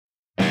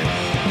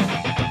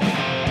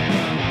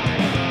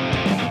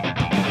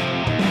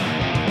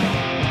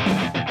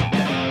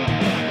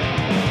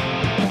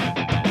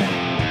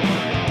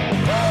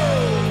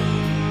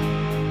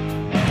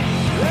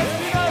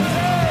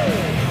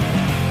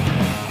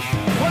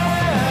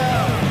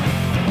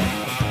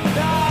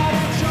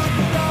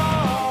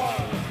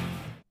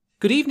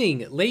Good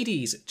evening,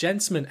 ladies,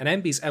 gentlemen,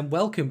 and MBs, and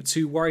welcome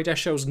to Warrior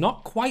Dash Show's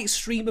not quite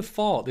stream of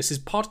thought. This is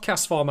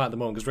podcast format at the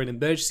moment because we're in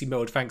emergency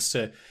mode thanks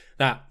to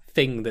that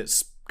thing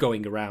that's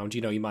going around.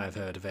 You might have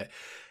heard of it.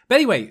 But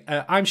anyway,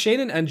 I'm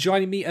Shannon, and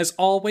joining me as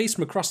always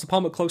from across the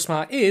pond at Close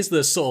Smart is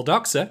the Subtle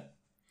Doctor.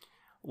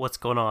 What's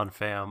going on,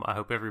 fam? I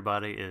hope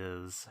everybody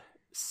is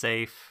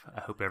safe.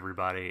 I hope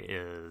everybody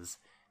is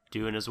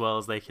doing as well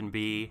as they can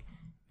be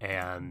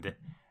and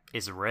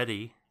is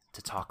ready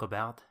to talk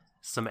about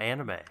some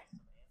anime.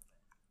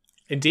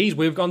 Indeed,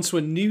 we've gone to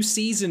a new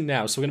season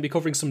now, so we're going to be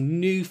covering some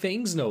new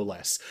things, no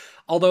less.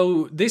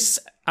 Although this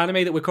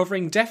anime that we're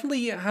covering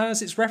definitely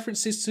has its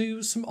references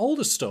to some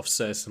older stuff,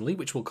 certainly,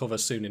 which we'll cover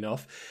soon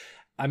enough.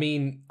 I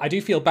mean, I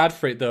do feel bad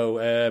for it,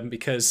 though,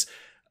 because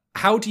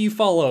how do you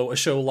follow a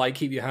show like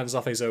Keep Your Hands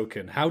Off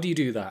Eizouken? How do you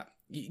do that?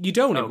 You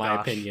don't, in my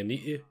opinion.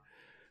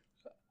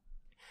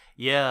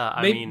 Yeah,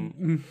 I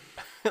mean...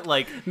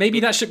 like maybe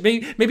that should be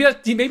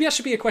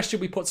a question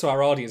we put to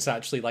our audience.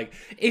 Actually, like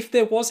if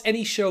there was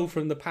any show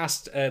from the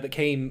past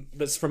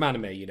that's from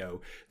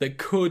anime, that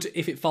could,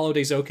 if it followed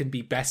Eizouken,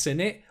 be better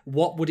in it,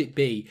 what would it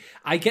be?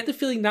 I get the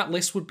feeling that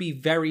list would be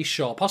very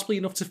short, possibly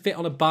enough to fit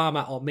on a bar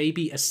mat or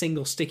maybe a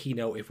single sticky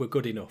note if we're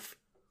good enough.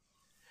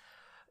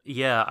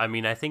 Yeah, I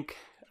mean, I think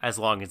as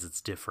long as it's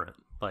different,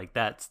 like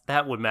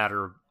that would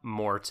matter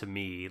more to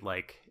me.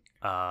 Like.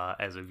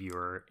 As a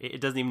viewer,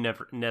 it doesn't even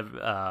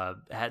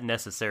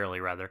necessarily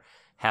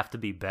have to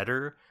be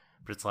better,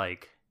 but it's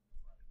like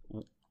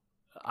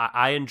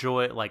I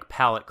enjoy like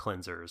palate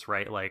cleansers,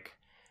 right? Like,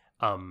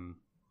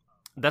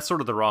 that's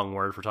sort of the wrong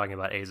word for talking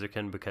about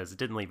Eizouken because it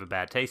didn't leave a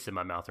bad taste in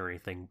my mouth or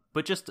anything,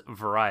 but just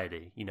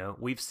variety.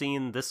 We've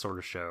seen this sort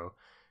of show.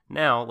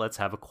 Now let's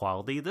have a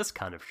quality this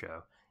kind of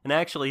show. And I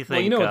actually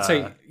think, I know what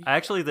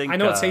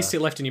taste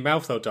it left in your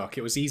mouth though, Doc.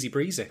 It was easy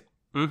breezy.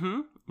 Mm-hmm.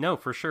 No,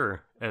 for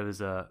sure. It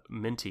was a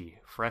minty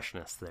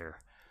freshness there.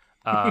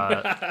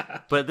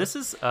 But this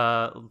is,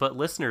 but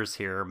listeners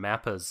here,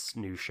 Mappa's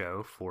new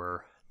show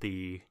for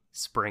the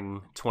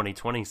spring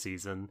 2020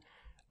 season,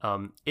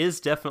 is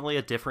definitely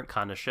a different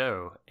kind of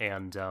show.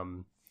 And,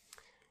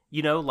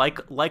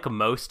 like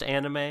most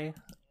anime,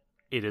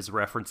 it is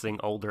referencing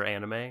older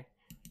anime.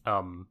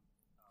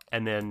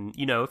 And then,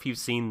 if you've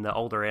seen the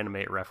older anime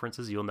it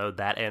references, you'll know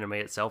that anime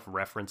itself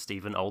referenced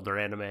even older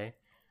anime.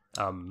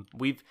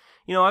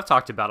 I've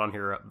talked about on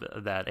here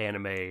that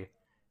anime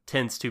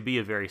tends to be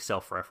a very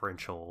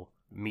self-referential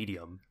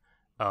medium.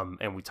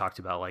 And we talked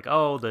about like,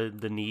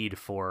 the need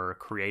for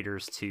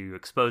creators to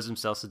expose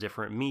themselves to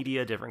different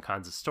media, different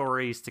kinds of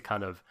stories to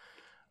kind of,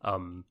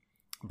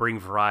 bring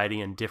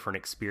variety and different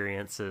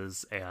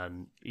experiences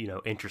and,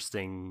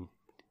 interesting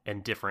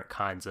and different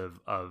kinds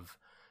of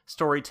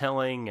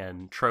storytelling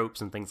and tropes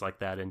and things like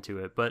that into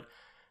it. But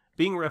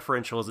being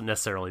referential isn't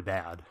necessarily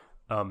bad.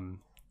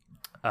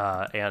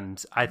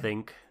 And I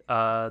think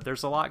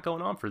there's a lot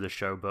going on for this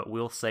show, but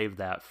we'll save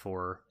that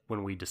for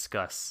when we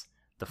discuss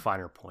the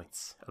finer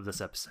points of this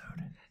episode.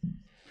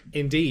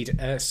 Indeed.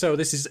 So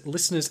this is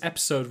Listeners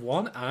Episode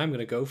 1, and I'm going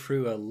to go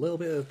through a little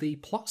bit of the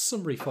plot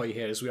summary for you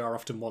here, as we are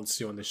often want to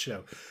do on this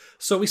show.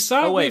 So we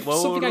start with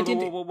something I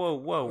didn't...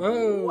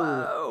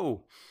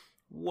 Whoa!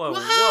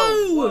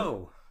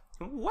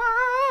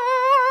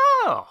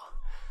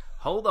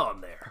 Hold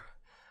on there.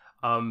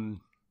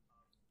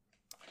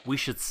 We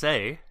should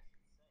say,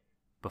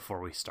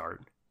 before we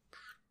start,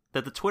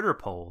 that the Twitter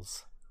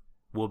polls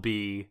will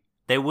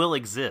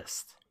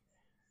exist.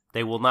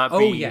 They will not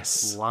be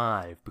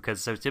live,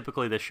 because so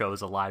typically this show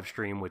is a live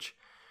stream, which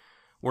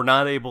we're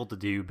not able to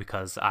do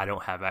because I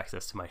don't have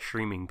access to my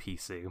streaming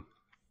PC.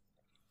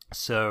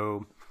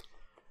 So,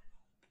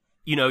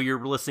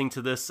 you're listening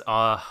to this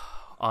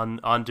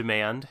on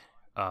demand,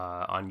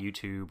 on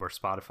YouTube or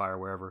Spotify or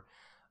wherever.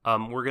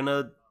 We're going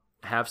to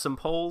have some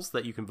polls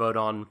that you can vote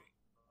on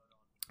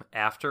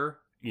after,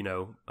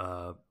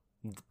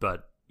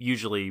 but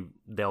usually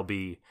they'll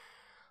be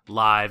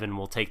live and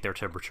we'll take their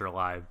temperature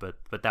live, but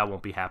that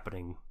won't be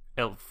happening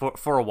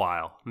for a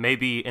while.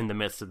 Maybe in the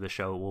midst of the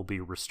show it will be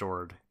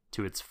restored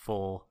to its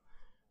full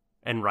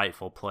and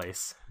rightful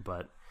place,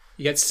 but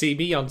you get to see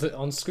me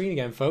on screen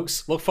again,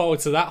 folks. Look forward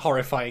to that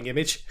horrifying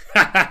image.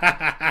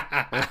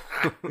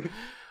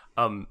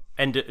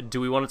 And do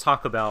we want to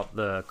talk about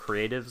the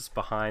creatives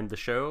behind the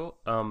show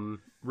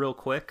real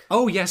quick?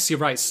 Oh, yes, you're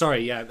right.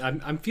 Sorry, yeah.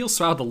 I feel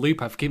so out of the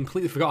loop. I've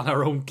completely forgotten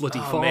our own bloody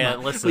format.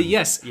 Man, listen. But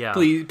yes, yeah.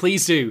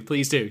 Please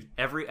do.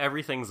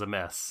 Everything's a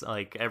mess.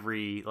 Like,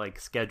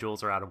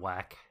 schedules are out of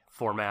whack.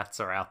 Formats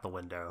are out the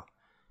window.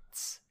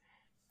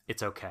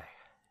 It's okay.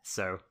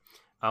 So,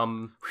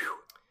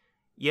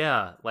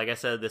 yeah, like I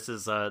said, this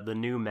is the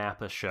new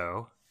Mappa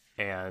show.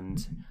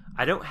 And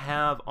I don't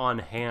have on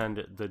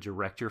hand the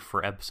director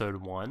for episode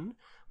 1,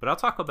 but I'll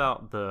talk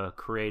about the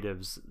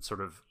creatives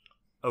sort of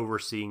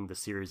overseeing the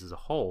series as a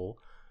whole.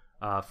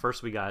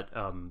 First, we got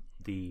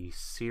the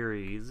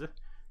series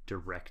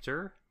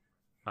director,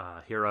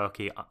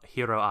 Hiroaki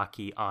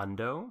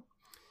Ando.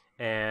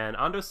 And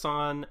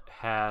Ando-san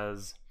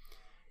has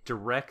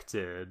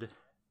directed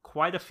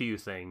quite a few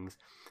things,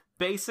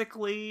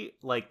 basically,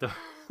 like, the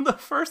the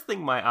first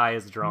thing my eye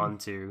is drawn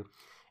to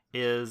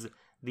is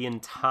the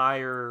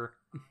entire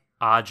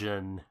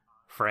Ajin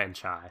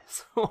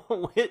franchise,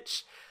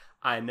 which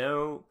I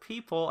know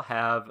people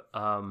have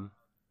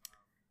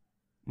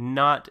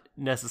not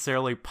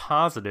necessarily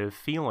positive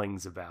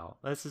feelings about.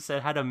 Let's just say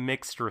it had a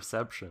mixed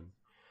reception.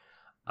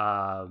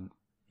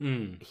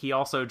 He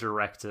also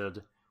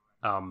directed,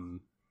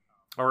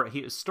 or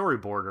he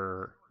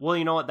storyboarder. Well,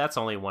 you know what? That's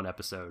only one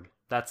episode.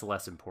 That's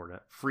less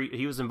important.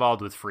 He was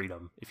involved with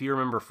Freedom. If you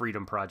remember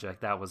Freedom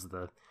Project, that was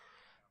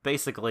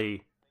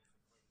basically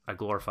a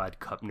glorified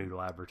cup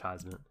noodle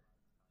advertisement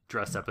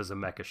dressed up as a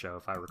mecha show,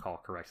 if I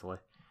recall correctly.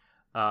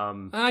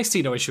 I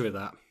see no issue with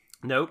that.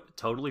 Nope,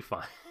 totally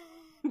fine.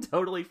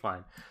 Totally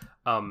fine.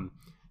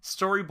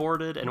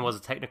 Storyboarded and was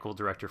a technical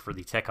director for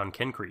the Tekken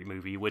Concrete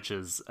movie, which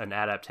is an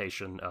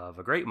adaptation of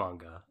a great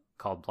manga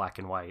called Black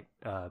and White.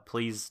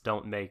 Please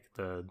don't make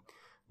the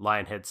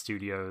Lionhead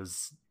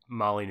Studios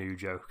Molyneux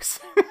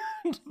jokes.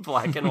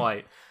 Black and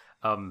White.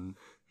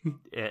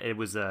 It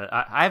was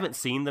I haven't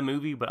seen the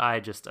movie, but I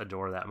just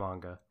adore that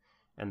manga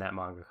and that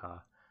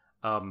mangaka.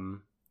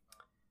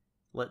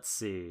 Let's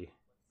see.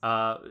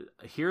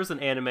 Here's an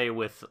anime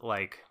with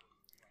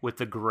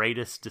the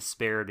greatest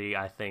disparity,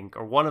 I think,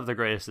 or one of the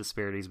greatest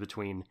disparities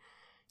between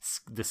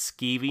the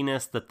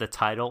skeeviness that the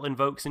title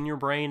invokes in your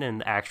brain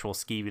and the actual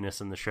skeeviness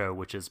in the show,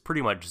 which is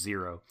pretty much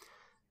zero.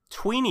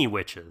 Tweenie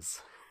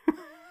Witches.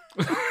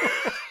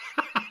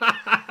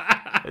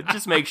 It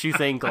just makes you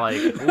think, like,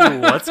 ooh,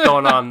 what's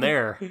going on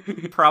there?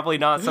 Probably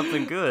not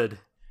something good.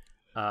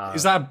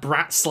 Is that a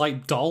Bratz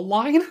like doll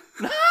line?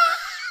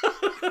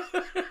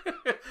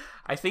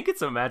 I think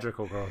it's a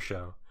magical girl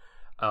show.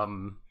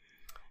 My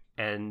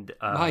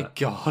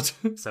God.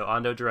 So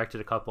Ando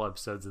directed a couple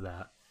episodes of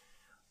that.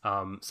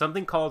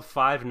 Something called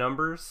Five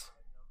Numbers.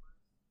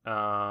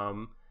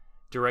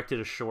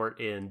 Directed a short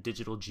in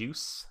Digital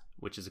Juice,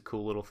 which is a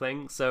cool little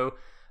thing. So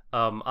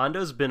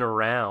Ando's been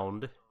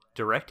around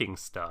directing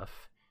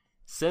stuff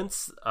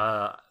since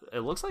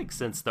it looks like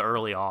since the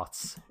early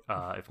aughts,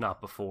 if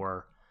not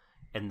before,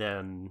 and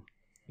then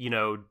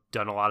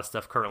done a lot of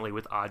stuff currently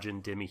with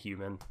Ajin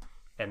Demi-Human,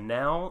 and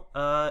now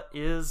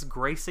is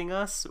gracing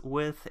us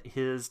with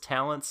his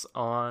talents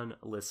on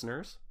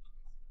Listeners.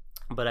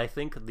 But I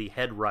think the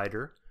head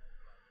writer,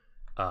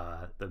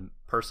 the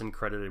person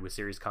credited with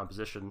series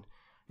composition,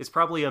 is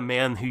probably a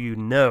man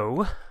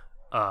who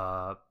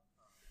or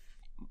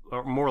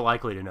more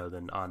likely to know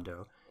than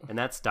Ando, and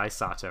that's Dai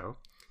Sato.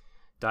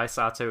 Dai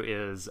Sato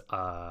is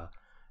a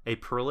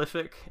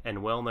prolific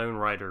and well-known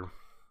writer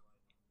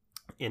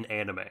in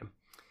anime.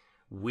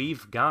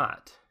 We've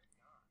got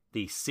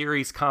the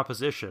series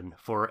composition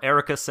for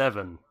Eureka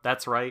 7.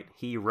 That's right,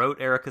 he wrote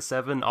Eureka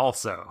 7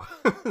 also.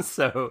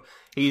 So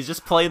he's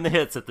just playing the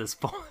hits at this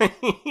point.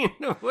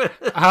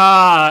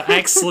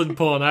 Excellent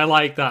pun. I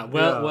like that.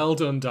 Well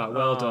done, Doc.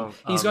 Well done.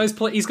 He's got his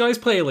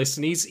playlist,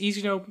 and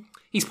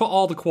he's put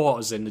all the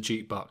quarters in the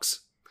jukebox.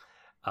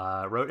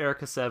 Wrote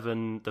Eureka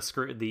 7, the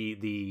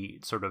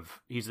sort of,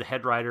 he's the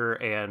head writer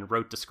and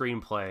wrote the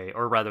screenplay,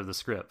 or rather the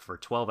script, for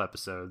 12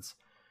 episodes,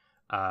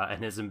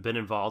 and has been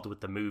involved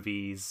with the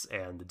movies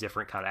and the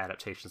different kind of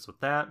adaptations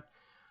with that.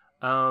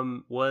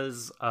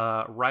 Was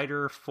a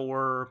writer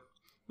for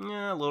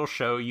a little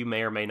show you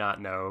may or may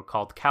not know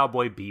called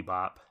Cowboy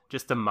Bebop,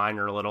 just a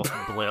minor little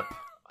blip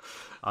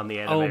on the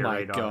anime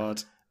radar. Oh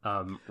my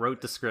God.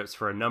 Wrote the scripts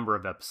for a number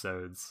of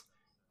episodes.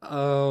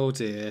 Oh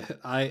dear.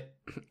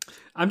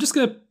 I'm just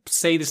going to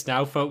say this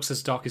now, folks,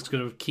 as Doc is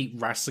going to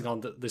keep wrestling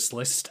on this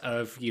list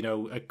of,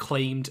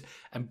 acclaimed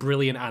and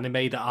brilliant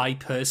anime that I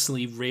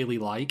personally really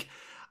like.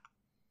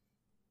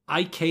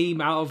 I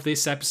came out of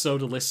this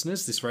episode of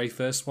Listeners, this very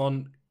first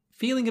one,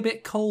 feeling a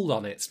bit cold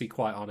on it, to be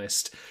quite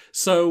honest.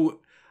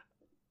 So,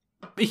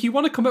 if you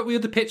want to come up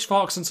with the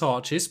pitchforks and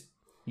torches,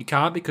 you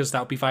can't, because that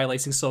would be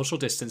violating social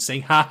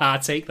distancing. Haha,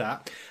 take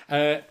that.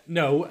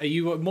 No,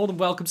 you are more than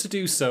welcome to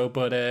do so,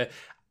 but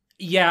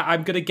yeah,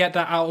 I'm going to get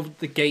that out of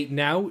the gate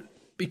now,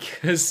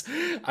 because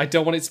I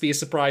don't want it to be a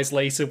surprise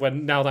later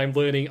now that I'm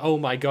learning, oh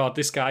my God,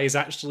 this guy is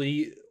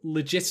actually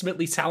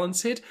legitimately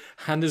talented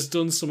and has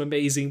done some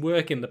amazing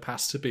work in the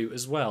past to boot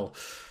as well.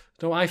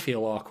 Don't I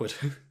feel awkward?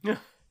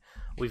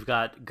 We've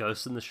got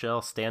Ghost in the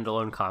Shell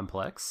Standalone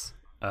Complex.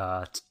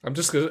 I'm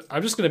just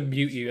gonna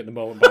mute you at the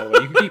moment, by the way.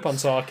 You can keep on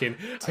talking,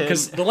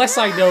 because the less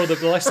I know, the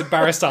less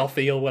embarrassed I'll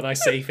feel when I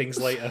say things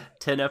later.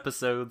 10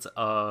 episodes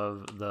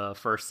of the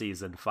first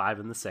season, 5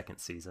 in the second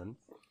season.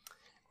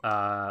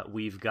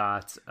 We've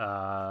got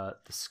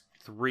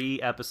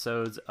 3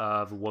 episodes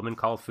of A Woman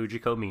Called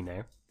Fujiko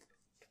Mine.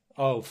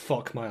 Oh,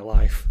 fuck my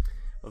life.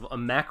 A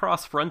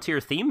Macross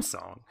Frontier theme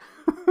song.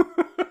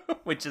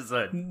 Which is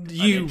an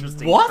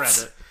interesting what?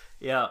 credit.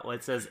 Yeah, well,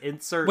 it says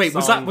insert. Wait,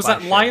 was song that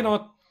by Lion Shadow.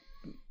 or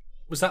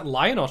was that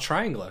Lion or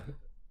Triangler?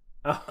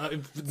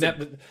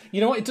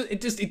 You know what?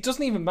 It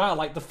doesn't even matter.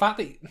 Like, the fact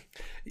that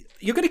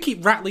you're going to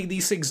keep rattling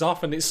these things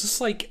off, and it's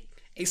just like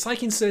it's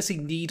like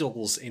inserting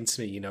needles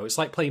into me. It's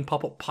like playing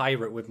Pop-Up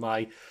Pirate with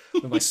my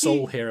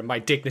soul here and my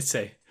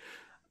dignity.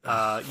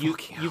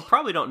 You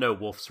probably don't know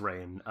Wolf's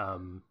Rain,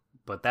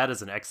 but that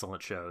is an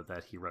excellent show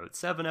that he wrote.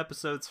 7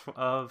 episodes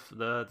of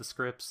the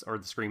scripts or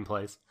the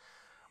screenplays.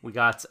 We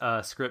got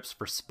scripts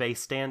for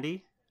Space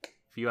Dandy,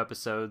 a few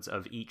episodes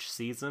of each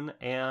season,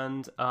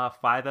 and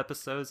 5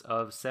 episodes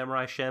of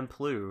Samurai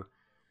Champloo.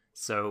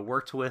 So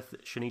worked with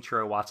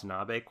Shinichiro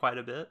Watanabe quite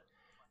a bit.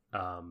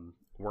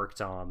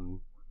 Worked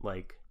on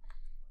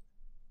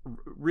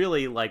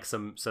really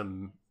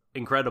some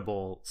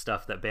incredible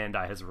stuff that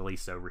Bandai has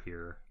released over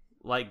here,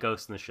 like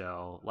Ghost in the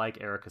Shell,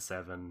 like Erica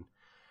 7,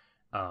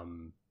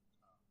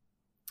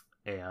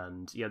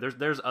 and yeah,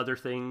 there's other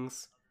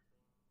things,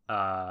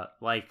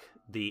 like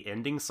the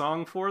ending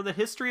song for the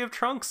History of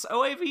Trunks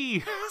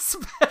OAV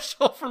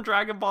special from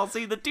Dragon Ball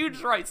Z. The dude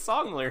writes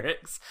song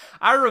lyrics.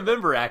 I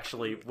remember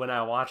actually when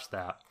I watched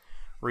that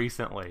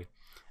recently.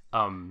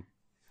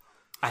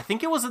 I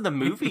think it was in the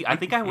movie. I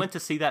think I went to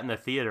see that in the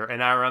theater,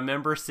 and I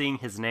remember seeing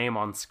his name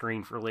on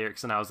screen for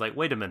lyrics, and I was like,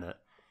 wait a minute.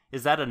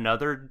 Is that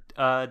another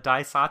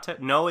Dai Sato?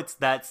 No, it's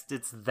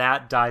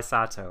that Dai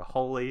Sato.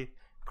 Holy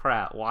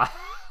crap. Why?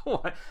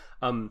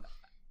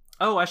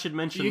 Oh, I should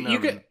mention...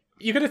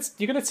 You're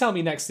gonna tell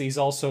me next that he's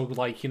also a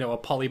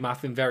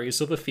polymath in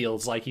various other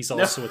fields. Like he's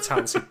also a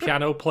talented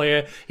piano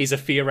player. He's a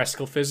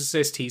theoretical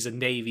physicist. He's a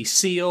Navy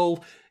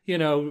SEAL.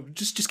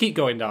 Just keep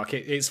going, Doc.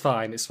 It's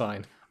fine. It's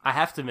fine. I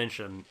have to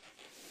mention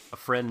a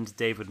friend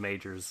David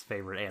Major's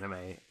favorite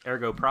anime,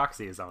 Ergo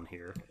Proxy, is on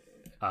here.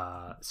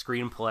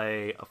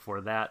 Screenplay for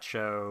that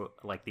show,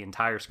 like the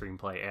entire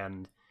screenplay,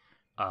 and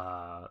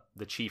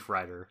the chief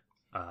writer,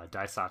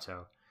 Dai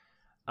Sato.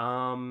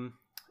 And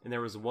there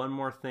was one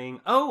more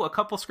thing. Oh, a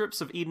couple scripts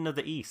of Eden of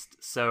the East.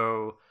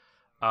 So,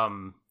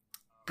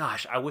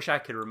 gosh, I wish I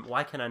could.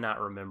 Why can I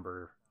not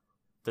remember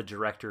the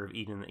director of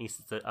Eden of the East?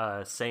 It's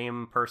the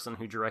same person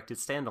who directed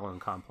Standalone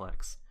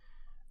Complex.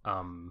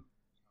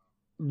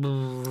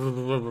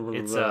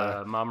 It's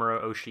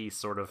Mamoru Oshii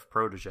sort of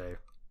protege.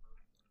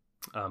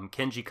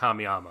 Kenji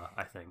Kamiyama,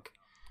 I think.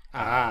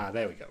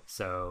 There we go.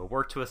 So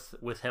worked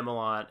with him a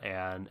lot,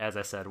 and as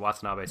I said,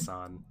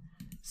 Watanabe-san.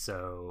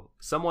 So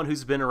someone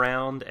who's been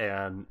around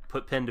and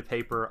put pen to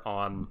paper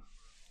on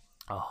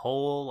a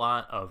whole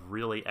lot of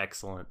really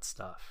excellent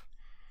stuff.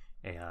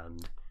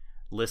 And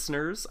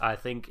listeners, I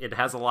think it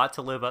has a lot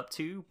to live up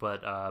to,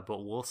 but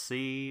we'll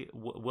see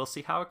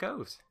how it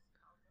goes.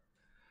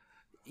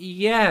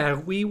 Yeah,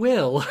 we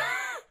will.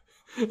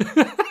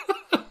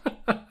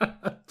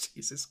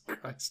 Jesus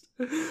Christ.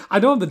 I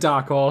know I'm the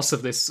dark horse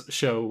of this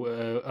show,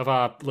 of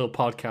our little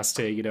podcast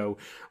here,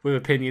 with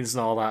opinions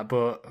and all that,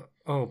 but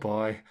oh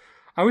boy.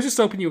 I was just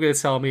hoping you were going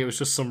to tell me it was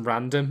just some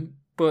random,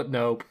 but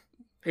no.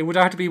 It would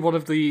have to be one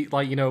of the,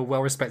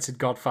 well-respected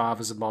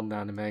godfathers of modern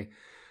anime.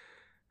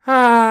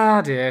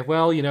 Ah, dear.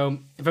 Well, if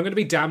I'm going to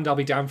be damned, I'll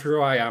be damned for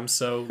who I am,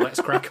 so let's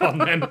crack on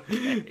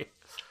then.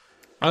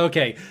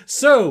 Okay,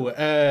 so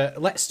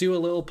let's do a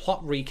little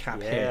plot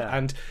recap here.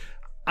 And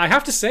I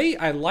have to say,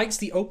 I liked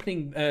the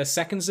opening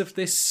seconds of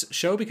this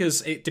show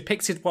because it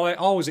depicted what I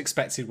always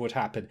expected would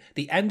happen.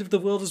 The end of the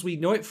world as we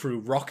know it through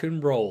rock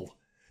and roll.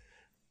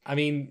 I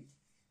mean,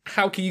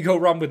 how can you go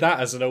wrong with that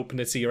as an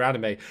opener to your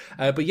anime?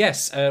 But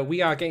yes,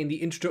 we are getting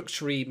the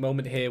introductory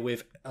moment here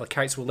with a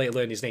character we'll later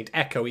learn is named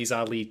Echo. He's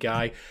our lead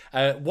guy.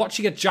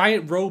 Watching a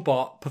giant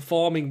robot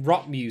performing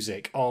rock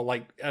music or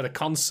at a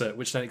concert,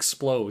 which then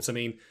explodes. I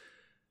mean...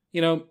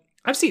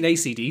 I've seen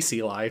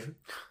AC/DC live.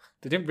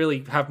 They didn't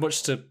really have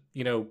much to,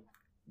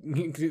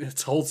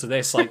 hold to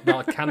this,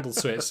 not a candle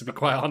to it, to be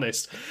quite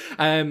honest.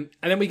 And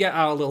then we get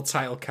our little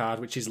title card,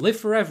 which is Live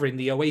Forever in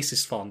the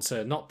Oasis font.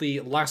 Not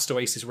the last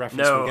Oasis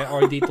reference we'll get,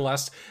 or indeed the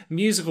last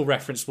musical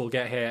reference we'll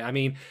get here. I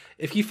mean,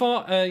 if you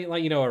thought,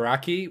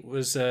 Araki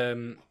was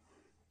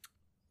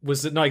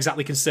not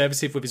exactly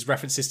conservative with his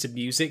references to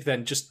music,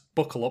 then just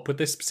buckle up with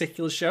this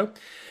particular show.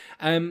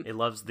 It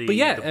loves the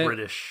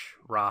British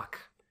rock.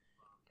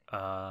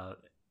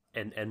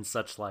 And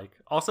such like.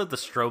 Also, the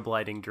strobe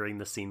lighting during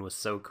the scene was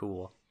so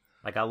cool.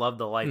 I love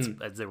the lights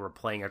as they were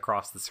playing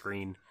across the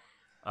screen.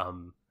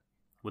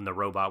 When the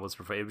robot was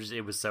performing,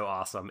 it was so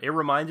awesome. It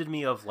reminded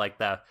me of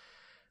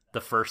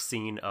the first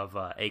scene of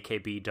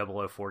AKB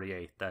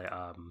 0048,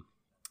 the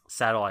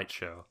satellite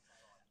show.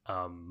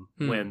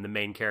 When the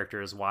main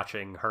character is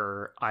watching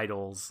her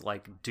idols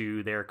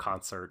do their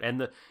concert,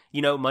 and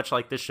much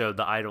like this show,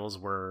 the idols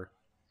were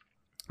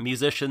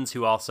musicians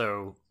who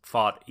also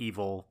fought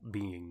evil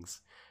beings,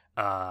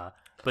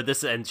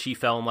 and she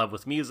fell in love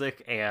with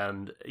music,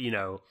 and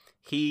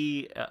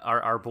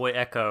our boy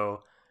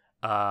Echo,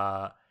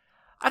 I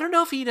don't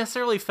know if he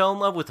necessarily fell in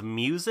love with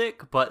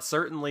music, but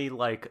certainly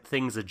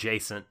things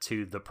adjacent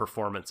to the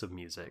performance of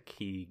music.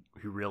 He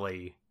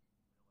really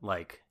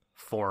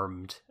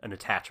formed an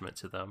attachment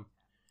to them.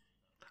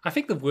 I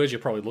think the word you're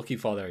probably looking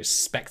for there is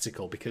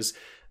spectacle, because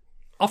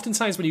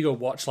oftentimes when you go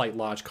watch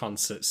large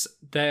concerts,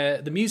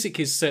 the music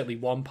is certainly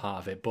one part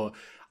of it, but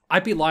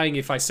I'd be lying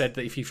if I said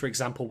that if you, for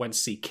example, went to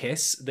see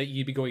Kiss, that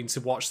you'd be going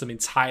to watch them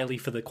entirely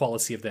for the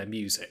quality of their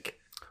music.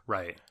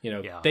 Right. You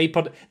know, Yeah. they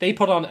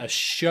put on a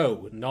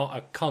show, not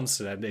a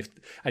concert.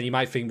 And you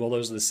might think, well,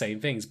 those are the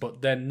same things,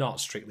 but they're not,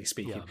 strictly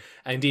speaking. Yeah.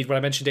 And indeed, when I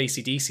mentioned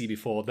AC/DC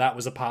before, that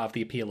was a part of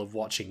the appeal of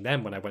watching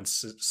them when I went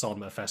to saw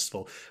them at a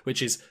festival,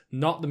 which is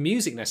not the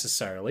music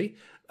necessarily,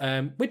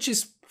 which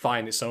is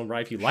fine in its own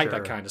right if you like that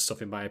Sure. kind of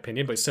stuff, in my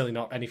opinion, but it's certainly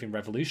not anything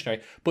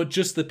revolutionary. But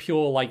just the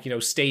pure, like, you know,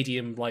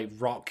 stadium, like,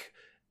 rock,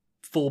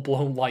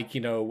 full-blown, like,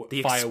 you know,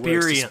 The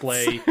fireworks experience.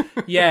 display.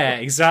 Yeah,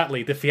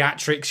 exactly. The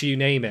theatrics, you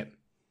name it.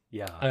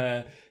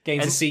 Yeah.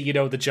 Getting to see, you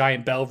know, the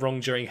giant bell rung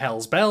during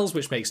Hell's Bells,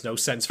 which makes no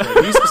sense from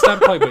a musical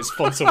standpoint, but it's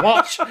fun to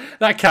watch.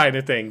 That kind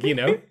of thing, you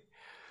know?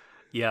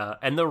 Yeah,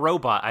 and the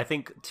robot, I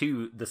think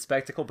too, the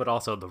spectacle, but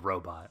also the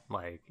robot.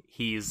 Like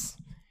he's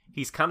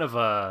kind of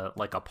a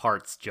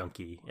parts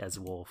junkie, as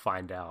we'll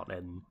find out,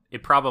 and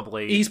it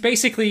probably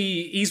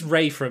He's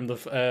Rey from the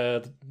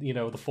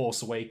the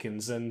Force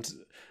Awakens, and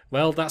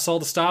well, that's all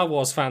the Star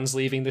Wars fans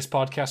leaving this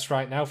podcast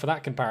right now for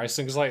that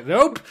comparison. It's like,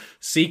 nope,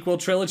 sequel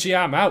trilogy,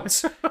 I'm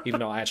out. Even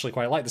though I actually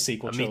quite like the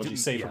sequel trilogy,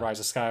 save for Rise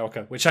of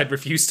Skywalker, which I'd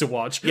refuse to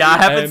watch. Yeah, I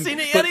haven't seen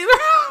it yet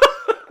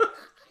either.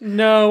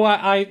 No,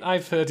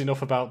 I've heard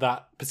enough about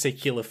that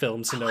particular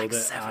film to know like that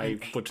 7 I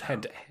and 8, would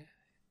head.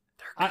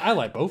 I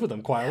like both of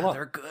them quite a lot.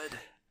 They're good.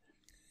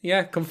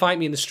 Yeah, come fight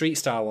me in the street,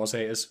 Star Wars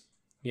haters.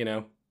 You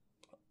know,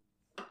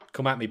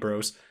 come at me,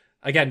 bros.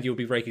 Again, you'll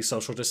be breaking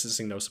social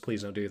distancing, though, so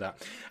please don't do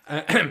that.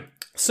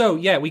 So,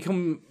 yeah, we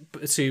come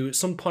to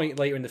some point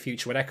later in the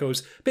future when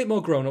Echo's a bit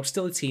more grown up,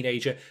 still a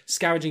teenager,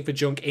 scavenging for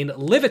junk in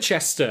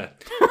Liverchester,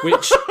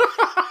 which...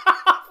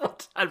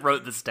 I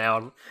wrote this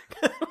down.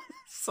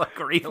 It's like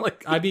really...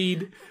 I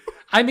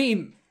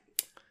mean,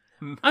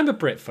 I'm a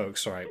Brit,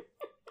 folks, right?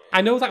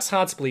 I know that's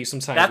hard to believe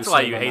sometimes. That's with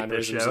why some you of my hate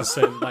this mannerisms show. and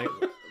certain,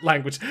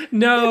 language.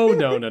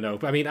 No.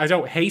 But I mean, I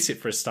don't hate it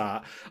for a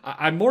start.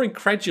 I'm more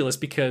incredulous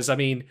because, I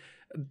mean,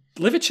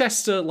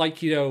 Liverchester,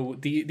 like, you know,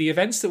 the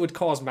events that would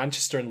cause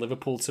Manchester and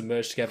Liverpool to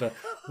merge together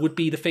would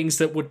be the things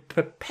that would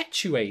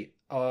perpetuate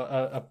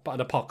an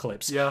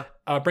apocalypse. Yeah.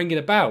 Bring it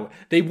about.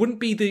 They wouldn't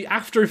be the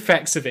after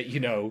effects of it, you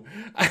know.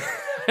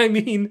 I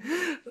mean,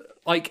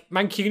 like,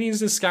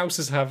 Mancunians and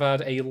Scousers have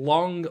had a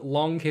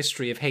long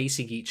history of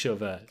hating each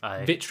other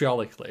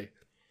vitriolically.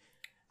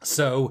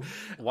 So,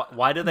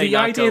 why do they the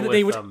not idea go that with,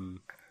 they would...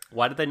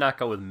 why did they not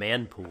go with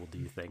Manpool, do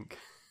you think?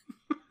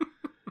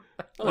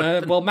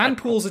 Well,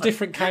 Manpool's a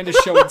different kind of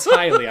show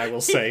entirely, I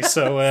will say.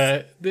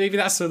 So maybe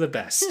that's for the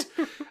best.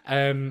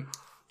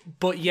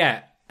 But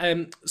yeah,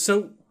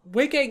 so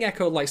we're getting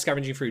Echo like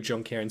scavenging through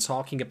junk here and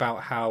talking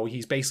about how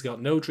he's basically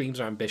got no dreams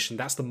or ambition.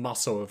 That's the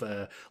motto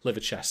of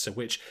Liverchester,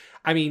 which,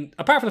 I mean,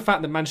 apart from the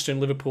fact that Manchester and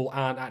Liverpool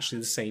aren't actually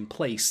the same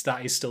place,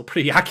 that is still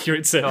pretty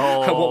accurate to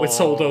what we're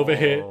told over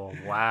here.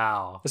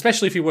 Wow.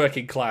 Especially if you're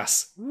working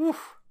class.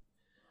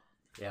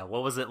 Yeah,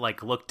 what was it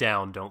like? Look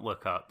down, don't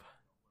look up.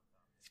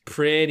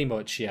 Pretty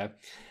much, yeah.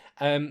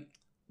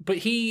 But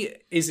he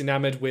is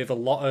enamored with a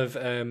lot of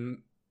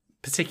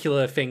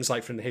particular things,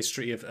 like from the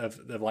history of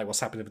like what's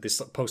happening with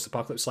this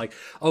post-apocalypse. Like,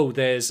 oh,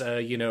 there's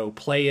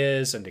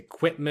players and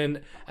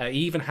equipment. He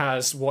even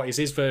has what is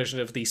his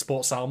version of the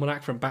Sports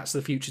Almanac from Back to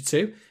the Future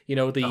 2. You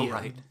know,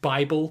 the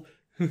Bible,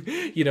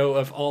 you know,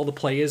 of all the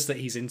players that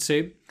he's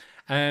into.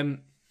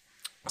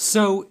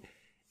 So,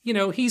 you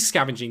know, he's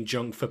scavenging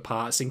junk for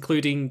parts,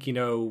 including, you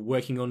know,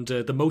 working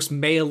under the most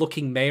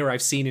male-looking mayor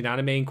I've seen in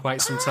anime in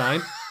quite some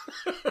time.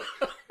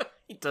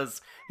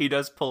 He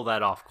does pull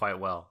that off quite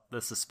well.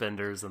 The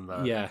suspenders and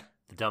the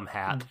dumb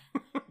hat.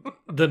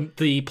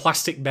 The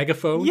plastic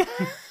megaphone. Yeah.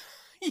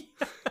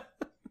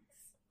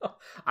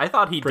 I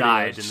thought he Pretty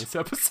died much. in this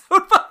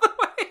episode, by the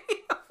way.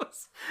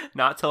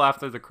 Not till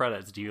after the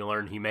credits do you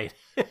learn he made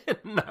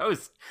it.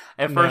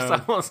 And first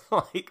I was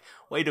like,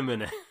 wait a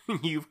minute,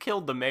 you've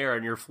killed the mayor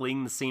and you're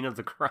fleeing the scene of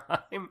the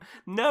crime?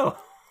 No.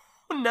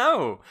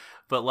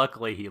 But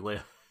luckily he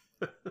lived.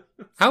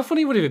 How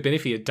funny would it have been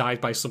if he had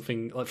died by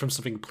something like from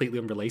something completely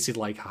unrelated,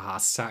 like a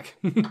heart attack?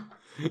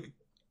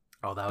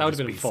 Oh, that would would have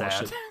been be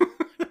unfortunate. sad.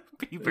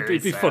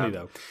 It'd be funny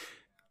though.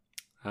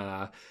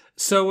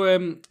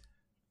 So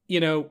you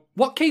know,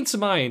 what came to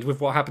mind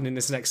with what happened in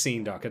this next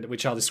scene, Doc,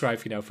 which I'll describe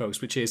for you now, folks,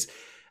 which is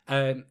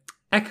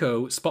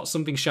Echo spots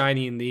something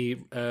shiny in the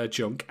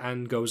junk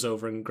and goes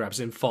over and grabs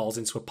it and falls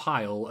into a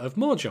pile of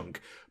more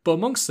junk. But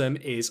amongst them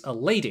is a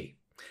lady.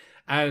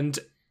 And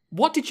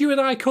what did you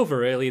and I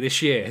cover earlier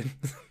this year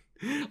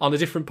on a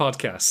different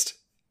podcast?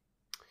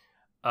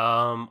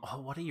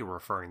 What are you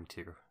referring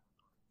to?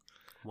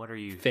 What are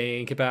you...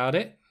 Think about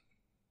it.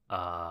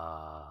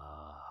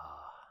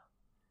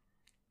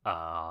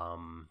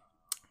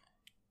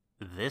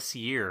 This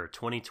year,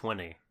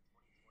 2020.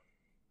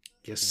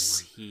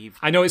 Yes.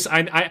 I know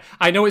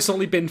it's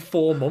only been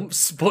 4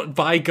 months, but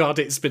by God,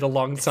 it's been a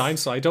long time,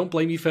 so I don't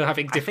blame you for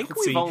having difficulty I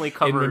think we've only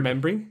covered, in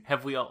remembering.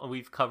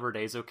 We've covered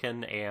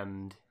Azokin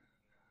and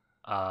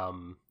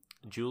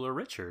Jeweler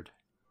Richard.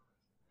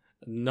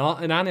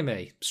 Not an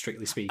anime,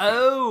 strictly speaking.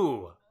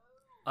 Oh!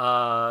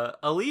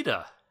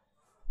 Alita.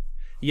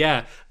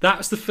 Yeah, that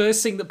was the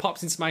first thing that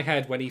popped into my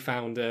head when he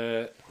found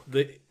the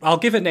I'll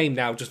give a name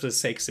now just for the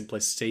sake of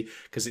simplicity,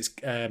 because it's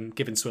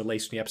given to her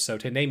later in the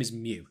episode. Her name is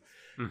Mew,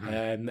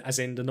 as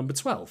in the number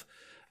 12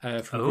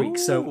 from Greek.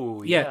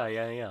 So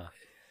yeah.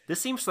 This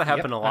seems to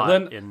happen a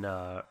lot in...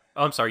 Oh,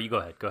 I'm sorry, you go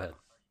ahead.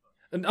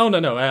 Oh,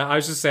 no. I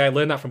was just saying, I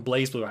learned that from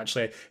BlazBlue,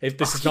 actually. If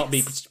this is not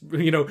me,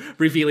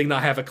 revealing that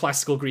I have a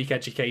classical Greek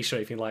education or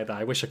anything like that.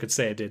 I wish I could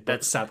say I did,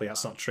 but sadly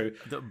that's not true.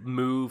 The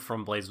move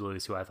from BlazBlue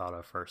is who I thought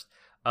of first.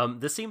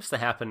 This seems to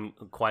happen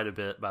quite a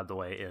bit, by the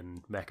way,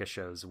 in mecha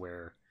shows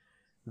where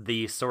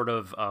the sort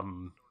of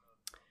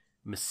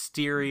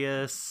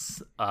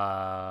mysterious,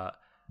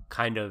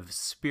 kind of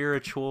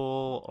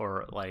spiritual,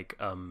 or like,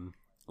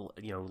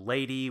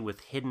 lady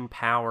with hidden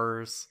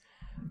powers,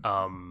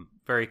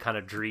 very kind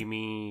of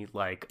dreamy,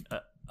 like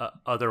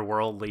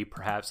otherworldly,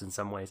 perhaps in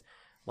some ways,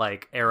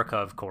 like Erica,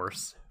 of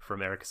course,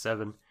 from Erica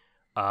 7.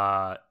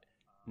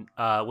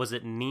 Was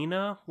it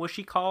Nina? Was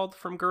she called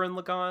from Gurren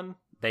Lagann?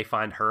 They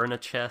find her in a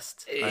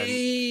chest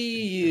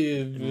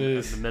in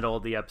the middle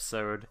of the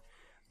episode,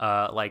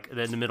 like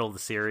in the middle of the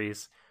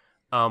series.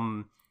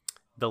 The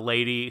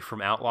lady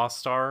from Outlaw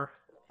Star,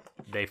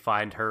 they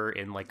find her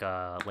in like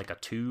a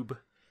tube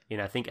in,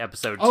 I think,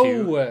 episode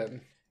 2.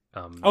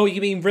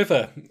 You mean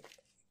River?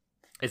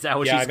 Is that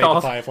what she's I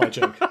called? Made the Firefly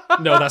joke.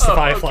 No, that's the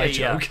Firefly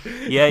joke.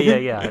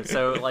 Yeah.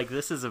 So like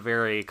this is a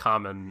very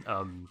common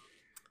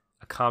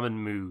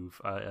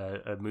move,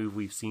 a move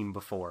we've seen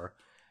before.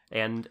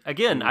 And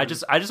again, I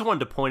just wanted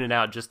to point it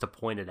out just to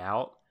point it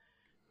out.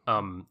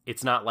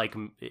 It's not like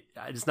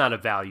it's not a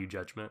value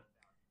judgment.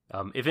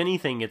 If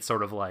anything, it's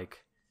sort of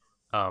like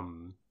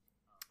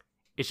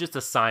it's just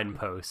a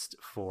signpost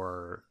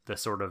for the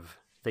sort of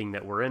thing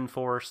that we're in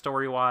for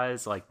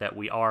story-wise, like that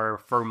we are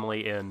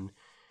firmly in,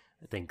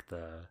 I think,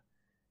 the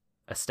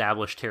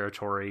established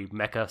territory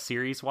mecha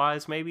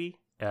series-wise, maybe.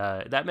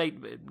 That may,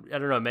 I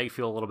don't know, it may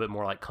feel a little bit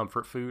more like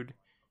comfort food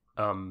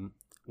when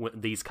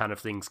these kind of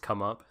things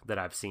come up that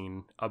I've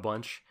seen a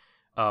bunch.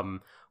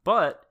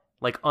 But,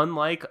 like,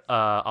 unlike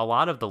a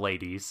lot of the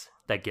ladies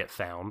that get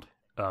found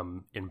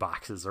in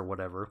boxes or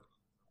whatever,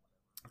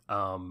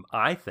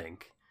 I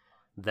think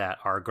that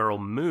our girl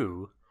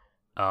Moo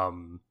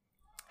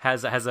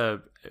has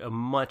a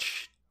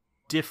much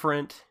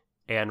different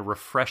and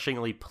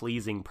refreshingly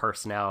pleasing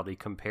personality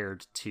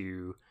compared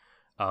to,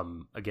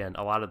 again,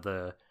 a lot of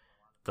the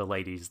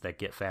ladies that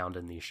get found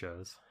in these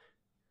shows.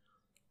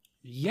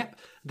 Yep,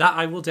 that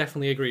I will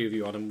definitely agree with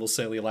you on, and we'll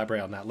certainly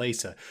elaborate on that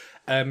later.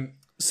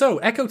 So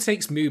Echo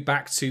takes Moo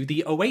back to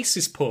the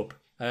Oasis pub,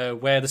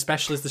 where the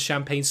special is the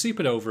Champagne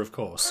Supernova, of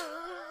course.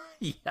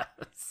 Yes.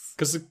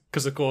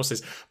 Because of course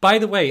is. By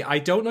the way, I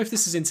don't know if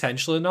this is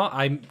intentional or not.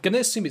 I'm going to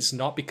assume it's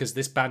not, because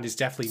this band is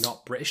definitely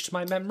not British to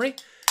my memory.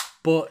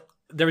 But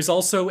there is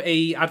also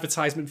a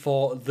advertisement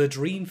for the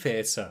Dream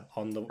Theater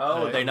on the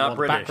they're not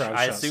British.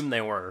 I shots. assume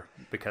they were,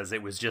 because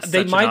it was just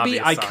they such might an be.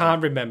 obvious I sign.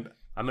 can't remember.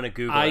 I'm going to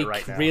Google it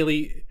right now.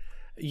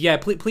 Yeah,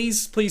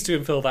 please do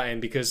and fill that in,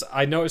 because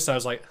I noticed I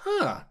was like,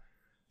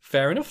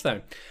 fair enough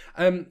then.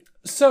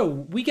 So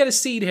we get a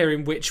scene here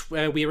in which we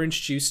are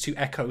introduced to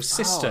Echo's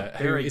sister,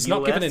 who is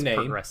not given a name.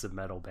 Progressive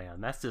metal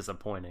band. That's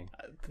disappointing.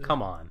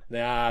 Come on.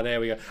 There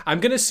we go. I'm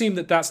going to assume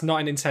that that's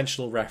not an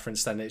intentional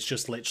reference. Then it's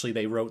just literally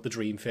they wrote the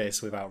Dream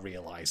Theater without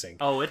realizing.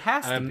 Oh, it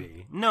has to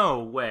be.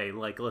 No way.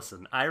 Like,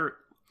 listen, I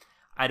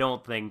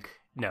don't think.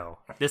 No,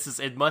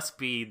 it must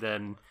be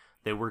then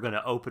that we're going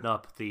to open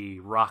up the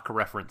rock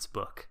reference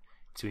book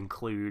to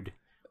include,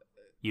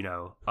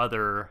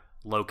 other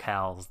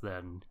locales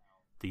than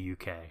the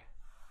UK.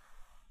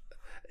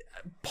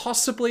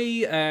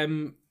 Possibly,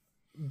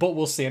 but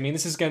we'll see. I mean,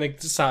 this is going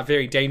to start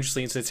very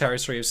dangerously into the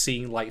territory of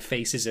seeing like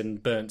faces in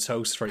burnt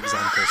toast, for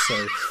example.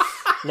 So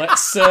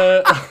let's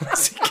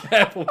be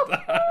careful with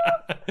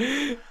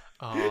that.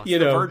 Oh, the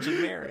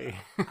Virgin Mary.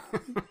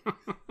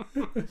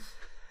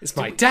 It's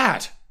my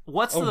dad.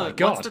 What's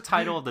the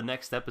title of the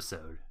next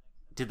episode?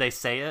 Did they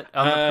say it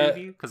on the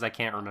preview? Because I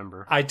can't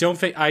remember. I don't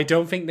think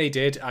they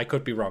did. I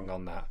could be wrong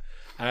on that.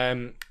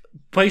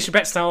 Place your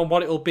bets now on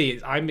what it'll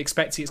be. I'm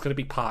expecting it's going to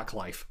be Park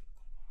Life.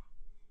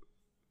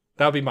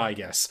 That'll be my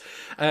guess.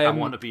 I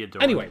want to be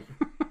adored. Anyway.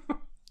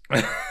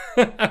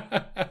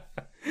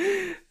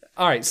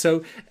 All right,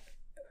 so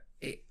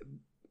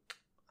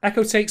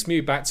Echo takes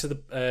Mew back to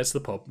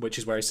the pub, which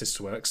is where his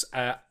sister works.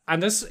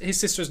 And as his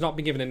sister has not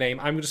been given a name,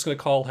 I'm just going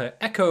to call her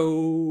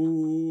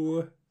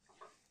Echo.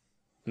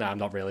 Nah,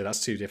 not really. That's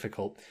too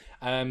difficult.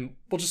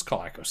 We'll just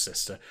call Echo's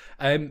sister.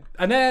 And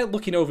they're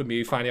looking over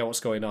Mew, finding out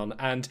what's going on.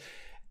 And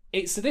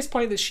it's at this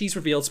point that she's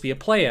revealed to be a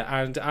player.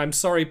 And I'm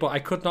sorry, but I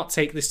could not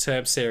take this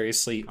term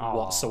seriously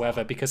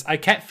whatsoever, because I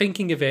kept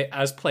thinking of it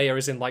as player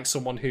as in like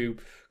someone who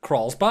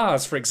crawls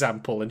bars, for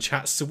example, and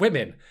chats to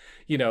women.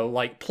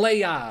 Like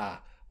player,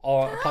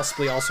 or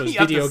possibly also as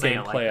video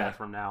game player. Like that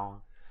from now on.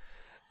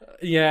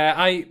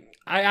 Yeah,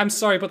 I'm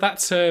sorry, but that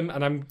term,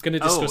 and I'm going to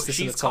discuss this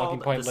in a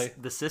talking point later.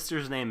 The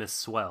sister's name is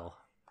Swell.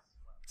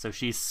 So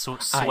she's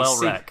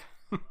Swell Wreck.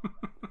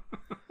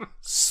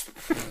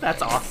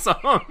 That's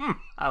awesome.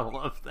 I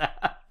love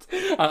that.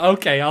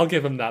 Okay, I'll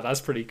give him that.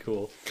 That's pretty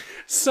cool.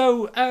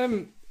 So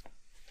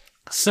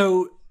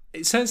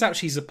it turns out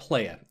she's a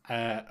player.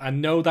 I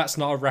know that's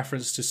not a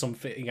reference to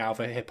something out of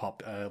a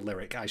hip-hop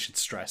lyric, I should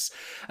stress.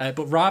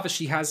 But rather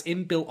she has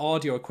inbuilt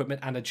audio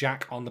equipment and a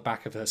jack on the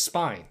back of her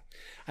spine.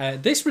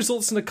 This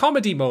results in a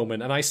comedy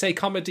moment, and I say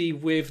comedy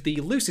with the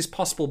loosest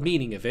possible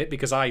meaning of it,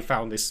 because I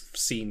found this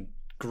scene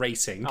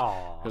grating.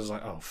 Aww. I was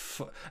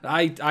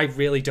like, I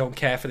really don't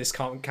care for this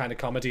kind of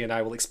comedy, and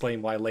I will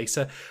explain why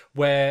later,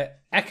 where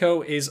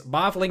Echo is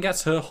marveling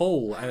at her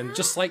hole, and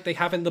just like they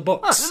have in the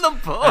books. In the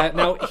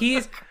book.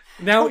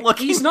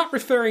 He's not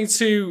referring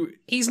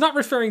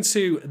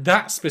to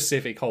that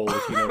specific hole,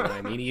 if you know what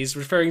I mean. He's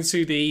referring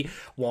to the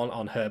one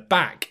on her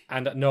back.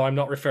 And no, I'm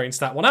not referring to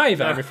that one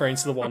either. I'm referring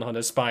to the one on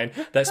her spine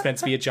that's meant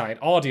to be a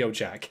giant audio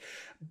jack.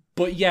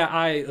 But yeah,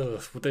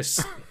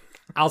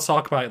 I'll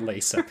talk about it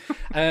later.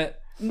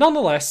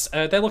 Nonetheless,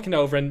 they're looking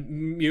over, and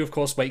Mew, of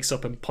course, wakes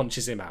up and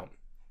punches him out.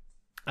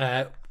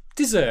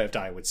 Deserved,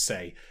 I would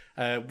say.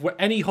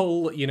 Any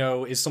hole,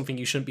 is something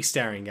you shouldn't be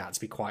staring at, to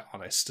be quite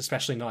honest,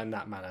 especially not in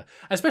that manner.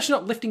 Especially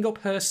not lifting up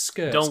her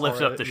skirt. Don't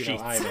lift up the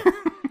sheets.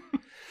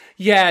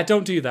 Yeah,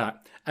 don't do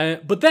that.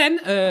 But then,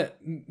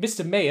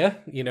 Mr. Mayor,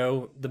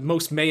 the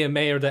most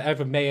mayor that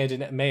ever mayored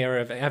in mayor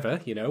of ever,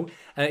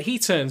 he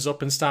turns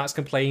up and starts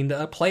complaining that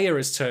a player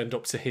has turned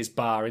up to his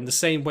bar in the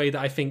same way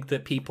that I think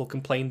that people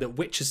complain that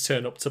witches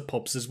turn up to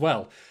pubs as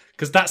well.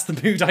 Because that's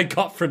the mood I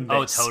got from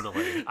this. Oh,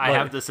 totally. I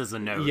have this as a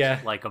note,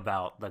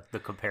 about the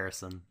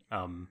comparison.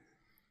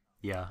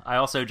 Yeah. I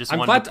also just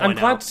wanted to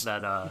point out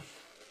that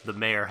the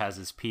mayor has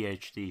his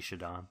PhD,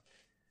 Shadon.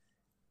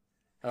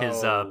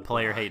 His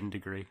player-hating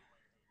degree.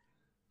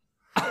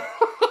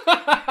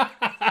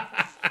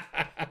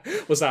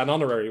 Was that an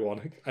honorary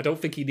one? I don't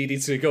think he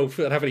needed to go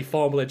and have any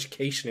formal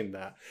education in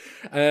that.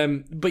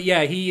 But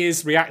yeah, he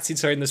is reacting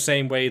to her in the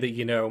same way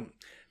that,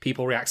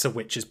 people react to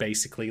witches,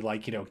 basically,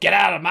 like, get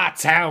out of my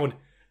town.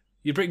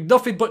 You bring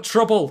nothing but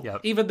trouble,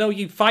 even though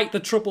you fight the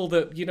trouble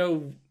that,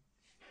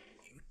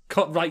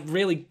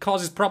 really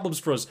causes problems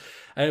for us.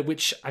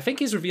 Which I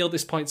think is revealed at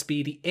this point to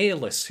be the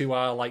earless, who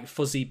are like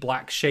fuzzy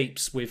black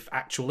shapes with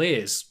actual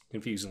ears,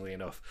 confusingly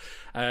enough.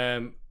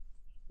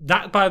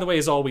 That, by the way,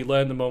 is all we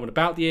learn the moment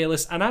about the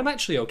earless, and I'm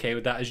actually okay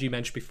with that, as you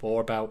mentioned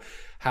before, about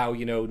how,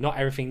 not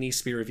everything needs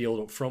to be revealed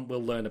up front.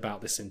 We'll learn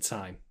about this in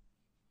time.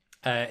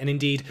 And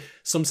indeed,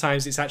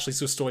 sometimes it's actually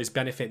to a story's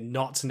benefit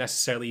not to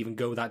necessarily even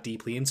go that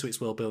deeply into its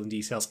world-building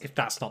details, if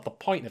that's not the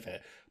point of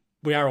it.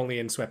 We are only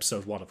into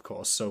episode 1, of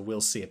course, so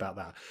we'll see about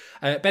that.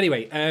 But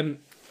anyway,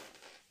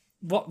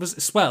 what was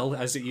swell,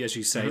 as you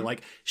say,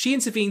 she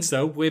intervenes,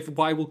 though, with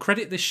what I will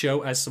credit this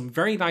show as some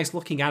very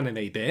nice-looking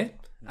anime beer.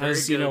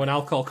 As, an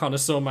alcohol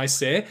connoisseur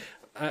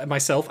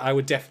myself, I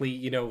would definitely,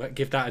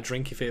 give that a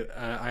drink if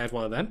I had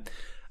one of them.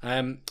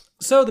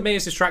 So the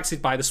mayor's distracted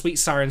by the sweet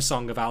siren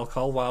song of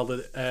alcohol while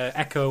the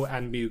Echo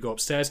and Mew go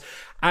upstairs,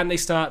 and they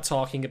start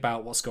talking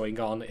about what's going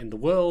on in the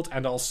world,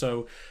 and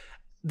also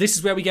this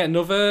is where we get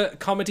another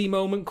comedy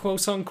moment,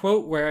 quote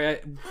unquote, where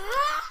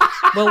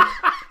look,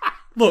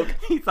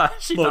 she thought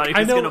he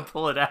was going to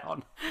pull it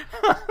out.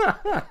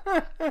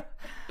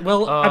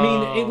 Well, I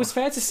mean, it was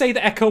fair to say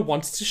that Echo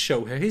wanted to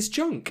show her his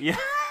junk. Yeah.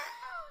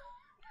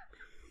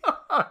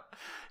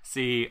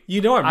 See,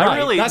 I'm right.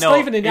 Really, that's not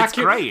even an it's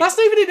accurate. great. That's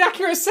not even an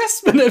accurate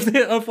assessment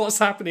of what's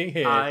happening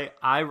here.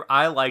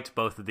 I liked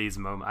both of these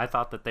moments. I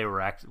thought that they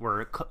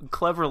were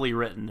cleverly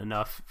written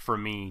enough for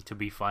me to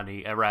be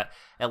funny.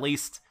 At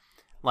least,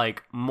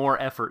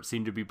 more effort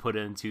seemed to be put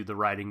into the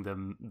writing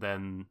them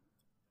than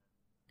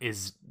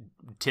is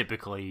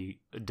typically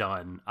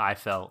done. I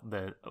felt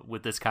that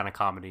with this kind of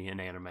comedy in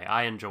anime,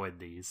 I enjoyed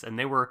these, and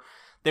they were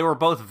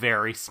both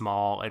very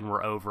small and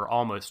were over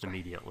almost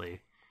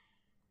immediately.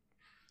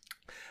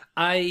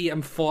 I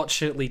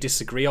unfortunately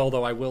disagree,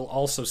 although I will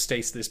also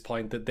state at this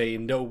point that they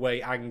in no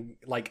way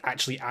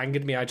actually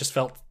angered me. I just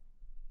felt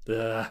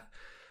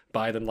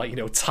by them,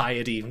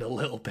 tired even a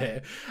little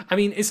bit. I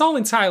mean, it's all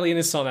entirely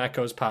innocent on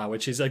Echo's part,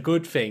 which is a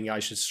good thing, I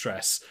should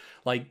stress.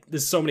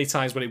 There's so many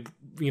times when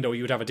you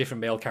would have a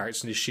different male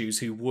character in his shoes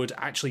who would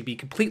actually be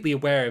completely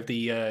aware of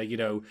the,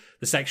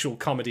 the sexual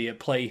comedy at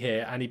play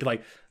here, and he'd be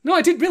like, "No,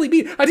 I didn't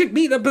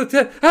mean that, but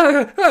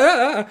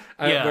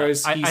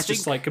whereas he's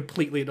just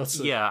completely and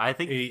utterly, I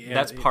think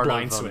that's part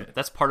of it.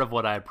 That's part of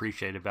what I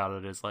appreciate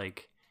about it is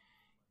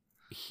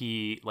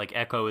he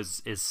Echo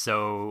is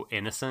so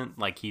innocent,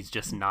 he's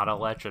just not a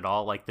lech at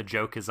all. The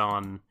joke is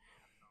on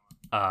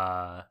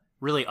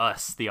really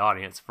us, the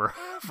audience, for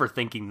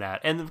thinking that.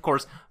 And of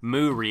course,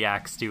 Moo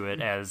reacts to it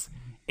as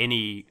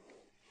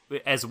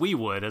we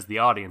would, as the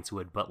audience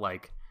would, but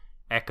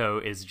Echo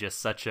is just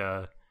such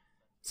a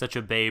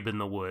babe in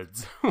the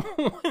woods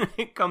when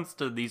it comes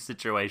to these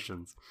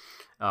situations.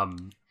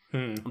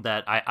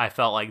 That I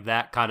felt like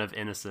that kind of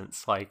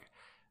innocence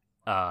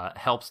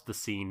helps the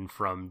scene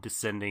from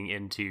descending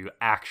into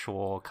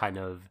actual kind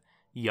of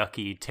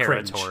yucky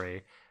territory.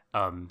 Cringe.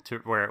 To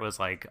where it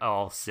was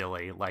all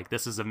silly,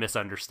 this is a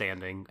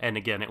misunderstanding, and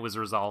again, it was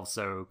resolved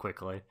so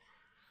quickly.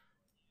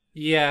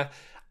 Yeah,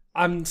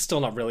 I'm still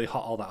not really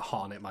all that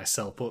hot on it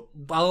myself, but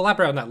I'll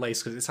elaborate on that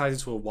later because it ties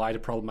into a wider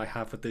problem I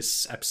have with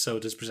this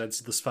episode as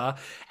presented thus far.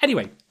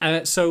 Anyway,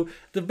 so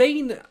the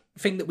main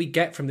thing that we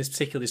get from this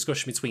particular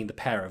discussion between the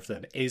pair of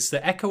them is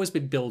that Echo has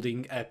been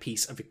building a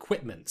piece of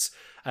equipment.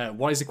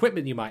 What is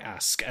equipment, you might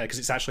ask, because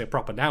it's actually a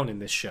proper noun in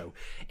this show.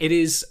 It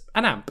is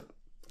an amp,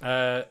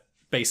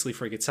 basically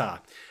for a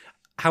guitar.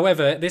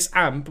 However, this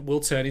amp will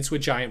turn into a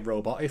giant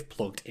robot if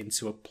plugged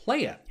into a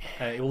player.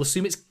 It will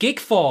assume its gig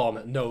form,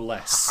 no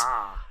less.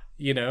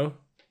 You know?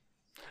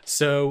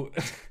 So,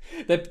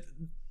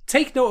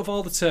 take note of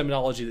all the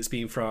terminology that's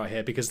being thrown out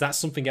here, because that's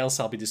something else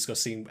I'll be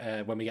discussing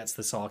when we get to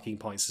the talking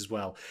points as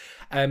well.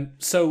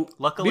 So,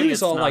 luckily,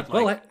 it's all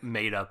not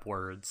made up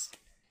words.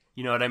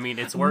 You know what I mean?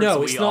 It's words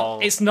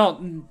it's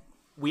not know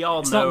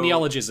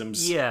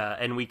neologisms. Yeah,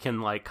 and we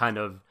can like kind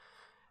of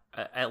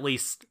at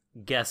least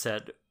guess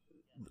at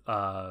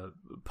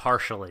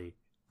partially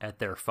at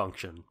their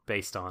function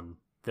based on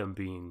them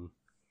being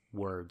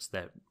words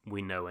that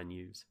we know and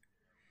use.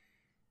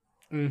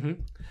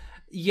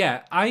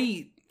 Yeah,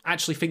 I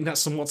actually think that's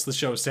somewhat to the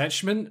show's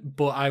detriment,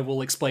 but I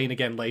will explain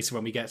again later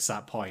when we get to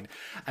that point.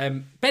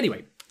 But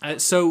anyway,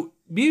 so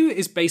Mew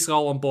is basically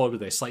all on board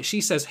with this. Like, she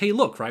says, hey,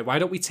 look, right, why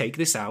don't we take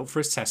this out for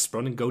a test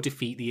run and go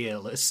defeat the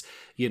Earless,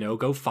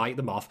 go fight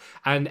them off.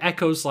 And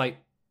Echo's like,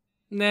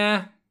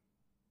 nah,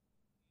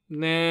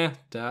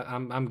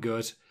 I'm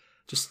good.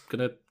 Just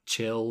gonna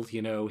chill,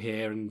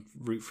 here and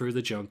root through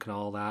the junk and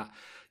all that.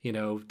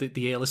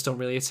 The Earless don't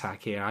really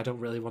attack here. I don't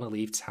really want to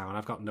leave town.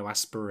 I've got no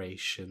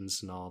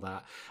aspirations and all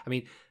that. I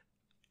mean,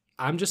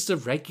 I'm just a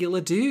regular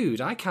dude.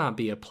 I can't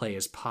be a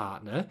player's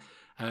partner.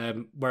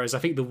 Whereas I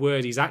think the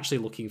word he's actually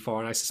looking for,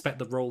 and I suspect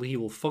the role he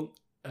will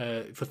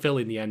fulfill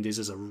in the end, is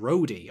as a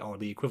roadie, or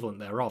the equivalent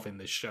thereof in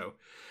this show.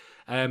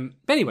 But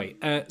anyway,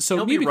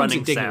 so Mew becomes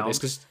indignant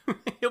with this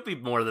because he'll be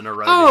more than a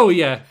roadie. Oh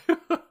yeah,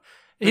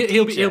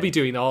 he'll be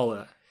doing all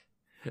that.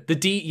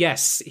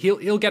 Yes,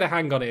 he'll get a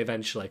hang on it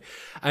eventually.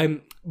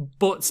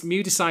 But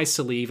Mew decides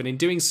to leave, and in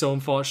doing so,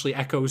 unfortunately,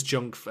 Echo's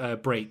junk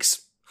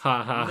breaks.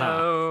 Ha ha ha.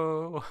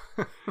 No.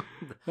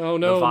 Oh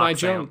no, my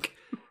junk.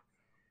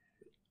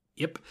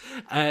 Yep.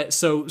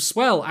 So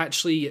Swell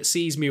actually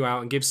sees Mew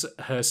out and gives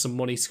her some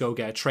money to go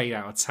get a train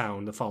out of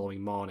town the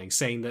following morning,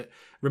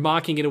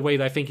 remarking in a way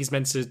that I think he's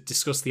meant to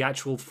discuss the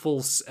actual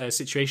full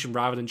situation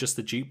rather than just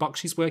the jukebox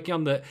she's working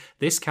on, that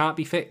this can't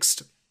be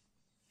fixed.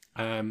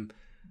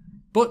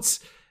 But,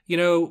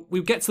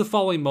 we get to the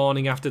following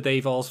morning after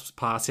they've all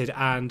parted,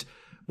 and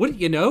wouldn't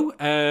you know,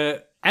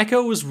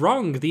 Echo was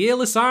wrong. The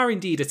Earless are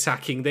indeed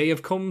attacking. They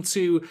have come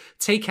to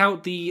take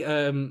out the,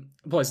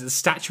 the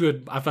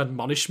Statue of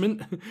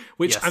Admonishment,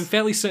 which I'm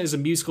fairly certain is a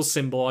musical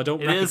symbol. I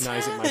don't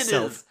recognize it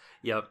myself.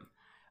 Yep.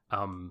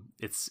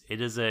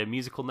 It is a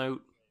musical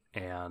note,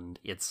 and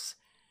it's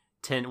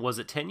 10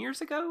 years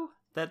ago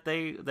that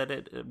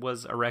it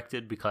was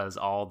erected because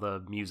all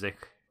the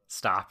music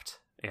stopped,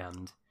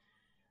 and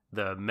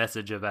the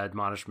message of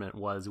admonishment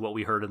was what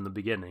we heard in the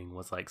beginning,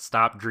 was like,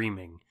 stop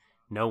dreaming.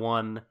 No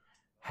one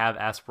have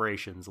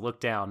aspirations.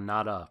 Look down,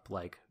 not up.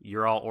 Like,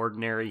 you're all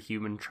ordinary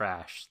human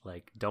trash.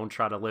 Like, don't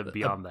try to live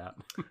beyond that.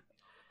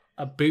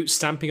 A boot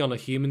stamping on a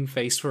human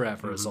face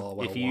forever is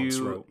all if you once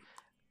wrote.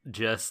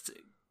 Just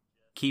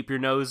keep your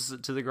nose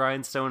to the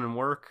grindstone and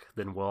work,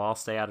 then we'll all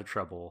stay out of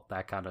trouble.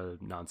 That kind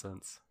of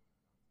nonsense.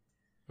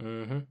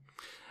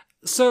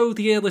 So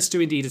the Earless do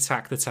indeed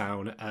attack the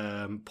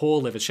town.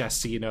 Poor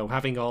Liverchester,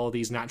 having all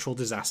these natural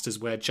disasters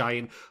where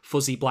giant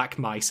fuzzy black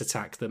mice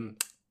attack them.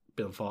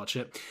 Bit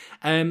unfortunate.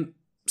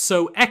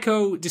 So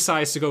Echo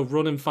decides to go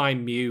run and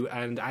find Mew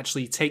and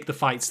actually take the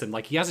fight to them.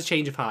 Like, he has a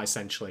change of heart,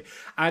 essentially.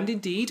 And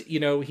indeed,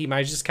 he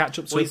manages to catch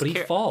up to it, but he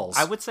falls.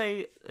 I would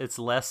say it's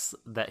less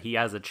that he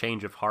has a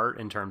change of heart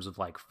in terms of,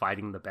 like,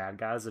 fighting the bad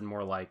guys, and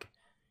more like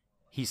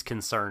he's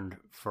concerned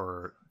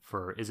for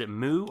is it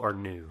Moo or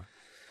New?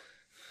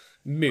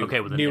 Moo. Okay,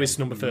 with Mew is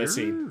number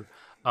 13.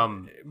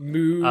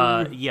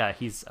 Moo. Yeah,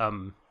 he's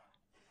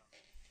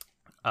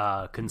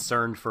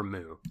concerned for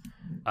Moo.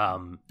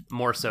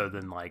 More so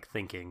than like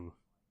thinking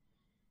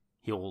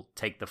he'll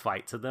take the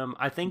fight to them,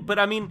 I think. But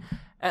I mean,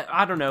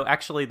 I don't know.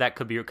 Actually, that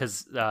could be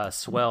because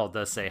Swell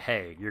does say,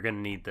 "Hey, you're gonna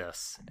need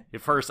this."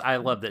 At first, I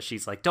love that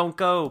she's like, "Don't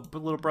go,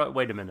 little bro."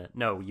 Wait a minute.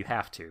 No, you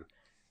have to.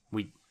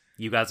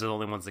 You guys are the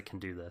only ones that can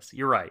do this.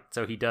 You're right.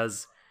 So he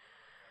does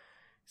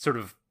sort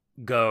of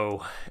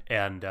go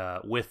and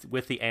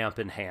with the amp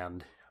in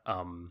hand,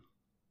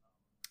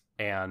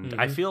 and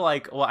I feel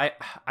like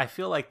I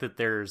feel like that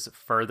there's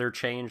further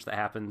change that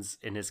happens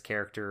in his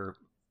character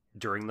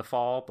during the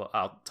fall, but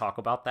I'll talk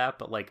about that.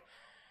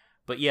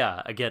 But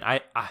yeah, again,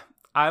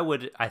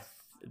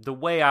 the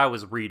way I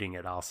was reading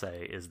it, I'll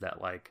say, is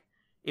that like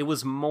it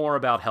was more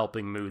about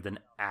helping Moo than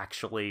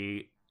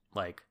actually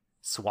like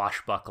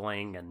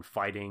swashbuckling and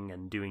fighting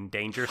and doing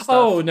danger stuff.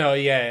 Oh no,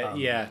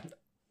 yeah.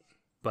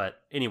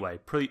 But anyway,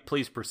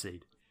 please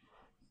proceed.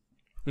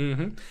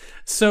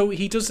 So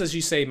he does, as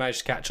you say, manage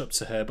to catch up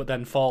to her, but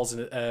then falls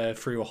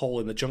through a hole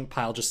in the junk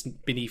pile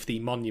just beneath the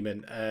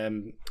monument.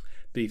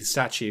 beneath the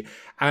statue.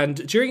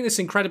 And during this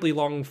incredibly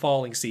long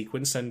falling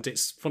sequence, and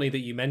it's funny that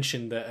you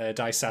mentioned that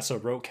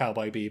Daisato wrote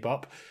Cowboy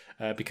Bebop,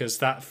 because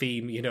that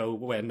theme,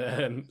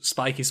 when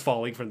Spike is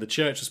falling from the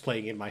church, was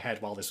playing in my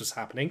head while this was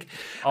happening.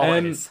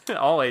 Always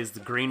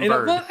the green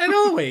bird. And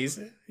always,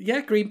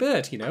 green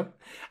bird, he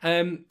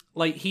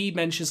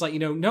mentions,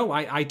 no,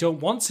 I don't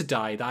want to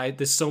die.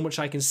 There's so much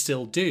I can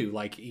still do.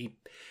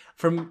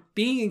 From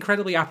being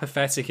incredibly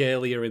apathetic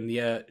earlier in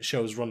the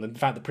show's run, in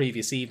fact, the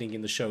previous evening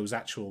in the show's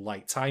actual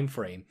time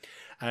frame,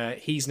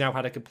 he's now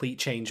had a complete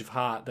change of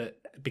heart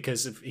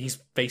because he's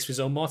faced with his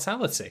own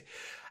mortality.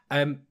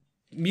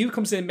 Mew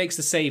comes in, makes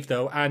the save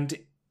though, and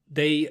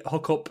they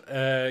hook up,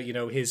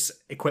 his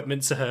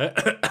equipment to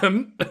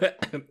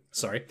her.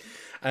 Sorry,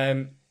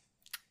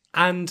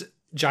 and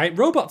giant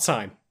robot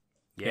time.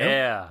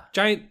 Yeah,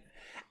 giant.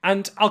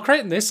 And I'll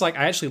credit this, I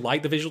actually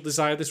like the visual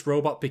design of this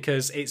robot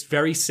because it's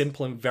very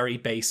simple and very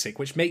basic,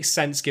 which makes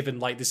sense given,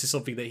 this is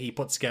something that he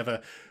put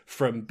together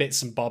from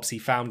bits and bobs he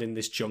found in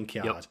this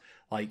junkyard.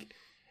 Yep.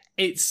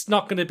 It's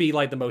not going to be,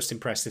 the most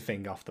impressive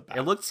thing off the bat.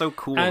 It looks so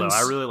cool, though.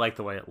 I really like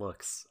the way it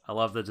looks. I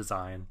love the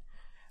design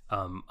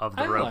of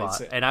the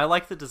robot. And I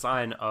like the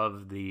design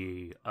of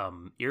the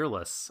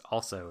earless,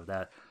 also,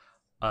 that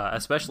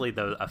especially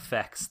the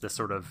effects, the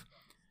sort of...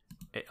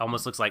 It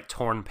almost looks like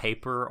torn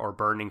paper or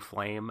burning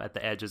flame at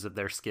the edges of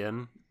their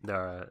skin,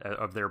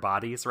 of their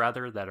bodies,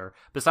 rather, that are...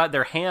 Beside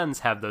their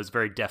hands have those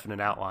very definite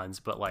outlines,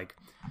 but,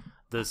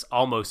 this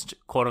almost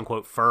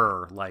quote-unquote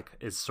fur,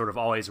 is sort of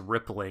always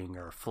rippling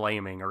or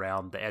flaming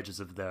around the edges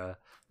of their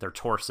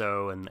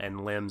torso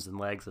and limbs and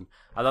legs, and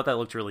I thought that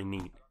looked really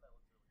neat.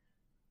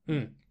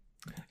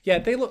 Yeah,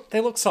 they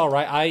look all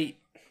right.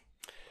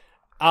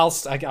 I'll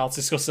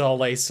discuss it all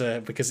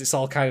later because it's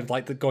all kind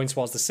of going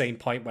towards the same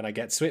point when I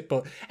get to it.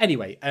 But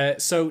anyway,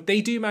 so they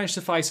do manage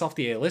to fight off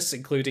the Airless,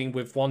 including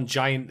with one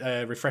giant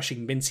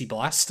refreshing minty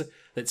blast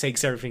that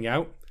takes everything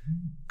out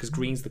because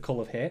green's the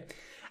colour of hair.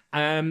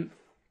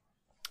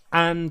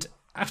 And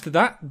after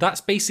that,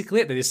 that's basically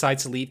it. They decide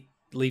to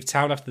leave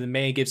town after the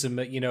mayor gives them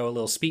a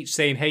little speech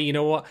saying, "Hey, you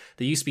know what?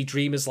 There used to be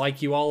dreamers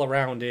like you all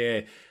around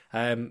here."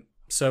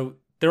 So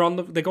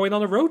they're going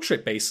on a road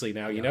trip basically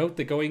now.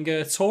 They're going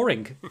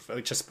touring,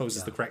 which I suppose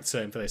is the correct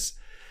term for this.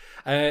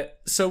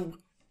 So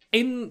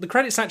in the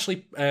credits,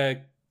 actually,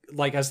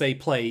 as they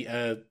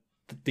play,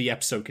 the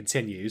episode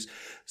continues.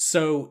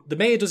 So the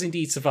mayor does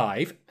indeed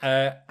survive,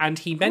 and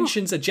he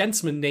mentions a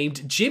gentleman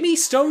named Jimmy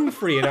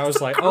Stonefree, and I was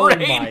like, "Oh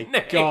my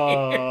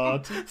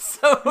god,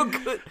 so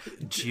good,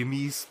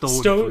 Jimmy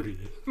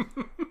Stonefree!"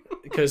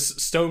 Because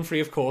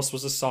Stonefree, of course,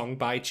 was a song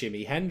by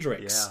Jimi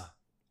Hendrix. Yeah.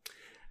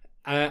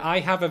 I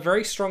have a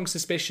very strong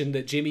suspicion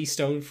that Jimmy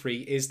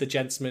Stonefree is the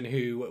gentleman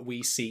who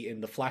we see in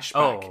the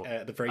flashback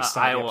at the very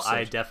start of the episode.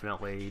 I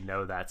definitely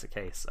know that's the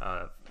case.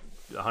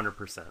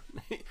 100%.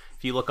 If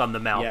you look on the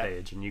Mal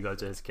page and you go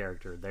to his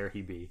character, there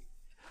he be.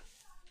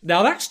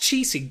 Now that's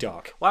cheating,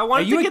 Doc. Well, I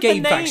wanted Are you to a get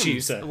the GameFAQs names.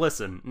 user?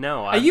 Listen,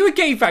 no. Are you a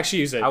GameFAQs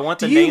user? I want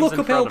the Do names you look in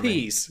up front of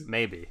LPs? me.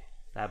 Maybe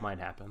that might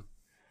happen.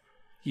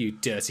 You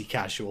dirty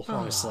casual,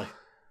 honestly.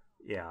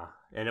 Yeah,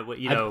 and it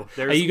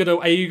there's... Are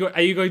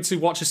you going to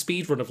watch a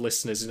speedrun of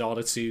listeners in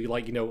order to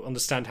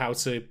understand how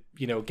to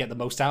get the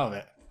most out of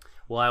it?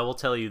 Well, I will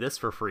tell you this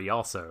for free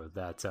also,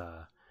 that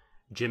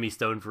Jimmy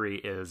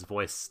Stonefree is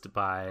voiced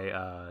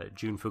by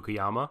Jun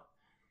Fukuyama.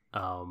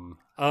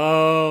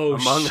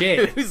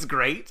 Shit. Who's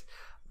great.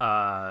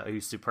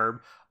 Who's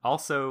superb.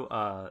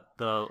 Also,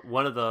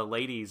 one of the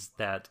ladies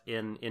that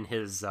in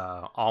his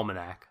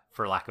almanac,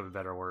 for lack of a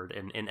better word,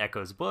 in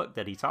Echo's book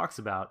that he talks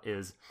about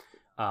is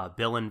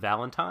Billin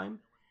Valentine.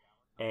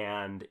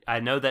 And I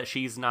know that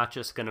she's not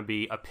just going to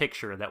be a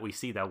picture that we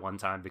see that one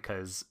time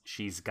because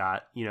she's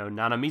got,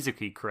 Nana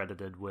Mizuki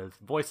credited with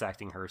voice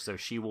acting her. So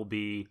she will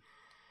be,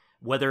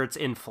 whether it's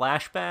in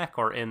flashback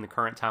or in the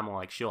current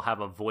timeline, she'll have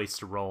a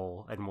voiced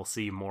role and we'll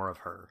see more of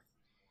her.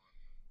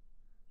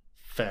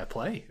 Fair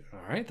play.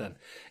 All right, then.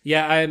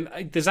 Yeah,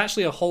 there's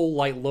actually a whole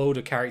load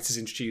of characters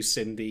introduced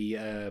in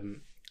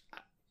the...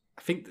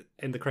 I think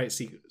in the credit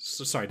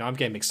sequence... Sorry, no, I'm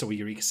getting mixed up with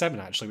Eureka 7,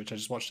 actually, which I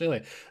just watched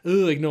earlier.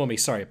 Ooh, ignore me.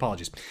 Sorry,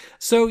 apologies.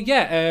 So,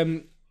 yeah,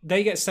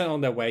 they get sent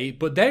on their way,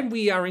 but then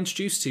we are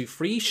introduced to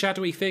 3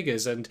 shadowy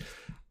figures, and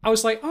I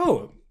was like,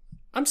 oh,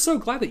 I'm so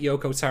glad that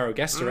Yoko Taro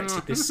guest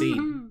directed this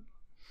scene.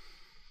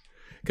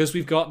 Because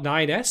we've got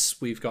 9S,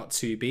 we've got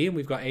 2B, and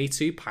we've got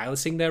A2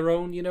 piloting their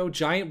own,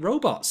 giant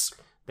robots.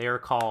 They are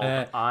called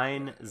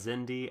Ein,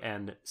 Zindi,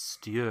 and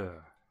Stür,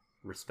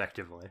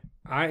 respectively.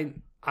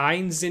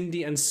 Ein,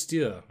 Zindi, and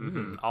Stür.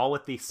 Mm-hmm. All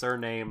with the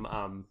surname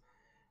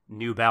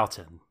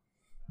Newbouten.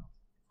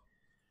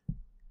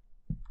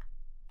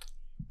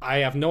 I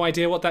have no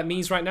idea what that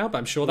means right now, but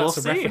I'm sure that's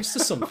a reference to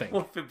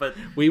something. But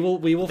we will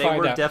find out. They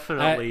were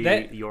definitely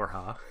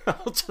Yorha.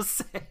 I'll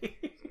just say.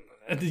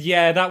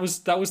 Yeah, that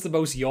was the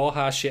most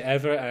Yorha shit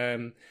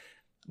ever.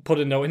 Put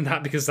a note in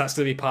that because that's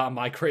going to be part of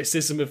my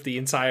criticism of the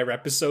entire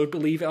episode,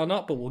 believe it or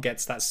not, but we'll get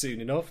to that soon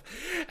enough.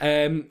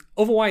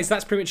 Otherwise,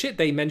 that's pretty much it.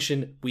 They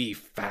mention, "We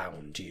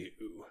found you."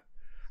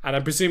 And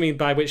I'm presuming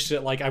by which,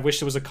 like, I wish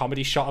there was a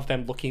comedy shot of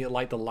them looking at,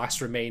 like, the last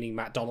remaining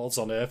McDonald's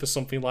on Earth or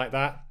something like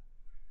that.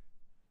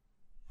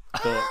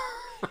 But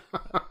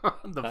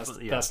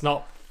that's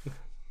not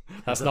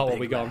what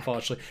we got,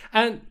 unfortunately.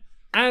 And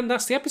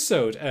that's the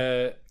episode.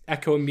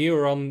 Echo and Mew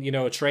are on,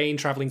 a train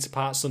traveling to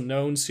parts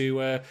unknown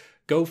to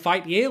go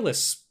fight the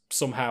Airless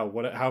somehow,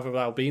 however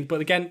that'll be. But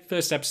again,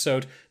 first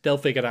episode, they'll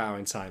figure that out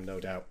in time, no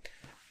doubt.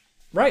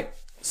 Right.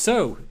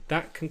 So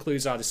that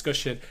concludes our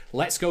discussion.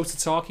 Let's go to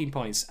talking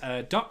points.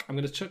 Doc, I'm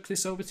going to chuck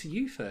this over to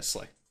you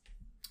firstly.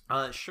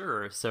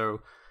 Sure.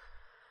 So,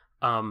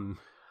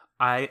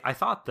 I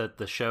thought that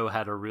the show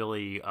had a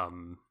really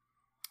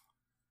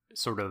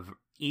sort of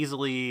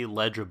easily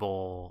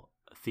legible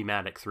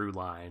thematic through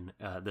line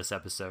this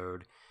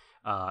episode,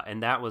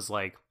 and that was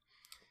like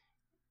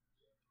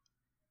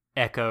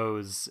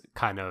Echo's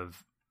kind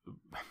of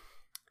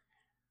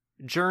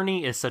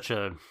journey is such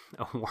a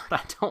word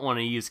I don't want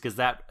to use, because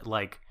that,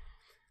 like,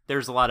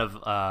 there's a lot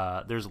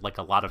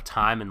of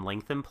time and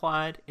length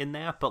implied in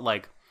that, but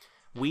like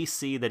we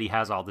see that he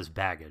has all this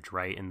baggage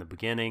right in the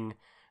beginning,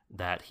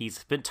 that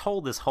he's been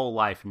told his whole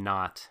life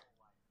not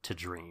to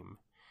dream,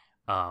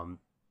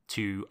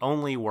 to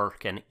only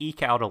work and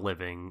eke out a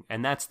living,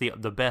 and that's the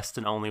best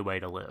and only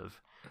way to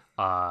live.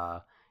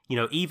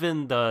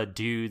 Even the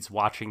dudes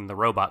watching the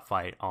robot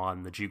fight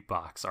on the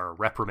jukebox are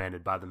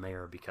reprimanded by the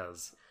mayor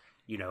because,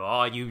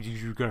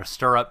 you're gonna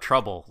stir up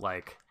trouble,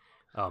 like,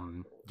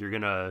 you're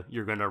gonna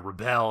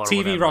rebel. Or TV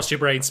whatever. rots your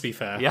brains, to be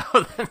fair. Yeah,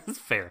 that's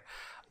fair.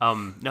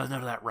 No, none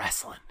of that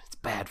wrestling. It's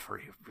bad for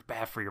you.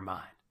 Bad for your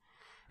mind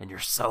and your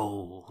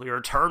soul, your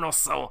eternal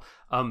soul.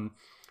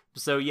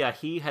 So yeah,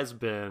 he has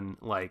been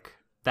like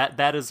that.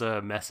 That is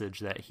a message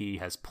that he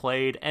has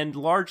played and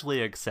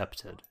largely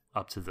accepted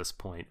up to this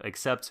point.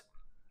 Except,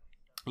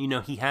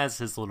 he has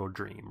his little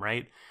dream,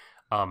 right?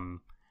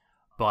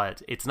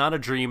 But it's not a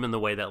dream in the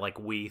way that like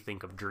we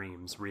think of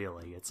dreams.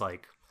 Really, it's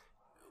like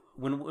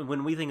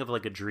when we think of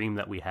like a dream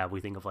that we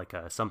think of like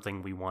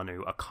something we want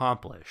to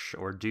accomplish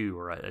or do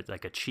or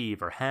like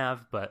achieve or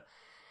have. But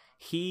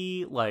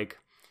he, like,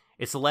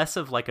 it's less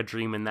of like a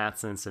dream in that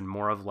sense and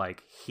more of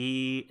like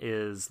he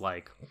is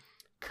like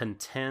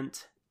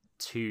content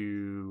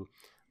to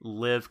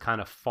live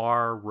kind of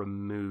far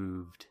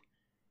removed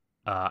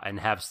and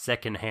have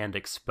secondhand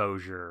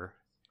exposure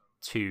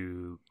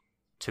to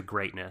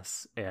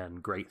greatness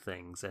and great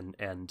things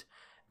and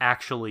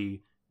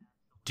actually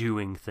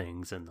doing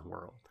things in the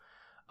world.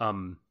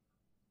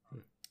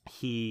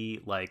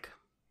 He, like,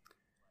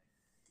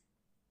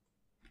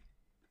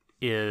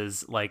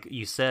 is, like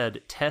you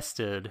said,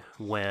 tested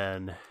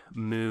when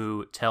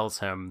Mu tells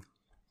him,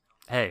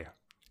 hey,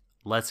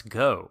 let's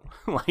go.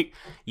 Like,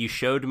 you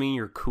showed me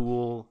your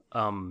cool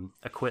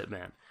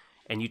equipment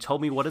and you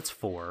told me what it's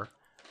for.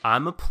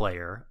 I'm a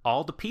player.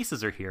 All the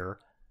pieces are here.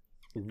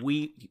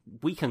 We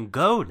can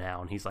go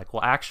now. And he's like,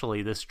 well,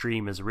 actually, this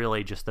dream is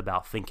really just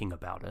about thinking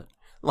about it.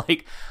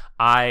 Like,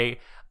 I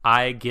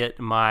get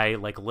my,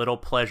 like, little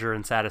pleasure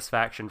and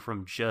satisfaction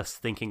from just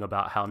thinking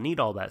about how neat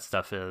all that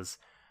stuff is,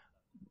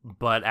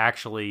 but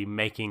actually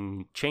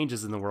making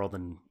changes in the world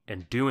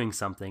and doing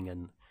something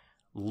and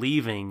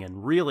leaving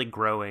and really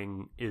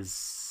growing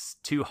is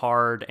too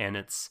hard, and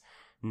it's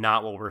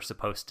not what we're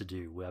supposed to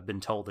do. I've been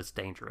told it's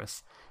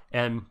dangerous.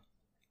 And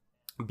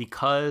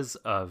because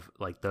of,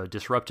 like, the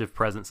disruptive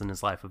presence in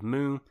his life of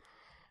Mu,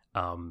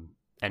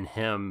 and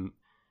him,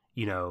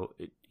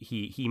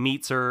 he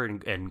meets her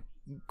and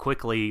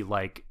quickly,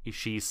 like,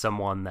 she's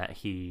someone that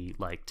he,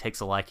 like,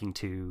 takes a liking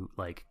to,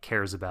 like,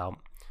 cares about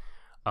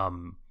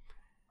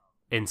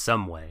in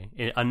some way,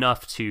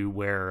 enough to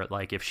where,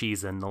 like, if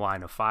she's in the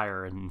line of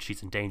fire and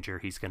she's in danger,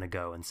 he's gonna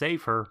go and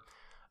save her.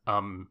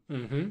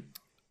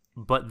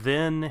 But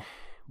then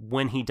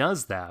when he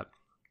does that,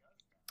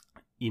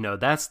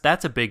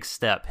 that's a big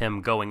step,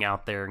 him going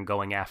out there and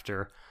going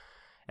after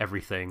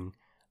everything,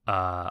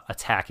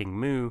 attacking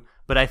Mu.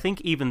 But I think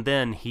even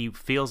then he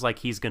feels like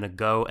he's going to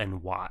go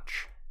and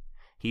watch.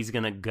 He's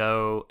going to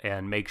go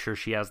and make sure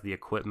she has the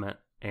equipment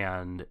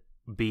and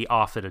be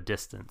off at a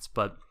distance.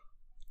 But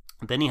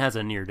then he has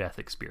a near-death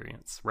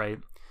experience, right?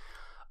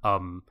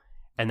 And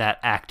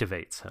that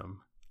activates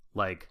him.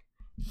 Like,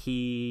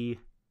 he,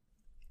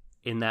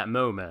 in that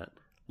moment,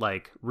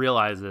 like,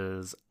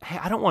 realizes, hey,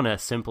 I don't want to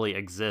simply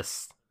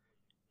exist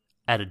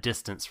at a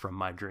distance from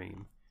my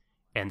dream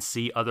and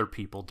see other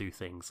people do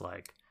things.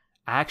 Like,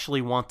 I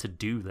actually want to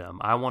do them.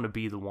 I want to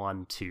be the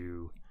one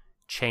to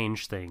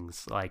change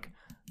things. Like,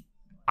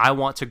 I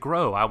want to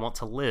grow. I want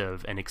to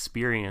live and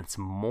experience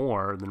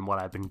more than what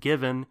I've been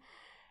given.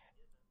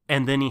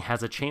 And then he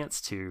has a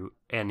chance to,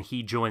 and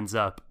he joins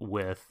up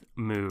with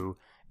Mu,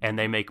 and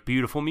they make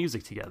beautiful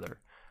music together.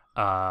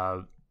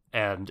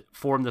 And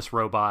form this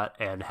robot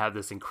and have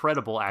this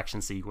incredible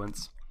action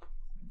sequence.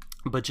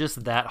 But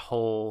just that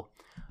whole...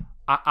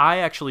 I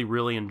actually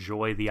really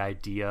enjoy the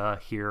idea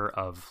here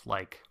of,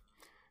 like,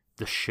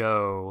 the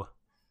show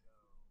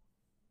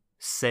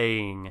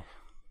saying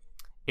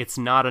it's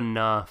not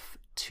enough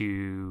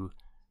to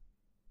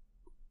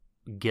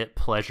get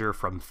pleasure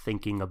from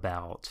thinking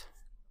about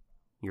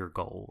your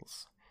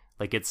goals.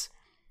 Like it's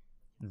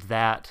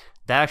that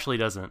actually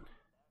doesn't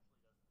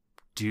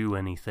do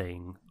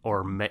anything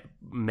or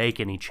make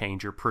any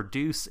change or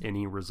produce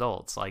any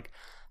results. Like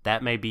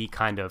that may be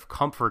kind of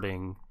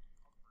comforting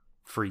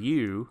for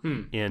you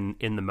in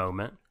the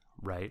moment,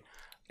 right?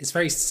 It's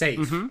very safe.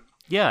 Mm-hmm.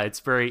 Yeah,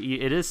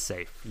 it is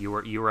safe. You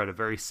were at a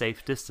very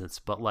safe distance,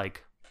 but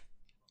like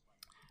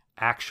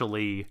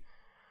actually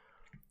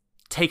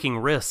taking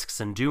risks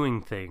and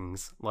doing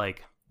things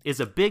like is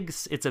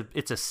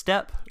it's a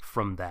step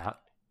from that,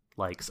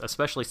 like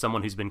especially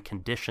someone who's been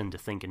conditioned to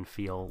think and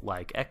feel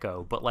like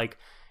Echo, but like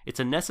it's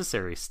a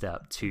necessary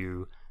step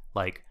to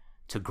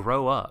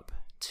grow up,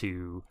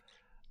 to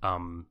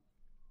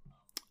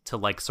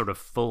like sort of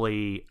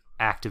fully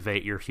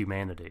activate your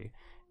humanity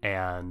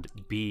and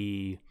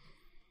be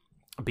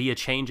a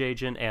change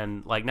agent,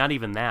 and like not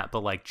even that,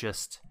 but like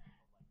just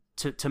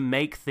to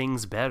make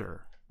things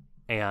better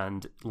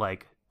and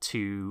like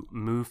to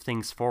move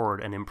things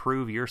forward and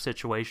improve your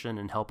situation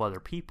and help other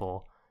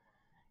people.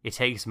 It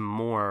takes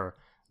more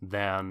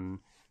than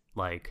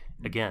like,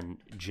 again,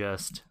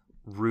 just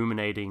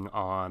ruminating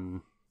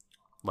on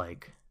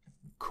like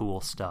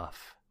cool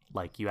stuff.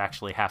 Like you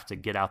actually have to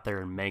get out there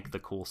and make the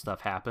cool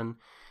stuff happen.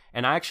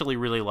 And I actually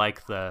really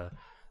like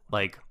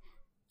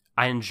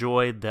I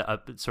enjoyed the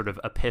sort of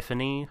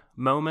epiphany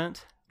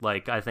moment.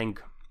 Like I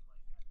think,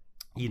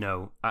 you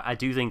know, I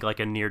do think like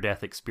a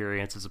near-death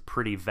experience is a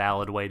pretty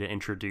valid way to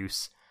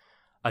introduce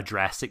a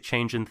drastic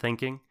change in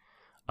thinking.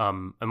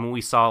 And when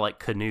we saw like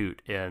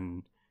Canute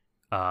in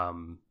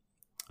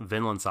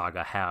Vinland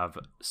Saga have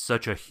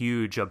such a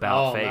huge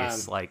about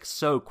face, man, like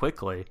so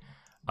quickly,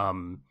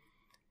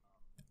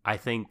 I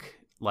think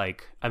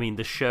like, I mean,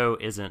 the show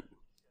isn't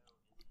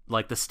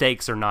like, the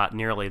stakes are not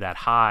nearly that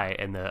high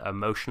and the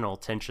emotional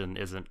tension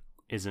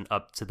isn't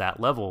up to that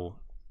level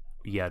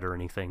yet or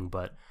anything,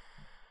 but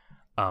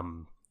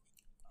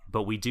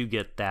we do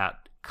get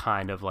that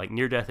kind of like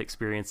near-death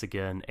experience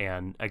again,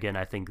 and again,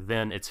 I think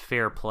then it's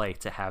fair play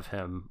to have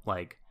him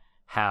like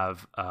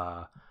have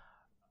an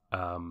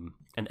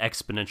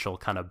exponential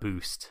kind of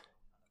boost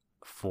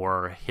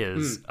for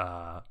his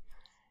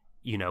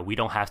you know, we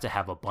don't have to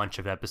have a bunch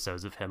of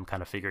episodes of him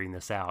kind of figuring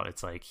this out.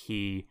 It's like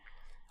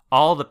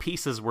all the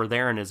pieces were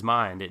there in his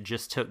mind. It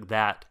just took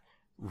that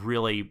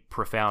really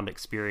profound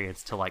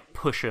experience to like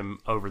push him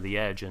over the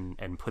edge and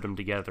put him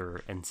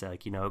together and say,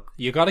 like, you know,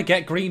 you got to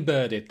get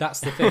greenbirded.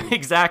 That's the thing.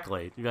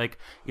 Exactly. You're like,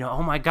 you know,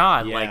 oh my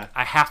God, yeah, like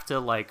I have to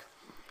like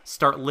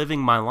start living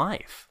my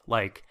life.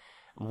 Like,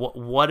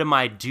 what am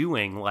I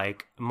doing?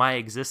 Like my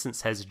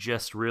existence has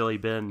just really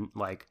been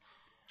like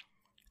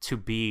to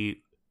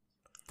be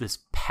this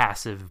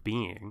passive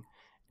being.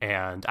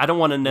 And I don't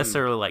want to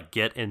necessarily like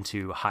get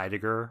into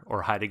Heidegger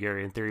or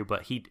Heideggerian theory,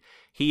 but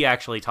he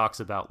actually talks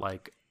about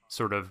like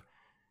sort of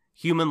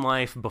human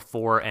life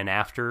before and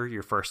after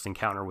your first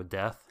encounter with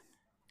death,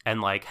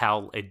 and like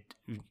how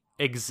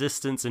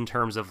existence in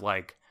terms of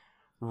like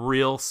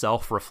real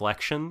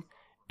self-reflection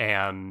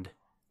and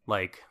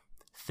like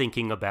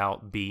thinking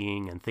about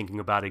being and thinking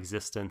about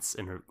existence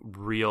in a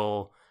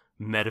real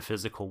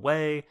metaphysical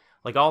way,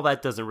 like all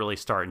that doesn't really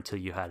start until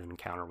you had an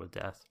encounter with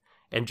death.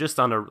 And just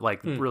on a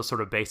like real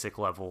sort of basic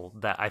level,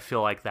 that I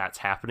feel like that's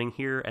happening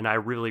here, and I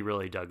really,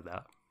 really dug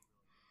that.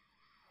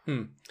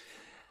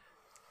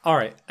 All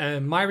right,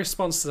 my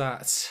response to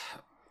that,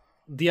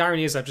 the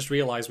irony is I've just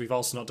realised we've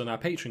also not done our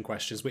Patreon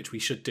questions, which we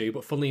should do,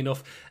 but funnily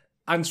enough,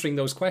 answering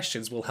those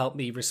questions will help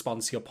me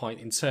respond to your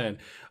point in turn.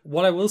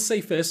 What I will say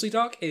firstly,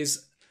 Doc,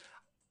 is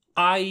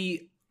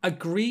I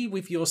agree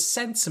with your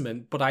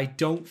sentiment, but I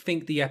don't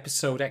think the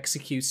episode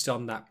executes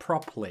on that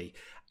properly.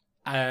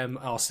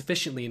 Or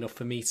sufficiently enough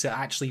for me to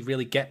actually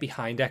really get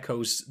behind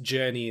Echo's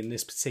journey in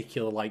this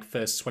particular like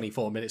first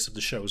 24 minutes of the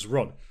show's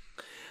run.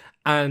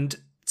 And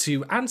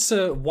to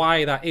answer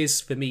why that is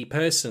for me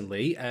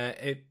personally,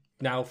 it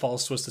now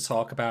falls to us to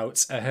talk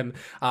about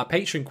our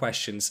Patreon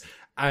questions.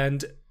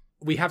 And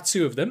we have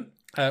two of them.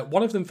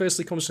 One of them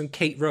firstly comes from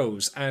Kate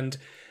Rose. And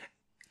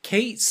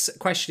Kate's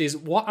question is,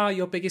 what are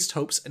your biggest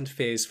hopes and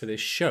fears for this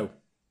show?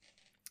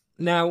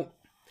 Now,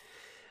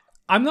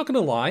 I'm not going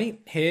to lie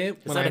here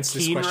when I answer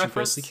this question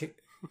firstly.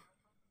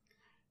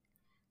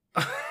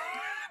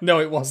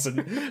 No, it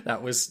wasn't.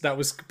 That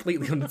was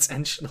completely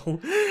unintentional.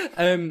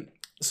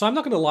 So I'm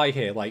not going to lie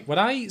here. Like when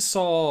I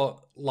saw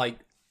like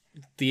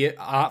the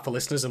art for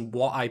listeners and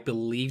what I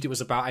believed it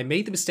was about, I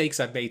made the mistakes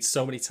I've made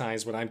so many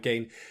times when I'm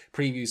getting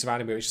previews of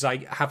anime, which is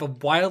I have a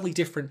wildly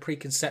different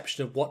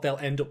preconception of what they'll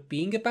end up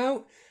being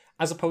about,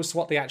 as opposed to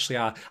what they actually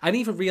are. I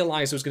didn't even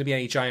realise there was going to be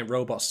any giant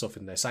robot stuff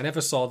in this. I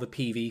never saw the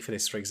PV for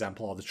this, for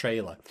example, or the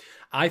trailer.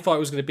 I thought it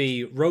was going to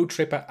be road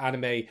trip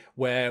anime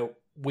where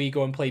we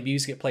go and play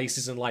music at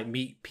places and like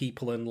meet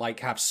people and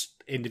like have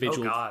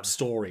individual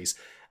stories.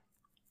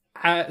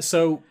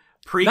 So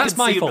that's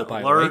my fault,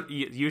 by the way.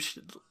 You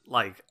should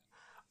like.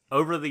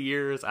 Over the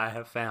years, I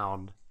have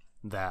found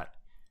that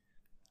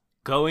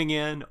going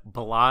in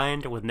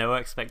blind with no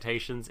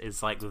expectations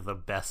is like the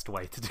best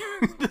way to do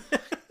this.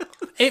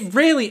 It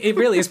really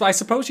is, but I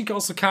suppose you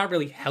also can't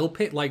really help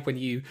it. Like when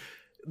you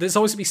there's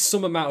always going to be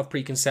some amount of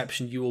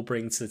preconception you will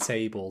bring to the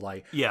table,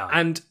 like Yeah,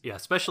 and yeah,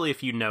 especially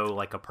if you know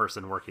like a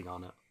person working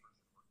on it.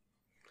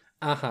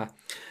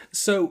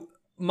 So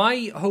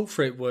my hope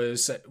for it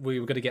was that we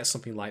were going to get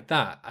something like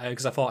that,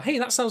 because I thought, hey,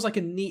 that sounds like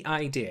a neat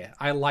idea.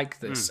 I like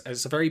this.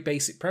 It's a very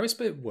basic premise,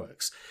 but it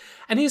works.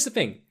 And here's the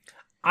thing.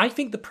 I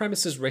think the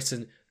premise as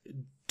written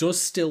does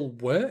still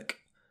work,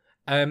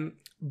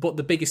 but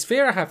the biggest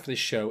fear I have for this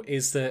show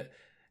is that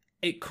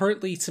it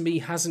currently, to me,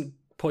 hasn't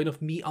put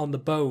enough meat on the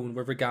bone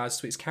with regards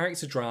to its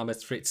character drama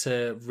for it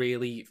to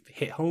really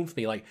hit home for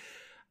me. Like,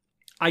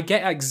 I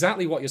get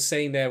exactly what you're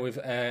saying there with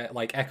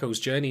like Echo's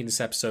journey in this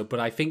episode,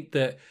 but I think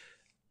that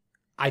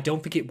I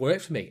don't think it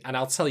worked for me, and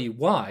I'll tell you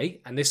why.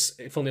 And this,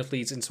 funnily enough,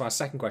 leads into our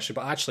second question.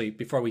 But actually,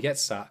 before we get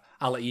to that,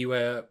 I'll let you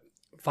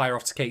fire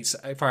off an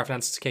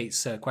answer to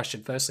Kate's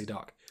question firstly,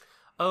 Doc.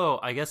 Oh,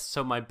 I guess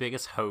so. My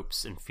biggest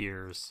hopes and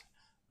fears.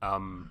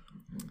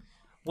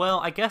 Well,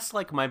 I guess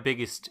like my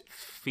biggest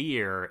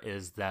fear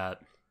is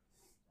that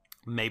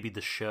maybe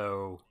the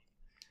show.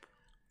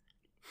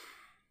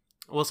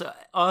 Well, so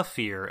a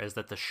fear is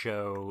that the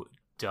show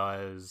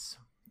does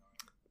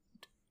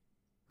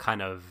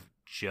kind of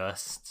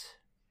just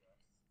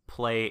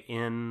play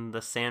in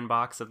the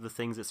sandbox of the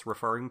things it's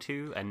referring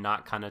to and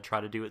not kind of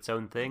try to do its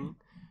own thing.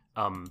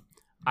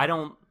 I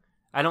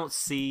don't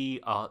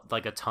see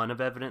like a ton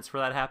of evidence for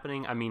that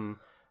happening. I mean,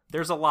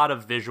 there's a lot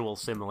of visual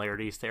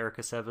similarities to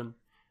Erica 7.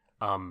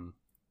 You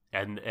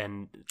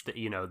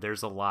know,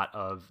 there's a lot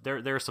of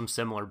there are some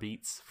similar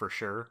beats for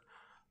sure.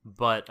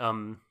 But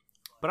I'm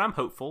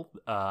hopeful.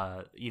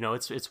 You know,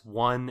 it's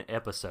one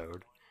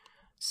episode.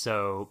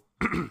 So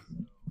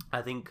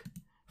I think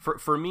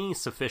for me,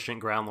 sufficient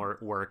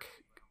groundwork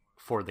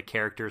for the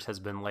characters has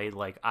been laid.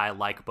 Like, I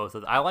like both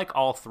of them. I like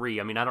all three.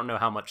 I mean, I don't know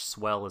how much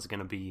Swell is going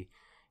to be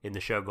in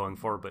the show going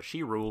forward, but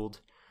she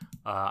ruled.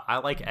 I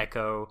like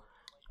Echo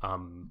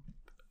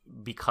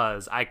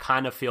because I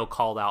kind of feel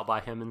called out by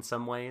him in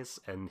some ways,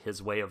 and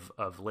his way of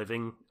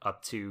living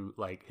up to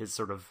like his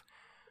sort of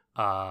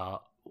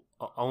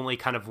only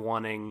kind of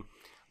wanting,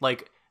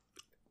 like,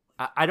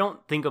 I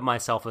don't think of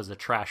myself as a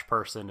trash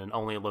person and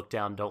only look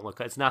down, don't look.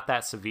 It's not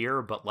that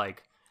severe, but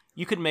like,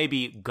 you could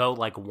maybe go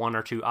like 1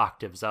 or 2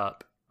 octaves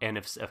up, and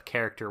if a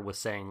character was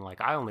saying like,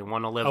 I only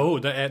want to live. Oh,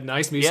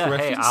 nice music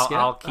reference.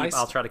 Hey,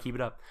 I'll try to keep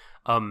it up.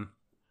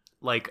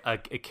 Like a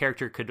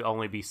character could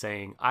only be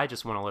saying, I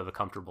just want to live a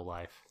comfortable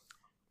life,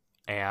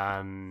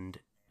 and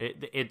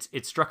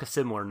it struck a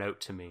similar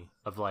note to me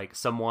of like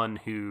someone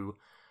who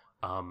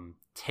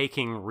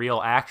taking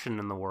real action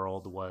in the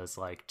world was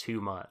like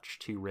too much,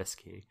 too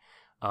risky.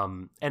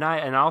 And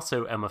I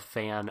also am a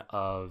fan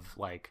of,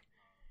 like,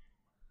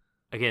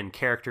 again,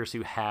 characters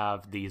who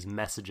have these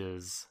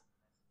messages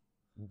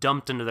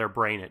dumped into their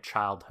brain at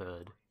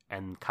childhood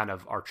and kind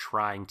of are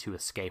trying to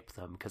escape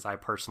them, because I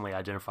personally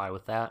identify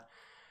with that.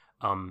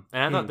 And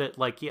I thought that,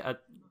 like, yeah,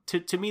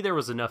 to me there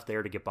was enough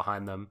there to get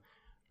behind them.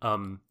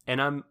 And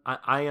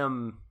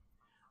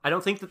I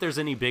don't think that there's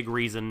any big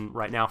reason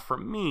right now for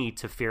me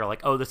to fear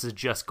like, oh, this is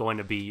just going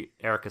to be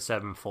Erica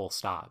 7 full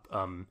stop.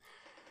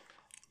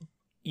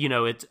 You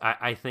know,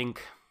 I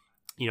think,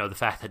 you know, the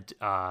fact that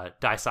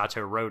Dai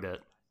Sato wrote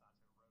it,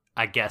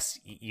 I guess,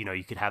 you know,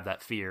 you could have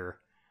that fear.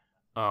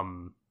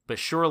 But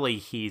surely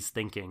he's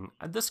thinking,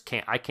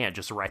 I can't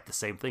just write the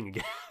same thing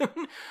again.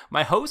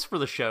 My hopes for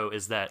the show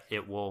is that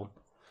it will...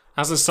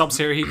 Hasn't stopped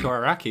Hirohiko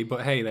Araki,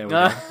 but hey, there we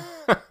go.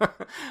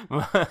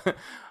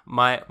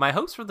 My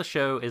hopes for the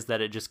show is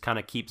that it just kind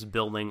of keeps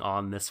building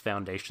on this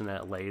foundation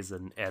that it lays,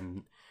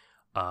 and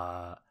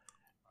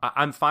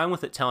I'm fine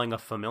with it telling a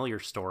familiar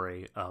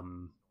story.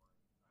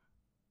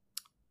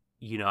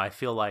 You know, I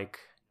feel like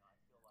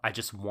I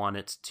just want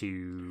it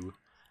to...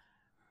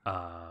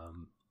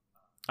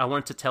 I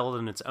want it to tell it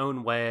in its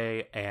own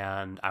way,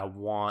 and I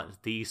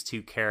want these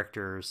two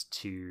characters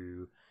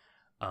to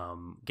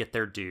get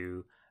their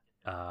due.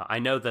 I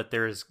know that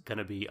there's going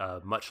to be a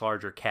much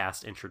larger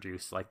cast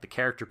introduced. Like, the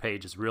character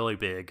page is really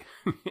big.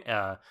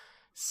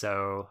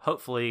 So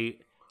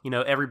hopefully, you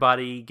know,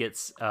 everybody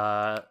gets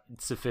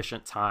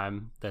sufficient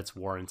time that's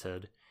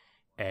warranted.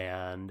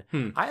 And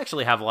I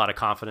actually have a lot of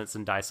confidence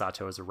in Dai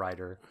Sato as a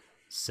writer.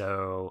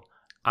 So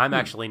I'm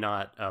actually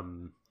not...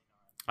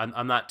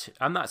 I'm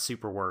not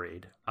super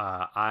worried.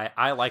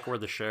 I like where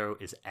the show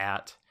is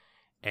at,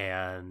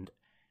 and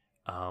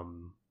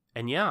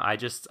yeah, I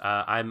just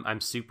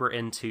I'm super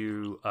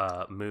into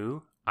Mu.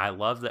 I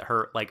love that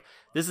her, like,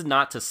 this is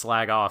not to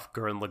slag off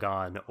Gurren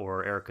Lagann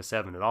or Erica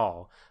 7 at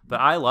all, but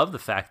I love the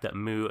fact that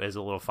Mu is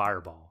a little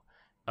fireball.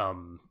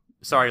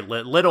 Sorry,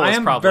 little is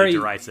probably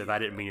derisive. I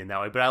didn't mean it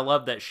that way, but I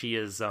love that she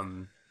is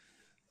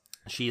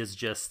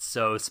just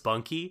so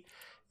spunky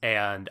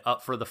and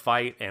up for the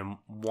fight and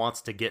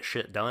wants to get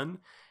shit done,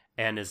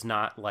 and is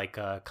not like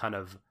a kind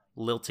of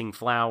lilting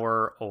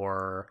flower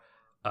or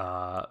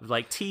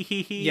like tee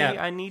hee hee,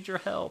 I need your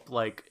help.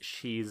 Like,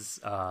 she's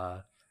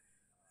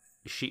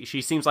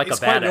she seems like a badass. It's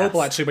quite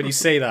noble, actually, when you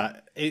say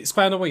that. It's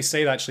quite noble when you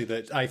say that, actually,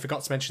 that I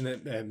forgot to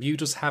mention that Mew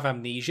does have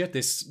amnesia.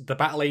 The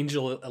Battle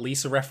Angel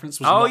Elisa reference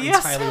was not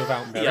entirely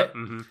without merit. Yep.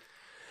 Mm-hmm.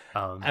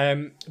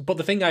 But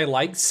the thing I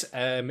liked,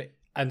 and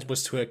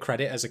was to her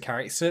credit as a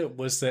character,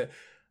 was that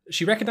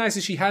she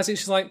recognizes she has it.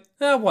 She's like,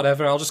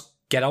 whatever, I'll just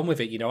get on with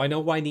it. I know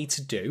what I need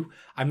to do.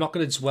 I'm not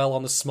going to dwell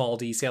on the small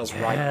details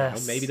right now.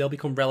 Maybe they'll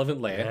become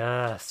relevant later.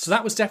 Yes. So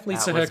that was definitely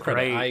to her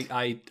credit. Great.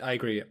 I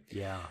agree.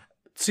 Yeah.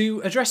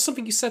 To address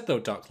something you said, though,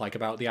 Doc, like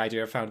about the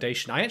idea of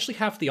foundation, I actually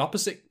have the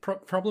opposite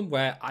problem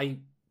where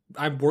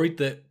I'm worried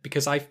that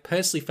because I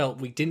personally felt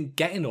we didn't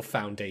get enough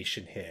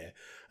foundation here,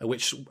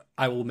 which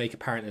I will make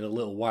apparent in a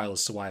little while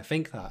as to why I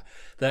think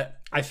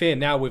that I fear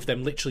now with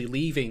them literally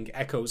leaving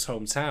Echo's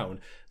hometown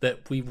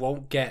that we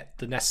won't get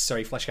the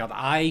necessary fleshing out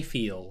that I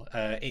feel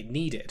it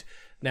needed.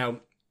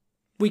 Now,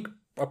 we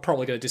are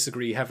probably going to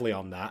disagree heavily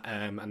on that,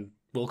 and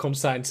we'll come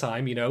to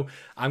time,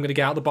 I'm going to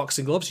get out the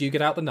boxing gloves, you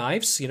get out the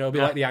knives, it'll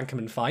be like the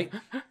Anchorman fight.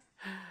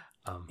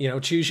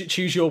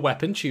 Choose your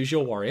weapon, choose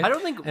your warrior. I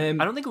don't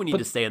think we need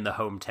to stay in the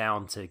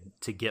hometown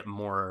to get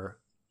more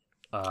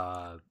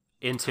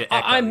into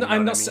Echo. I'm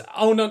not.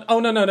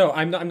 No.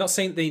 I'm not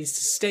saying they need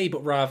to stay,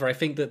 but rather I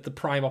think that the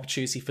prime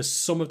opportunity for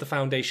some of the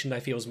foundation I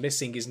feel is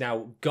missing is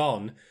now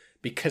gone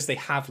because they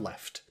have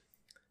left.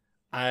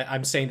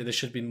 I'm saying that there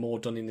should have been more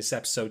done in this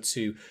episode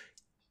to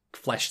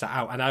flesh that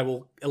out, and I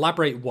will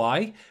elaborate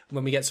why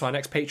when we get to our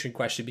next Patreon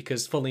question,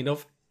 because funnily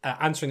enough,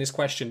 answering this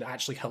question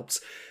actually helped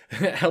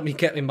me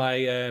get in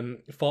my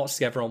thoughts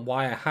together on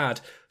why I had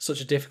such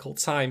a difficult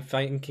time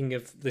thinking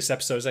of this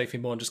episode as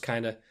anything more and just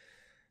kind of,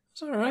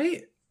 it's all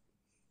right,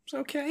 it's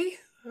okay,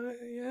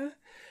 yeah.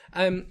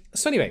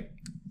 So anyway,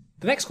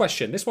 the next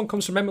question, this one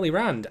comes from Emily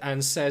Rand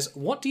and says,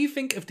 what do you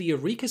think of the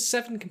Eureka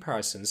 7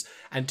 comparisons,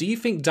 and do you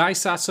think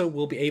Daisato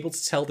will be able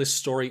to tell this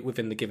story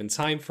within the given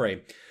time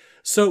frame?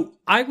 So,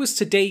 I was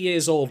today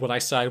years old when I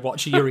started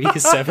watching Eureka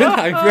 7.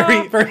 I'm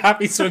very, very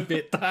happy to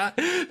admit that,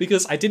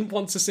 because I didn't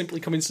want to simply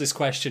come into this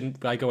question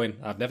by going,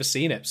 I've never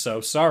seen it,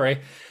 so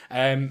sorry.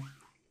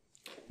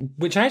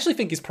 Which I actually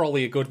think is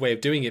probably a good way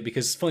of doing it,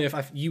 because funny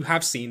enough, you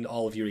have seen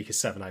all of Eureka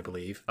 7, I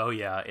believe. Oh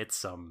yeah,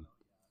 it's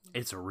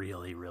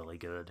really, really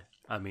good.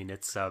 I mean,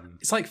 it's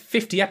like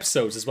 50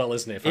 episodes as well,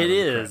 isn't it? It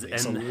is.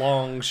 It's a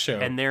long show.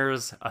 And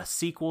there's a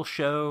sequel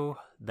show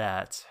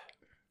that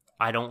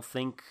I don't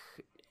think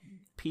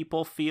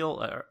people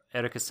feel,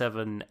 Eureka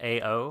 7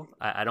 AO.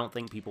 I don't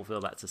think people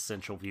feel that's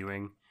essential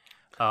viewing.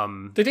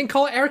 They didn't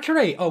call it Eureka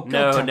 8. Oh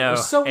god, no, it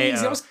was so AO.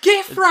 easy. It was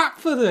gift wrap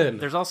for them.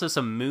 There's also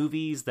some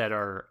movies that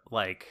are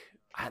like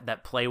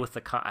that play with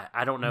the.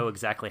 I don't know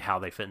exactly how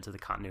they fit into the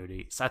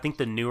continuity. So I think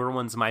the newer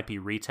ones might be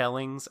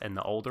retellings, and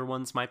the older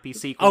ones might be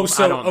sequels.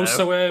 So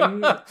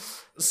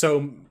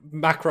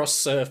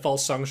Macross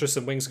False Songstress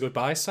and Wings of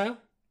Goodbye style.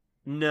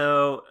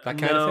 No, that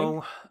kind of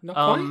thing. Not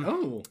quite.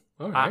 Oh,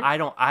 all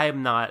right. I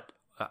am not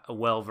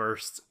well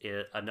versed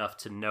enough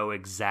to know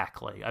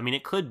exactly. I mean,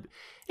 it could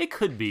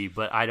be,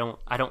 but I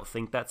don't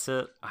think that's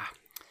it.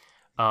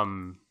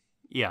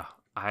 Yeah,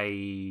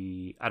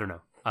 I don't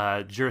know.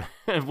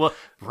 Well,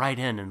 write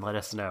in and let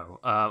us know.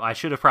 I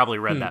should have probably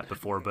read that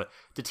before, but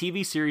the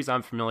TV series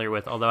I'm familiar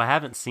with, although I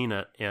haven't seen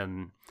it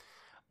in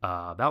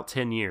about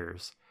 10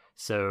 years.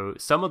 So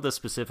some of the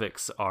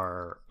specifics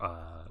are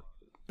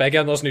better get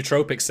on those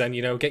nootropics then,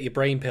 get your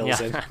brain pills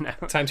in.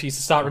 Time for you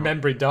to start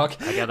remembering, Doc.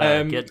 I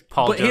gotta get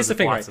Paul Joseph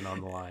Watson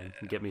on the line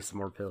and get me some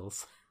more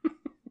pills.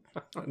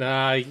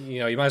 Nah,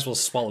 you might as well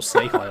swallow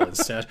snake oil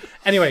instead.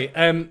 Anyway,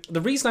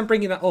 the reason I'm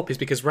bringing that up is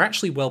because we're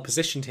actually well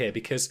positioned here,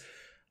 because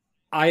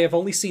I have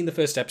only seen the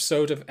first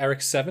episode of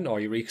Eureka 7 or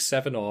Eureka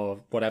 7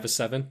 or whatever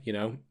 7,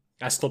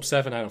 S Club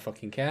 7, I don't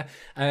fucking care.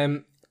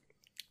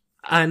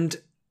 And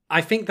I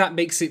think that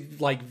makes it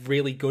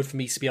really good for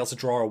me to be able to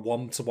draw a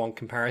 1-to-1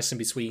 comparison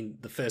between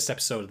the first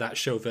episode of that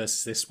show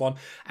versus this one,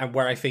 and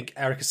where I think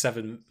Eureka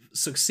 7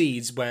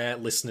 succeeds where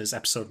Listeners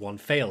episode 1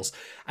 fails.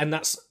 And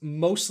that's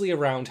mostly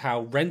around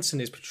how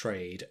Renton is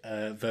portrayed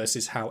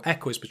versus how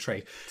Echo is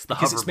portrayed.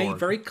 Because it's made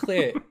very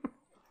clear.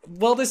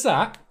 Well, there's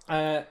that.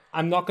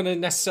 I'm not going to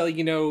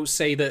necessarily,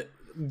 say that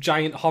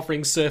giant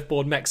hovering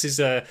surfboard mechs is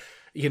that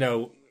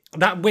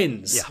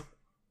wins. Yeah.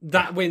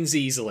 That wins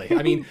easily.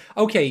 I mean,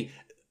 okay,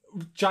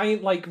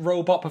 giant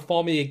robot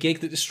performing a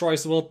gig that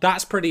destroys the world,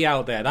 that's pretty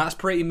out there. That's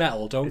pretty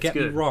metal, don't get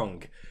me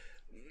wrong.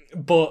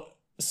 But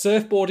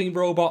surfboarding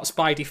robots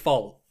by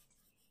default,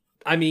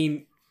 I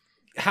mean,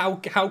 how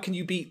can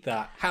you beat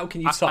that? How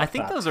can you top that? I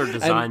think those are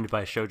designed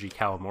by Shoji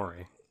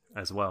Kawamori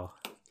as well.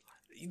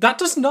 That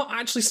does not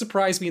actually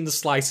surprise me in the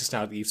slightest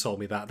now that you've told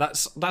me that.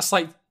 That's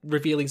like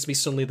revealing to me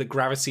suddenly that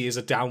gravity is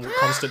a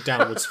constant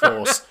downwards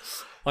force.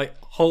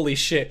 Holy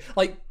shit.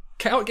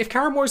 If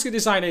Kawamori's going to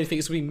design anything,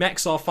 it's going to be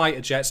mechs or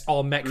fighter jets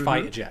or mech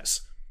fighter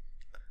jets.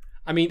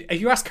 I mean, if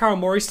you ask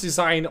Kawamori to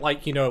design,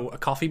 a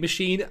coffee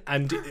machine,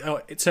 and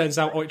it turns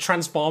out, it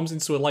transforms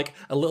into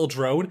a little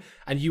drone,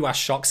 and you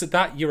ask Shocks at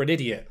that, you're an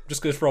idiot. I'm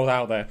just going to throw that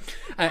out there.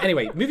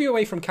 Anyway, moving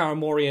away from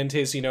Kawamori and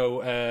his,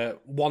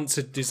 want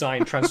to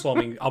design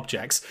transforming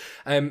objects,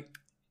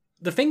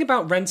 the thing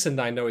about Renton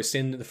that I noticed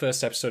in the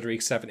first episode of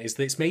Eureka 7 is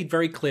that it's made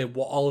very clear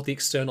what all of the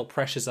external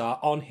pressures are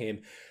on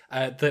him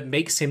that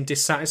makes him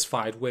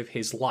dissatisfied with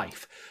his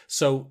life.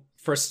 So,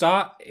 For a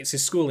start, it's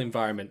his school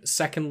environment.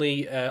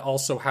 Secondly,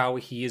 also how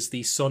he is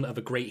the son of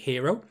a great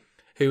hero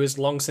who is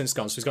long since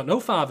gone. So he's got no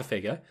father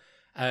figure.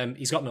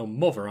 He's got no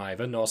mother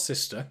either, nor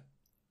sister.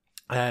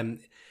 And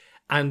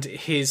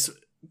his,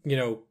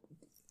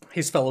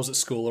 his fellows at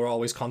school are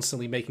always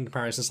constantly making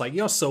comparisons like,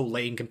 you're so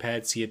lame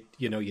compared to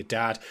your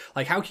dad.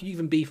 Like, how can you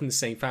even be from the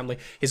same family?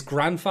 His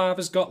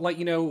grandfather's got,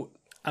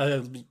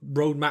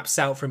 road maps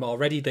out for him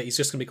already that he's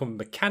just going to become a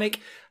mechanic.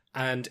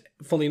 And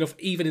funnily enough,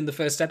 even in the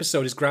first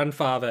episode, his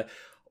grandfather,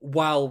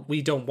 while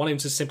we don't want him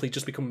to simply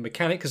just become a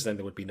mechanic, because then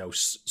there would be no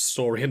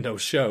story and no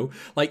show,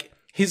 like,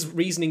 his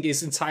reasoning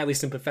is entirely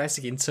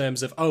sympathetic in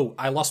terms of, oh,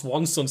 I lost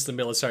one son to the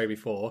military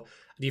before.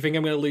 Do you think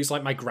I'm going to lose,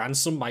 my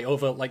grandson, my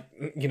other,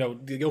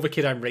 the other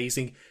kid I'm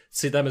raising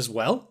to them as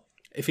well?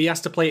 If he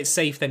has to play it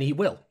safe, then he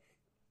will.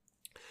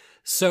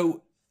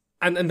 So,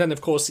 and then,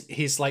 of course,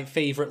 his,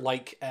 favourite,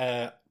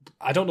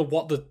 I don't know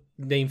what the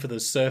name for the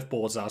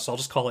surfboards are, so I'll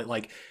just call it,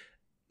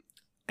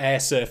 air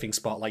surfing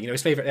spot.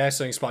 His favourite air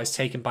surfing spot is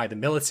taken by the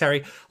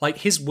military.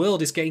 His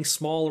world is getting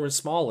smaller and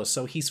smaller,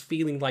 so he's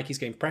feeling like he's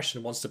getting pressured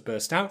and wants to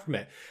burst out from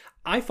it.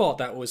 I thought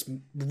that was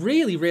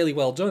really, really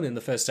well done in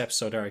the first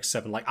episode, Eric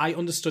 7. I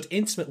understood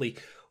intimately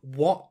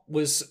what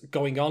was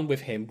going on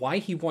with him, why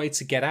he wanted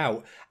to get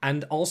out,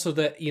 and also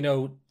that,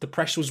 the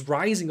pressure was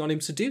rising on him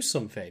to do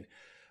something.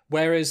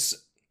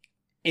 Whereas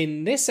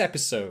in this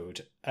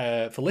episode,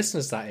 for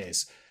listeners that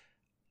is,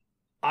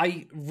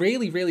 I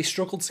really, really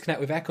struggled to connect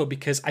with Echo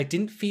because I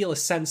didn't feel a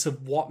sense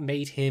of what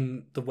made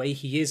him the way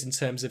he is in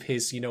terms of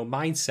his,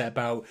 mindset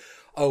about,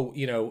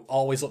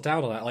 always look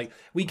down on that.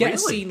 We get a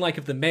scene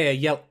of the mayor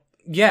yell.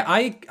 Yeah,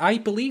 I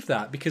believe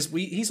that because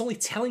he's only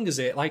telling us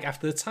it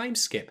after the time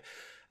skip.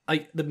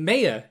 The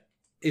mayor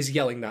is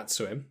yelling that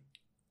to him,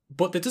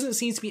 but there doesn't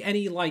seem to be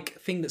any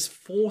thing that's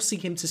forcing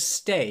him to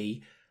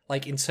stay.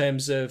 In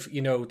terms of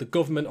the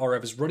government or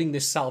whoever's running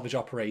this salvage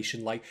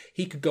operation,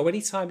 he could go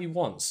anytime he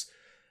wants.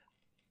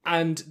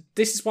 And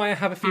this is why I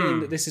have a feeling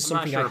that this is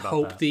something I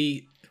hope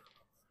This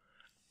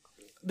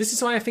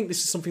is why I think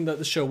this is something that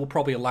the show will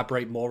probably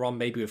elaborate more on,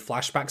 maybe with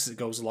flashbacks as it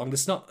goes along.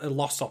 There's not a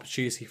lost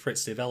opportunity for it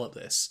to develop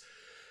this.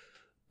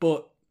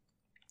 But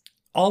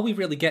all we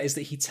really get is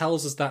that he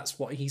tells us that's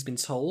what he's been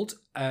told.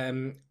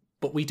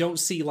 But we don't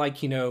see, him,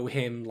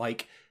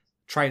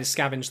 trying to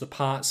scavenge the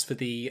parts for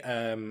the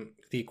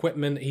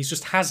equipment. He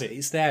just has it.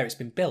 It's there. It's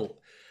been built.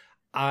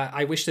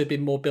 I wish there'd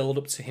been more build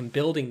up to him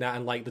building that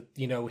and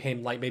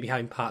him maybe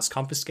having parts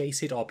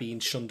confiscated or being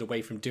shunned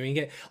away from doing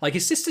it.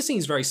 His sister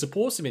seems very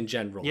supportive in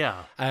general.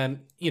 Yeah.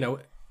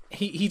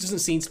 He doesn't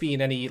seem to be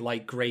in any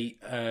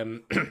great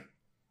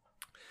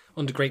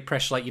under great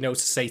pressure, to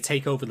say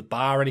take over the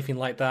bar or anything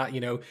like that.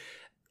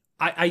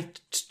 I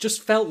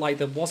just felt like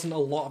there wasn't a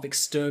lot of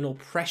external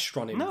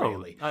pressure on him.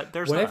 Really.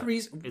 There's whatever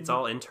it's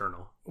all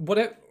internal.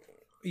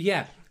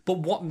 Yeah. But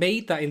what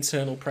made that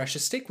internal pressure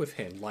stick with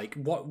him?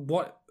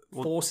 What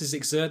forces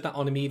exert that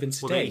on him even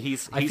today?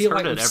 He's I feel heard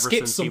like it ever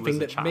skipped since something he was a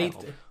that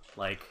child.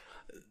 made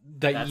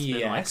that.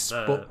 Yes,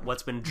 but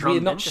what's been drummed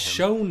we're not into him.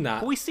 shown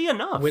that. But we see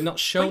enough. We're not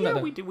shown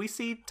that. We do. We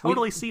see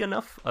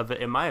enough of it,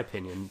 in my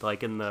opinion.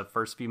 In the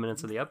first few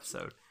minutes of the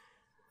episode.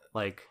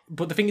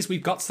 But the thing is,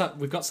 we've got to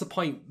the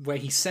point where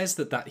he says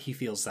that he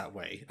feels that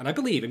way, and I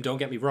believe him. Don't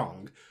get me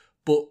wrong,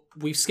 but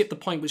we've skipped the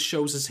point which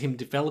shows him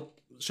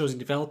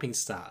developing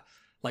stat.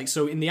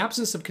 So in the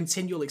absence of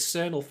continual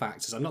external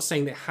factors, I'm not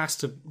saying that it has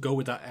to go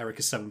with that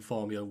Eureka 7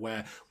 formula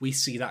where we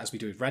see that as we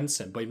do with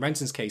Renton, but in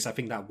Renton's case, I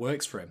think that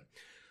works for him.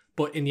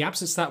 But in the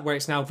absence of that, where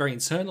it's now very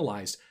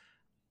internalized,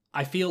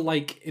 I feel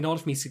in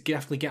order for me to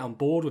definitely get on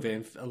board with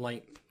him,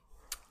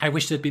 I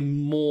wish there'd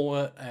been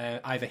more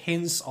either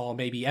hints or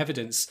maybe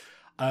evidence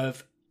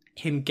of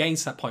him getting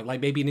to that point.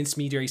 Maybe an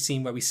intermediary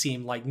scene where we see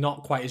him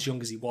not quite as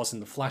young as he was in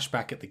the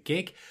flashback at the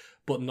gig,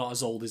 but not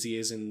as old as he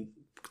is in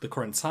the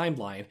current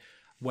timeline,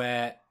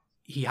 where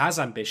he has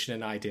ambition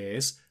and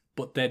ideas,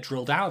 but they're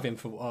drilled out of him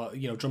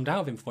drummed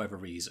out of him for whatever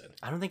reason.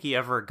 I don't think he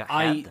ever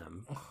had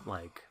them,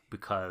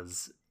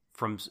 because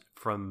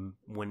from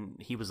when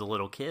he was a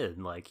little kid,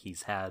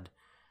 he's had.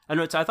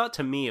 I thought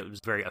to me it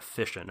was very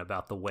efficient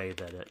about the way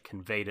that it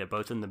conveyed it,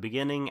 both in the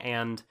beginning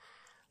and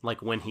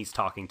when he's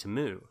talking to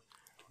Moo,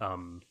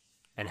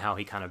 and how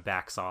he kind of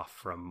backs off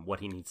from what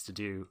he needs to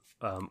do,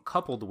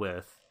 coupled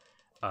with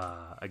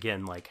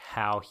again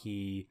how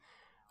he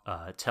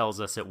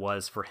tells us it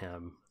was for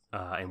him,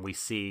 and we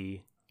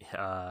see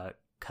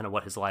kind of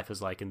what his life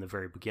is like in the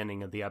very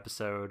beginning of the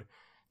episode,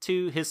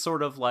 to his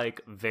sort of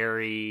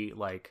very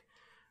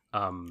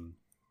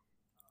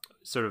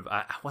sort of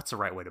what's the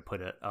right way to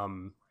put it?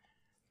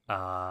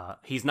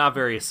 He's not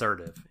very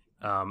assertive.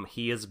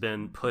 He has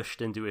been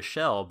pushed into a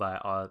shell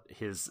by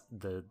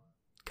the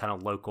kind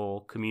of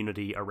local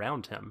community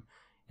around him,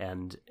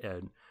 and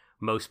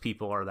most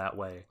people are that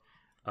way.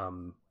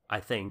 I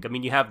think. I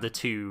mean, you have the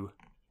two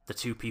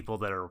people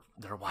that are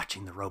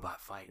watching the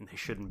robot fight, and they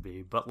shouldn't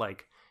be. But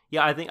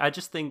I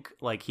just think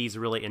he's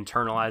really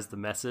internalized the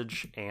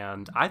message,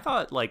 and I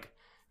thought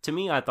to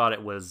me, I thought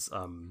it was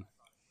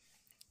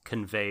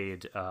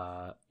conveyed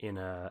in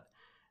a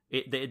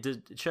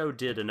the show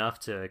did enough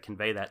to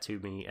convey that to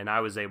me, and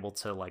I was able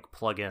to like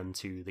plug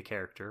into the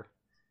character.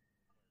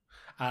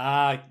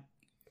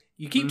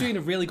 You keep doing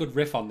a really good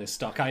riff on this,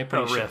 Doc. I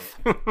appreciate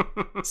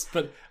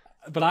it.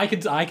 but I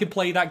could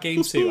play that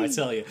game too. I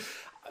tell you,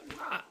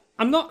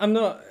 I'm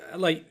not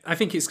like, I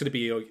think it's going to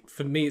be,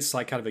 for me, it's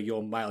like kind of a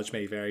your mileage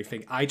may vary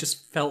thing. I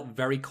just felt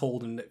very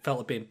cold and it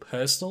felt a bit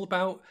impersonal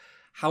about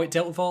how it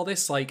dealt with all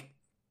this. Like,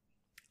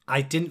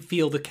 I didn't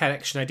feel the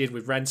connection I did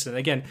with Renton. And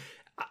again,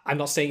 I'm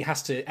not saying it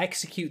has to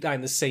execute that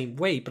in the same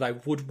way, but I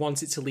would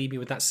want it to leave me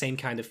with that same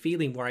kind of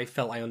feeling where I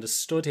felt I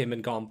understood him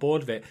and got on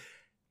board with it.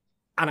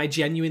 And I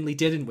genuinely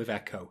didn't with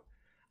Echo.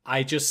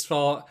 I just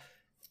thought,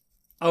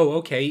 oh,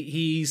 okay,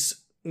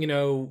 he's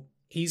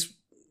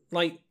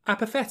like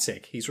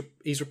apathetic. He's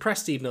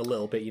repressed even a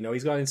little bit,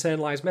 he's got an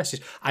internalized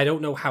message. I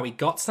don't know how he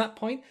got to that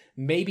point.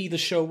 Maybe the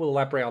show will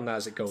elaborate on that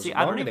as it goes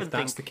along, and if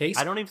that's the case,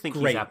 I don't even think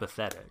he's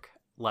apathetic.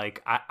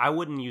 Like, I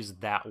wouldn't use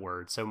that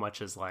word so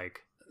much as like...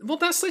 Well,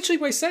 that's literally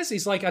what he says.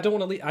 He's like, I don't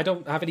want to leave, I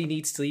don't have any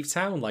needs to leave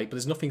town, like, but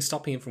there's nothing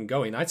stopping him from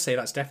going. I'd say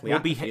that's definitely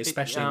apathy,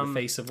 especially in the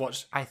face of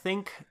what... I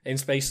think... In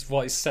space of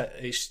what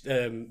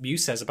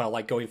Muse says about,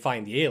 like, going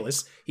find the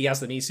Airless, he has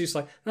the needs to, it's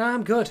like, nah,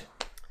 I'm good.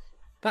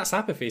 That's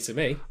apathy to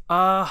me.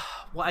 Well,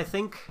 I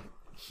think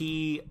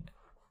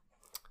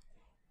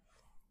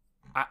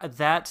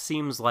that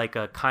seems like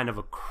a kind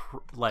of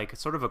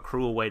sort of a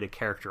cruel way to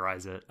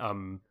characterize it.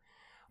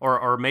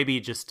 Or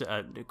maybe just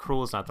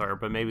cruel is not the word,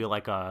 but maybe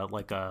like a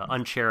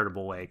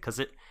uncharitable way,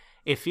 because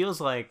it feels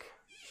like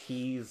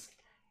he's,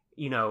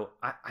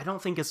 I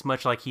don't think it's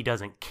much like he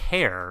doesn't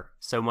care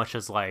so much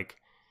as like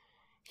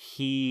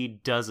he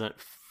doesn't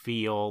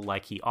feel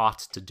like he ought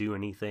to do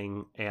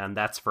anything, and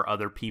that's for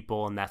other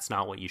people, and that's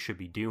not what you should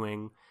be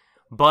doing.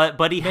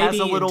 But he has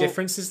a little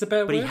indifference is the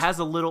better word. He has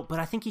a little, but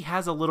I think he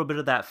has a little bit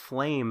of that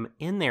flame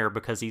in there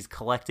because he's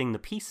collecting the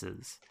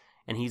pieces.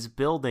 And he's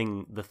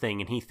building the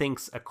thing, and he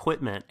thinks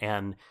equipment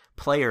and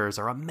players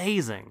are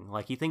amazing.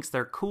 Like, he thinks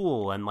they're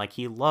cool, and like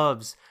he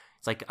loves.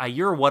 It's like,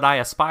 you're what I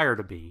aspire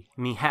to be.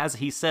 I mean,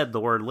 he said the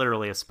word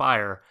literally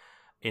aspire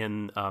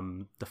in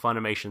the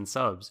Funimation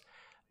subs.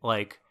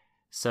 Like,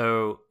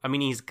 so I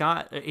mean,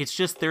 it's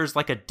just there's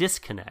like a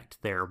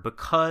disconnect there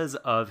because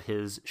of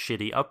his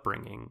shitty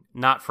upbringing,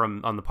 not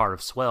from on the part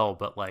of Swell,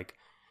 but like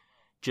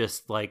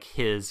just like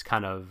his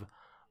kind of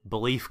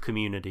belief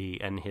community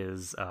and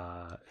his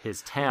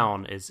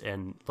town is,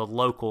 and the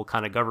local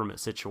kind of government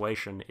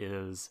situation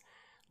is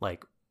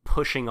like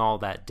pushing all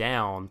that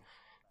down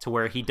to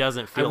where he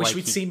doesn't feel like... I wish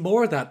we'd seen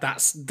more of that.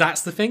 That's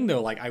the thing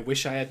though. Like, I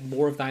wish I had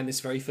more of that in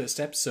this very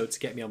first episode to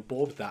get me on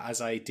board with that, as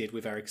I did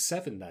with Eric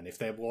 7 then, if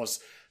there was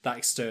that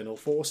external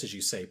force, as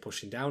you say,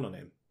 pushing down on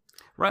him.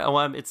 Right. Well,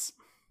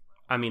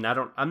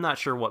 I'm not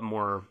sure what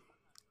more...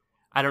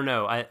 I don't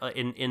know.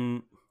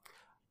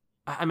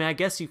 I mean, I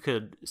guess you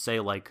could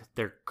say, like,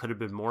 there could have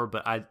been more,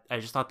 but I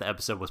just thought the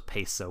episode was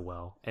paced so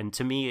well. And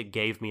to me, it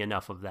gave me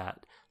enough of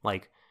that.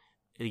 Like,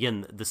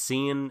 again, the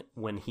scene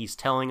when he's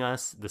telling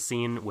us, the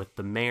scene with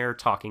the mayor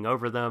talking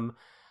over them,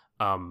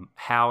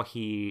 how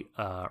he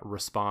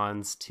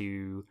responds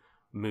to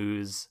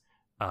Moo's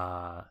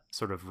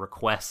sort of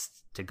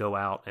request to go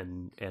out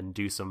and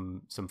do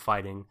some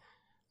fighting.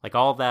 Like,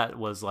 all that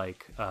was,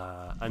 like,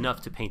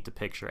 enough to paint the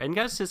picture. And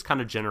guess his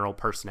kind of general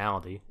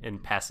personality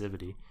and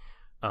passivity.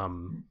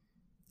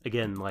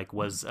 Again, like,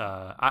 was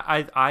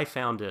I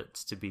found it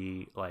to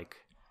be like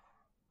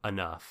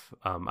enough.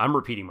 I'm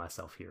repeating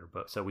myself here,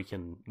 but so we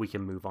can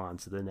move on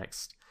to the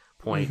next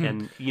point.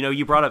 And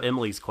you brought up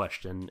Emily's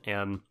question,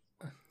 and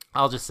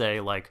I'll just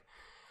say, like,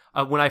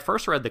 when I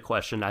first read the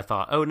question, I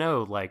thought, oh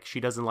no, like, she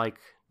doesn't like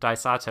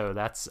Daisato.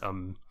 That's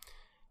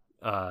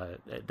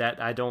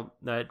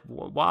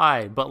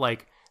why? But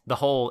like, the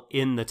whole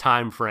in the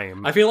time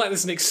frame. I feel like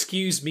there's an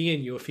excuse me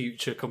in your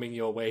future coming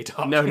your way,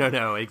 Doc.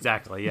 No,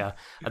 exactly, yeah.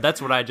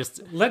 That's what I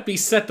just... Let me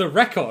set the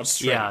record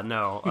straight. Yeah,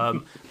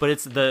 no. But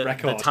it's the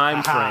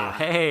time frame.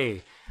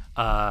 Hey!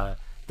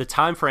 The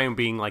time frame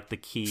being like the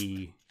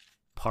key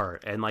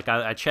part. And like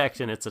I checked,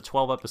 and it's a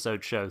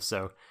 12-episode show,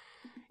 so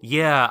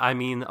yeah, I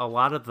mean, a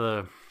lot of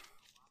the...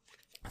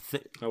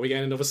 Are we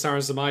getting another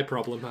Sarah's to My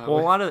problem? Well,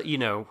 a lot of,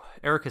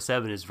 Erica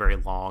 7 is very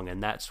long,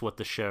 and that's what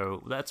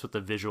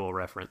the visual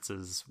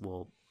references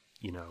will,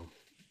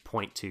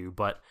 point to.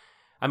 But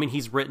I mean,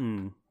 he's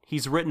written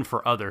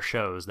for other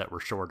shows that were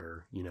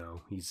shorter.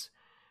 He's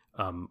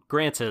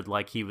granted,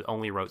 like, he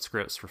only wrote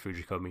scripts for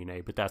Fujiko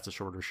Mine, but that's a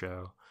shorter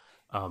show.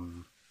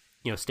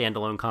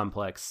 Standalone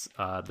Complex,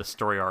 the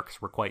story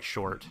arcs were quite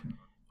short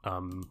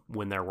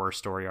when there were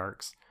story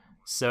arcs.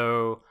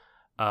 So.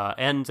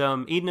 And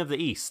Eden of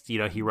the East,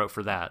 he wrote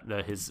for that.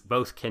 His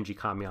both Kenji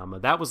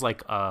Kamiyama. That was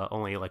like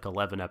only like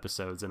 11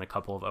 episodes and a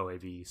couple of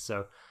OAVs.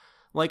 So,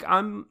 like,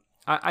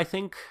 I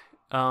think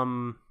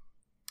I'm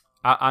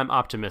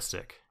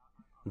optimistic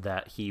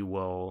that he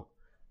will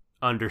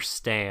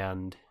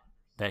understand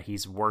that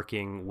he's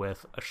working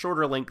with a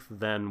shorter length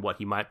than what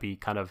he might be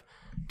kind of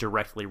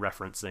directly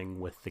referencing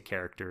with the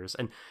characters.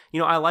 And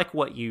I like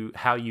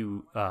how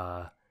you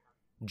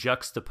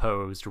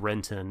juxtaposed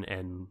Renton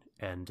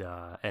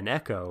and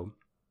Echo,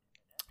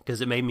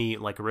 because it made me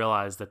like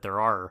realize that there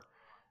are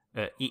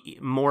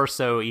more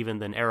so even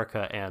than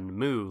Erica and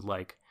Mu,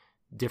 like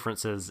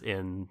differences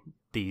in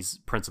these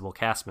principal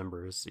cast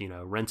members. You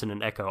know, Renton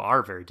and Echo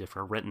are very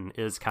different. Renton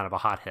is kind of a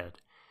hothead,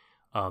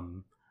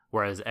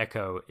 whereas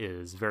Echo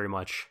is very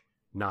much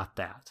not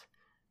that.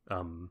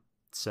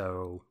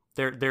 So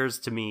there's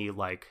to me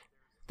like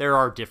there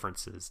are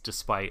differences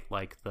despite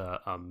like the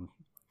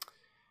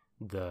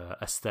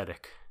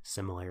aesthetic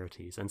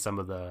similarities and some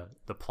of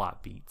the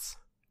plot beats.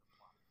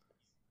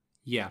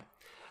 Yeah.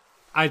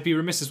 I'd be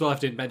remiss as well if I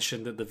didn't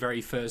mention that the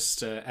very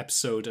first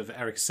episode of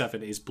Erica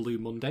 7 is Blue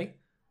Monday,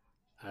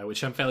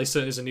 which I'm fairly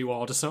certain is a New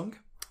Order song.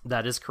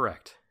 That is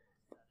correct.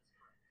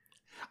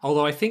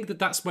 Although I think that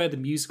that's where the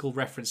musical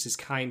reference is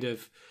kind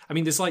of... I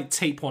mean, there's like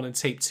tape 1 and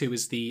tape 2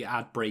 is the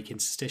ad break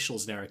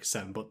interstitials in Erica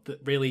 7, but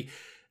really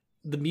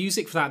the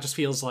music for that just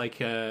feels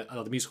like...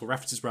 or the musical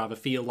references, rather,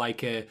 feel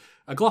like a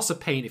gloss of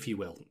paint, if you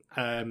will.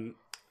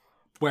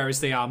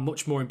 Whereas they are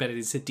much more embedded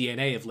into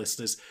DNA of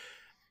listeners.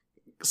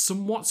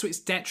 Somewhat to its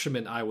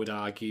detriment, I would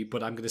argue,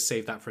 but I'm going to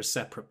save that for a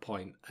separate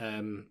point,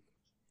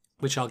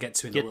 which I'll get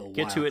to in a little while.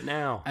 Get to it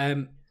now.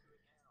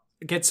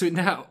 Get to it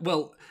now.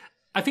 Well,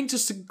 I think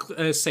just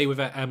to say with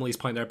Emily's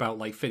point there about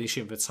like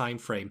finishing the time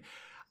frame,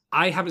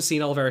 I haven't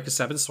seen all of Erica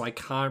 7, so I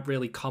can't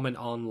really comment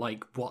on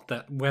like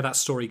where that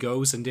story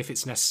goes and if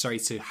it's necessary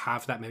to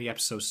have that many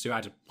episodes to do.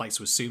 I'd like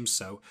to assume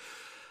so.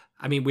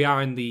 I mean, we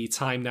are in the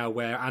time now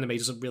where anime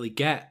doesn't really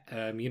get,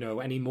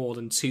 any more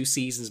than 2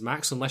 seasons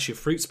max, unless you're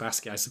Fruits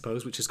Basket, I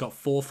suppose, which has got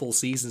 4 full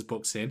seasons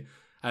booked in,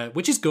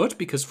 which is good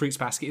because Fruits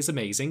Basket is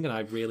amazing and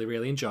I really,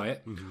 really enjoy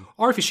it. Mm-hmm.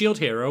 Or if you're Shield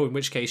Hero, in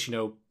which case,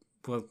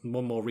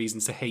 one more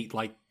reason to hate,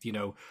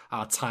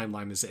 our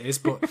timeline as it is.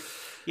 But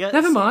yeah,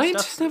 never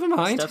mind.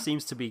 Stuff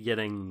seems to be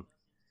getting,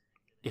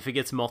 if it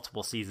gets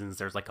multiple seasons,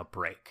 there's like a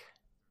break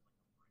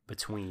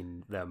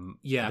between them.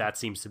 Yeah. That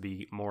seems to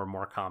be more and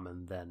more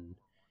common than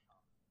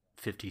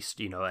 50,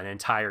 an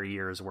entire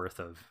year's worth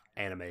of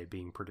anime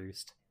being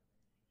produced.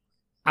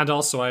 And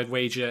also, I'd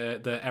wager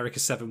that Erica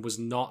 7 was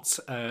not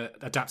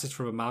adapted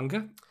from a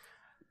manga.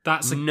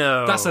 That's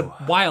a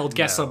wild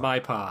guess on my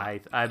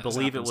part. I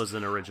believe it was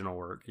an original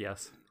work,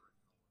 yes.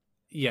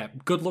 Yeah,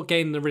 good luck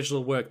getting an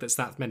original work that's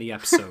that many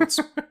episodes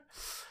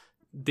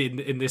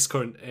in this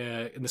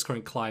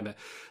current climate.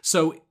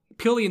 So,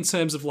 purely in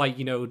terms of,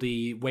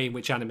 the way in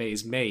which anime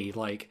is made,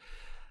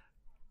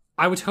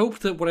 I would hope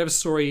that whatever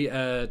story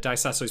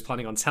Daisato is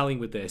planning on telling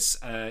with this,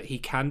 he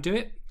can do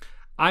it.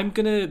 I'm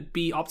going to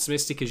be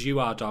optimistic as you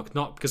are, Doc,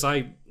 not because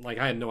I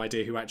had no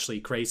idea who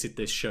actually created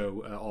this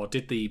show or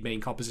did the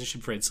main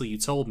composition for it until you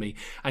told me.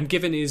 And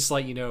given his,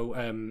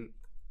 given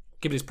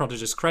his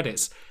prodigious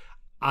credits,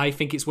 I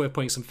think it's worth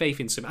putting some faith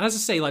into him. And as I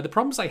say, the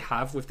problems I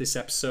have with this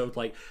episode,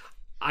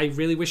 I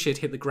really wish it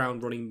hit the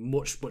ground running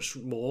much, much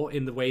more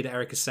in the way that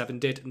Erica 7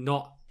 did,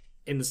 not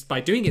by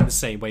doing it in the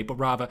same way, but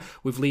rather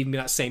with leaving me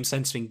that same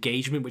sense of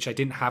engagement, which I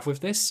didn't have with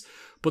this.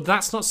 But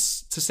that's not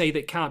to say that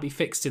it can't be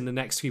fixed in the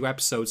next few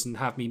episodes and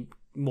have me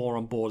more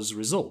on board as a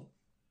result.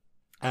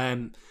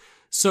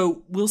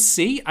 So we'll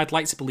see. I'd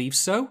like to believe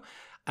so.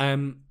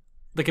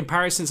 The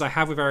comparisons I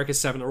have with Erica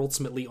 7 are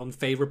ultimately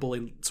unfavourable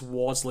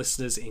towards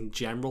listeners in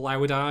general, I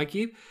would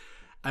argue.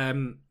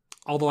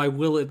 Although I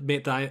will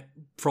admit that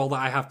for all that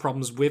I have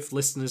problems with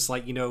listeners,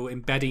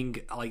 embedding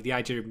the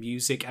idea of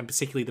music and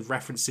particularly the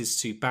references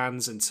to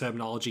bands and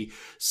terminology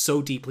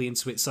so deeply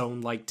into its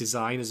own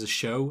design as a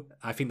show,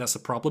 I think that's a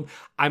problem.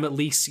 I'm at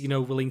least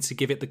willing to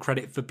give it the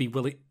credit for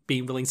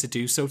being willing to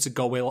do so, to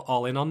go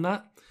all in on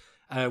that,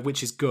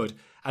 which is good.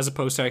 As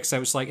opposed to Erica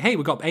 7, it's hey,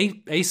 we got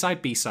A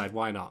side, B side,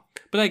 why not?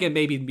 But again,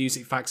 maybe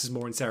music factors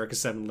more into Erica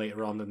 7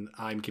 later on than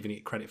I'm giving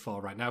it credit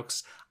for right now,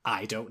 because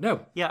I don't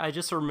know. Yeah, I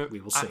just remember. We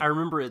will see. I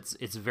remember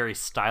it's a very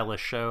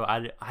stylish show.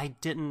 I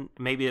didn't.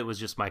 Maybe it was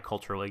just my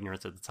cultural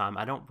ignorance at the time.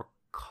 I don't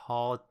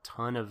recall a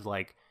ton of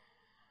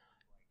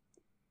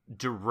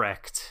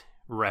direct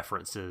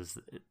references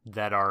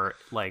that are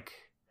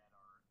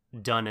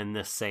done in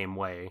this same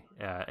way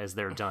as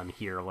they're done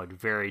here.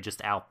 Very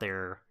just out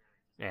there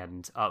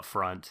and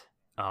upfront.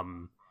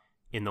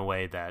 In the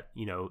way that,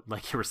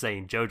 like you were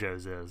saying,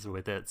 JoJo's is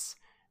with its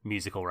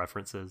musical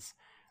references.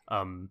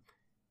 Oh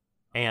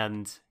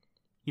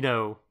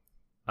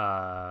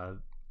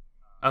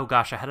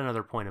gosh, I had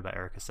another point about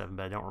Erica 7,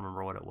 but I don't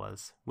remember what it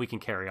was. We can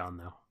carry on,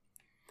 though.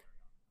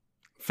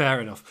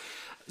 Fair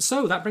enough.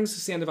 So that brings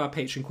us to the end of our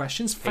Patreon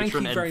questions. Thank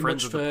you very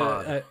much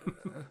for...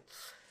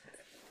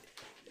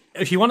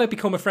 If you want to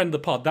become a friend of the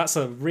pod, that's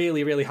a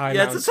really, really high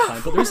amount of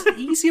time. But there's an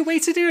easier way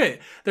to do it.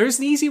 There is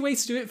an easy way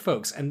to do it,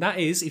 folks. And that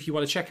is if you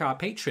want to check out our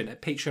Patreon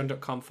at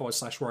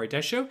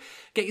patreon.com/RoryDeshow.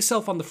 Get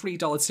yourself on the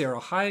 $3 tier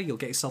or higher. You'll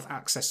get yourself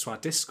access to our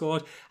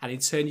Discord. And in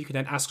turn, you can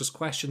then ask us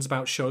questions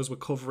about shows we're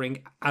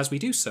covering as we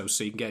do so.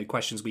 So you can get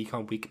questions week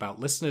on week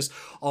about listeners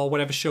or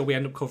whatever show we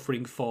end up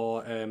covering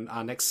for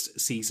our next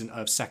season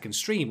of Second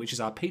Stream, which is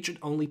our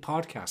Patreon-only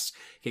podcast.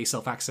 Get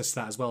yourself access to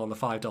that as well on the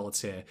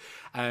 $5 tier.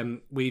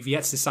 We've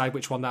yet to decide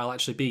which one that'll that'll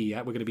actually be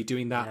yet. We're going to be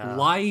doing that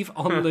live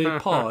on the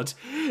pod.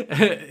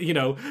 You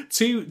know,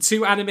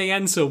 two anime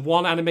enter,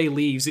 one anime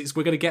leaves.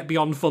 We're going to get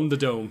beyond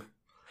Thunderdome.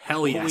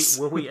 Hell yes.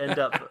 Will we end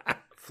up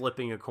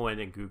flipping a coin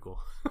in Google?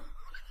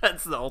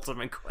 That's the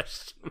ultimate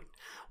question.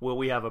 Will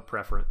we have a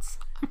preference?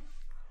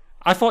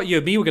 I thought you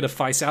and me were going to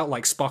fight out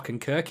like Spock and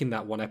Kirk in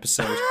that one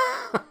episode.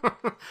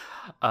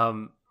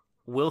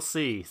 We'll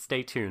see.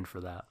 Stay tuned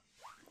for that.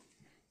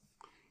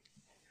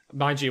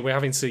 Mind you, we're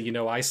having to, you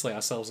know, isolate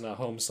ourselves in our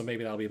homes, so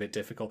maybe that'll be a bit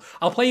difficult.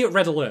 I'll play you at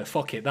Red Alert.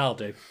 Fuck it, that'll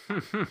do.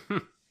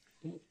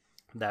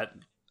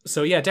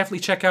 So yeah,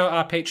 definitely check out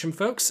our Patreon,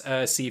 folks.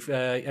 See if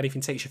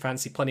anything takes your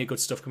fancy. Plenty of good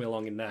stuff coming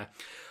along in there.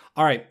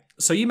 All right,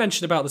 so you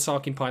mentioned about the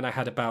talking point I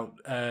had about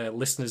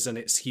listeners and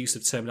its use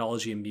of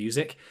terminology in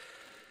music.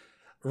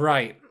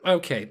 Right,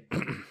 okay.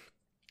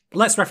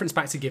 Let's reference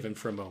back to Given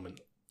for a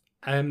moment.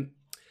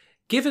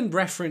 Given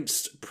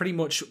referenced pretty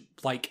much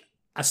like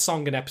a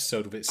song and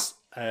episode with its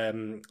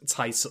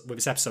title, with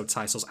its episode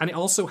titles, and it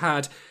also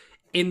had,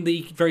 in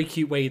the very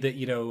cute way that,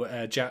 you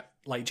know,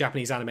 like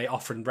Japanese anime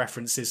often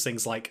references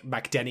things like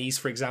McDenny's,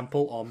 for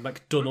example, or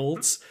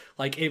McDonald's.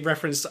 Like it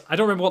referenced, I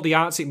don't remember what the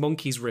Arctic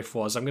Monkeys riff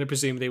was. I'm going to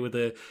presume they were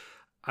the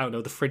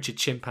Frigid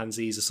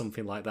Chimpanzees or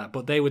something like that.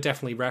 But they were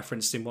definitely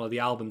referenced in one of the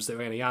albums that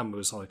Oniyama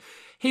was on.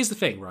 Here's the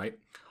thing, right?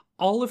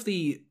 All of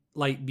the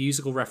like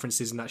musical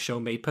references in that show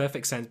made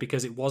perfect sense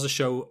because it was a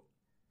show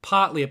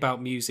partly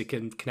about music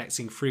and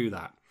connecting through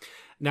that.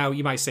 Now,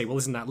 you might say, well,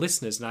 isn't that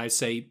listeners? And I'd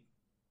say,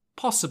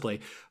 possibly.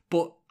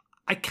 But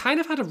I kind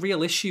of had a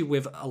real issue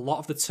with a lot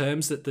of the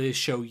terms that the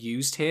show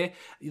used here.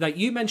 Like,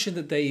 you mentioned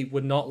that they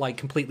were not, like,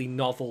 completely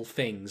novel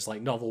things,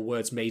 like novel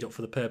words made up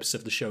for the purpose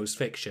of the show's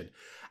fiction.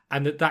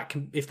 And that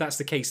can, if that's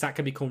the case, that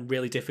can become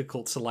really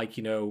difficult to, like,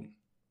 you know,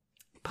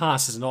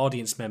 pass as an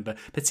audience member,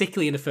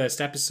 particularly in the first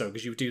episode,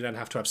 because you do then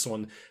have to have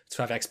someone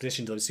to have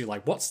exposition to see,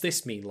 like, what's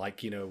this mean?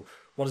 Like, you know,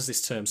 what does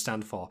this term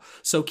stand for?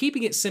 So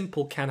keeping it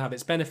simple can have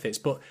its benefits,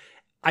 but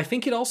I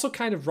think it also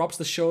kind of robs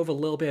the show of a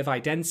little bit of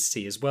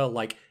identity as well.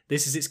 Like,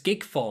 this is its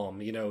gig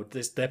form, you know,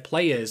 they're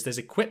players, there's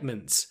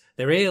equipment,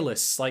 they're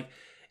A-lists. Like,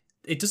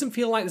 it doesn't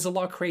feel like there's a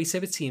lot of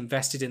creativity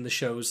invested in the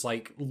show's,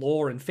 like,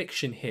 lore and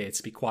fiction here,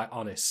 to be quite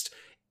honest.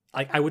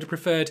 Like, I would have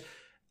preferred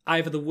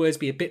either the words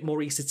be a bit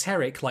more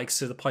esoteric, like,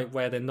 to the point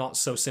where they're not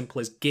so simple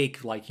as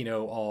gig, like, you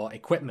know, or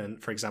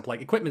equipment, for example.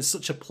 Like, equipment's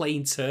such a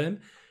plain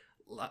term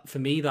for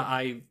me that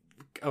I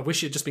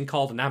wish it had just been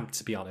called an amp,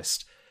 to be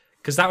honest.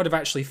 Because that would have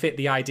actually fit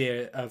the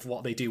idea of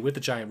what they do with the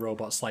giant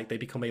robots. Like, they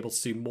become able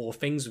to do more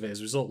things with it as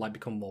a result, like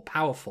become more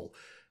powerful.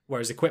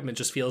 Whereas equipment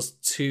just feels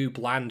too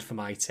bland for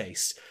my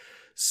taste.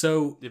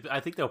 So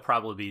I think they'll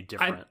probably be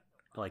different.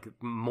 Like,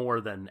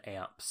 more than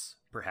amps,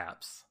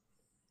 perhaps.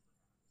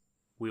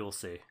 We will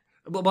see.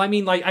 Well, I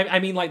mean, like, I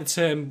mean, like, the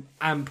term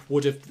amp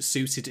would have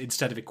suited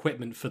instead of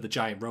equipment for the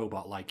giant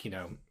robot, like, you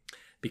know,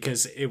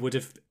 because it would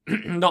have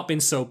not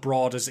been so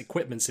broad as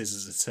equipment is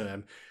as a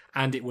term.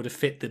 And it would have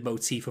fit the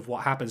motif of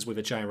what happens with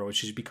a giant robot,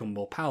 which is become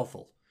more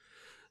powerful.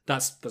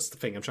 That's the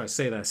thing I'm trying to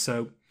say there.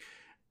 So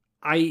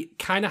I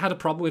kind of had a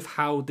problem with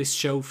how this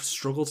show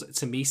struggled,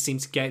 to me,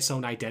 seemed to get its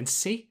own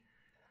identity.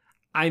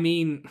 I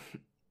mean,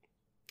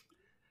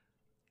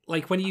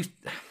 like, when you...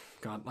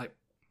 God, like...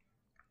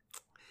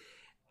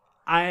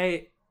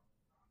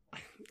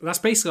 That's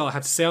basically all I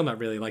have to say on that,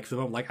 really. Like, for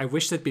the moment, like, I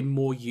wish there'd been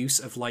more use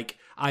of, like,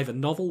 either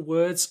novel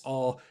words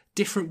or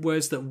different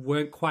words that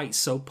weren't quite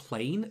so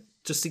plain,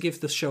 just to give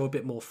the show a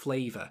bit more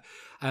flavour.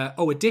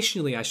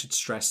 Additionally, I should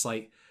stress,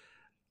 like,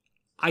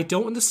 I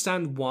don't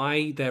understand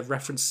why they're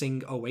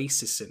referencing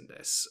Oasis in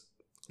this.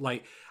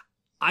 Like,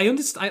 I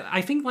understand.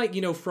 I think, like,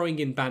 you know, throwing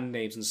in band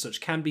names and such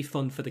can be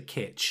fun for the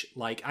kitsch.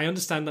 Like, I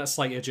understand that's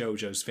like a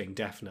JoJo's thing,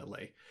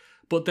 definitely.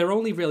 But they're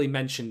only really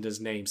mentioned as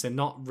names. They're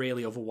not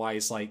really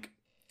otherwise, like,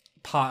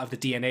 part of the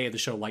DNA of the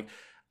show. Like,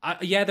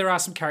 yeah, there are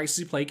some characters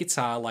who play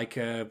guitar, like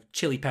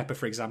Chili Pepper,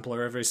 for example, or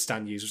whoever his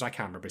stand users. I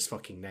can't remember his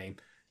fucking name.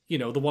 You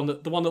know, the one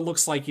that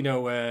looks like, you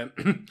know,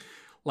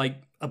 like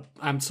a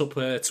amped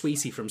up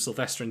Tweety from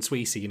Sylvester and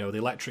Tweety, you know, the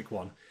electric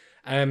one.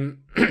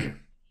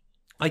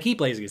 Like, he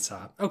plays a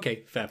guitar.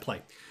 Okay, fair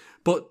play.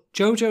 But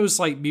JoJo's,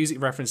 like, music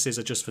references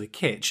are just for the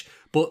kitsch.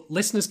 But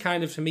Listeners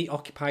kind of, for me,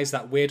 occupies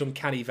that weird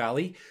uncanny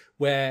valley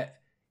where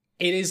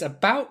it is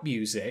about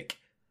music,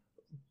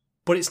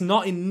 but it's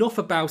not enough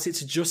about it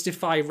to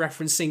justify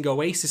referencing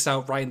Oasis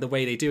outright in the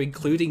way they do,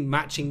 including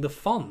matching the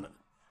font.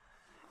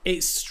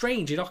 It's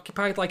strange. It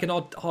occupied, like, an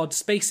odd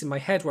space in my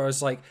head where I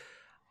was like,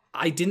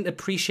 I didn't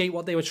appreciate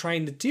what they were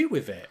trying to do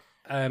with it.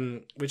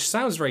 Which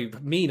sounds very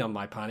mean on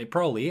my part. It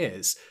probably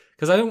is.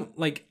 Because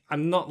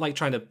I'm not, like,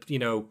 trying to, you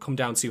know, come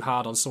down too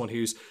hard on someone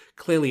who's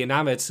clearly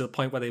enamored to the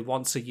point where they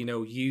want to, you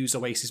know, use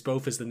Oasis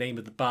both as the name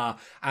of the bar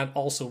and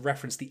also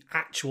reference the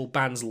actual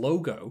band's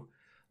logo.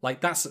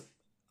 Like,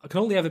 it can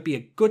only ever be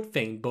a good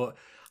thing, but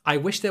I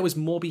wish there was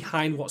more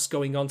behind what's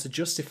going on to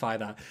justify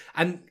that.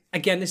 And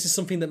again, this is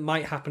something that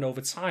might happen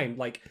over time.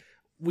 Like,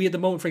 we at the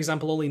moment, for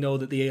example, only know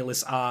that the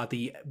A-lists are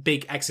the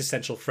big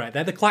existential threat.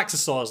 They're the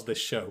Klaxosaurs of this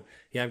show.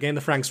 Yeah, I'm getting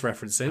the Franks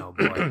reference in. Oh,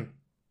 boy.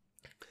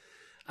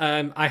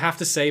 I have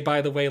to say,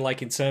 by the way,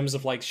 like in terms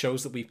of like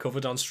shows that we've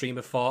covered on Stream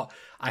of Thought,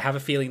 I have a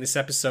feeling this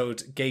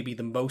episode gave me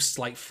the most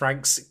like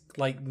Frank's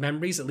like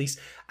memories, at least.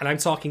 And I'm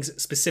talking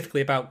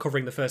specifically about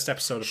covering the first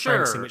episode of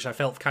Frank's, in which I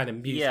felt kind of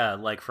mute. Yeah,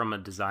 like from a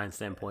design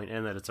standpoint,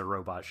 and that it's a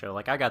robot show.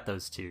 Like I got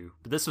those too,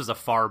 but this was a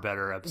far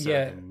better episode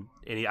than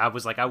any. I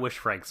was like, I wish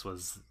Frank's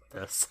was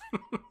this.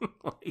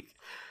 Like,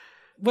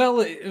 well,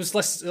 it was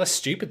less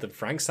stupid than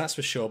Frank's, that's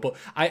for sure. But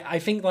I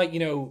think like, you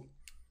know,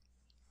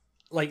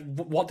 like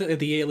what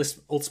the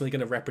A-list ultimately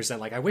going to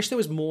represent. Like, I wish there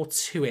was more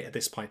to it at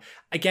this point.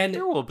 Again,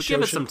 there will, but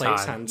give it some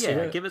time.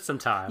 Yeah, give it some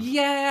time.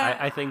 Yeah,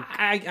 I think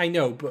I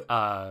know,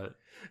 but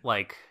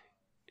like,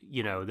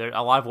 you know, there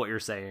a lot of what you're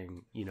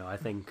saying. You know, I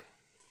think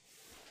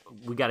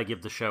we got to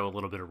give the show a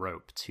little bit of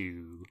rope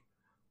to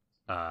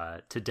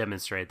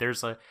demonstrate.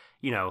 There's a,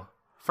 you know,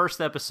 first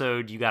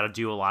episode, you got to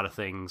do a lot of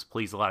things,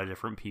 please a lot of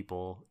different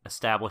people,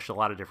 establish a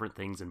lot of different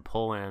things, and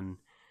pull in,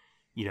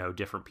 you know,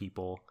 different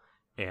people.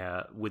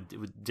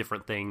 With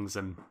different things,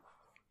 and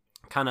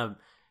kind of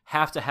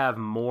have to have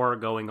more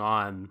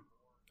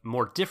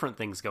different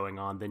things going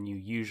on than you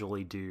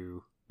usually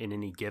do in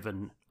any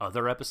given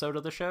other episode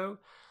of the show.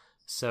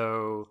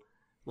 So,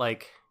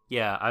 like,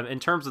 yeah,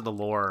 in terms of the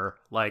lore,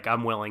 like,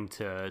 I'm willing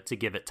to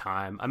give it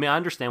time. I mean, I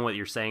understand what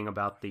you're saying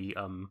about the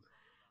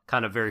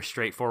kind of very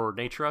straightforward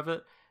nature of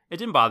it. It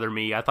didn't bother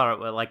me. I thought,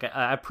 like,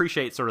 I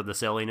appreciate sort of the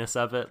silliness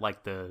of it,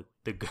 like the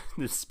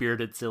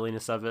spirited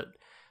silliness of it.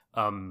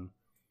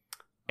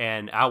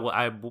 And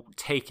I will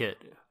take it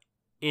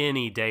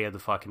any day of the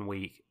fucking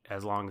week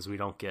as long as we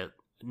don't get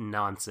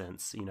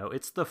nonsense. You know,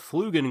 it's the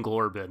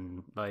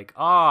Flugenglorbin. Like,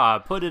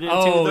 put it into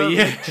the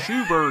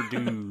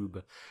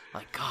Schuberdoob.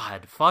 Like,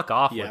 God, fuck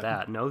off with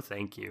that. No,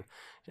 thank you.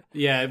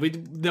 Yeah,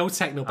 no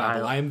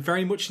technobabble. I am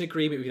very much in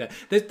agreement with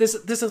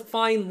that. There's a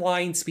fine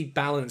line to be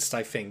balanced,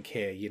 I think,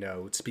 here, you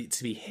know,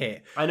 to be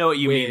hit. I know what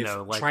you mean,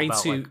 though. Like,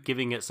 like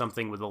giving it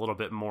something with a little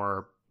bit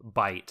more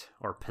bite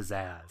or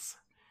pizzazz.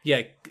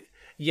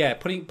 Yeah,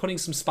 putting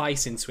some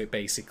spice into it,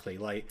 basically.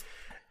 Like,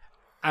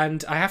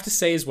 and I have to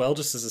say as well,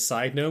 just as a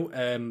side note,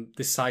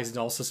 this ties in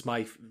also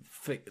to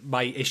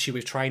my issue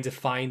with trying to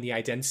find the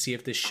identity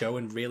of this show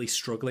and really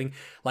struggling.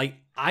 Like,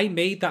 I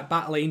made that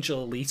Battle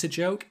Angel Alita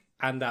joke,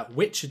 and that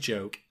Witcher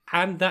joke,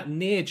 and that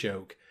Nier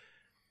joke,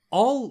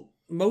 all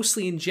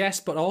mostly in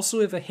jest, but also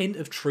with a hint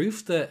of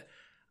truth that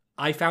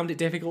I found it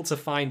difficult to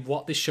find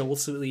what this show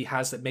ultimately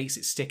has that makes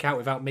it stick out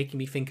without making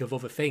me think of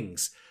other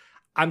things.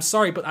 I'm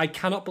sorry, but I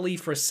cannot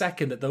believe for a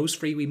second that those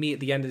three we meet at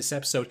the end of this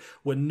episode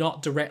were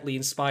not directly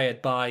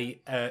inspired by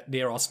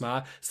Nier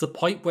Automata. It's the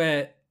point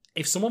where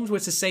if someone were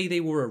to say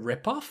they were a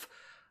ripoff,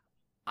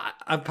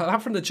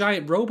 apart from the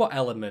giant robot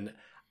element,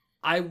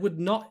 I would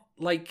not,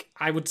 like,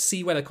 I would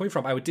see where they're coming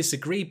from. I would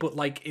disagree, but,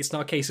 like, it's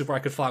not a case of where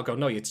I could flat out go,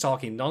 no, you're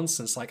talking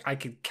nonsense. Like, I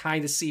could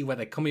kind of see where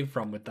they're coming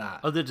from with that.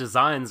 Oh, the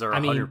designs are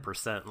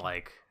 100%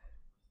 like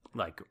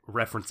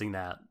referencing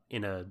that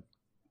in a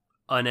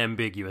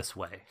unambiguous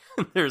way.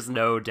 There's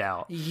no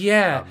doubt.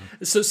 Yeah.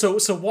 So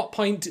what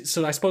point?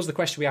 So I suppose the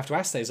question we have to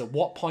ask there is: at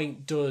what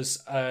point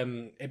does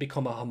it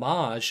become a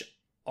homage,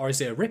 or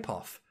is it a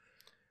ripoff?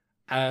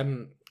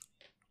 I'm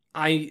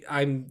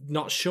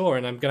not sure,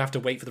 and I'm gonna have to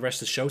wait for the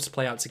rest of the show to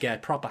play out to get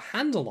a proper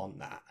handle on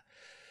that.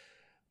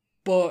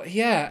 But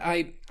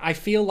yeah, I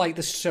feel like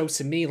the show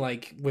to me,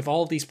 like, with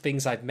all these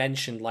things I've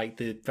mentioned, like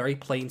the very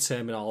plain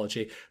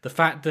terminology, the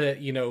fact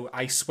that, you know,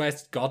 I swear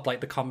to God,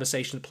 like the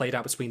conversation that played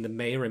out between the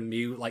mayor and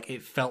Mew, like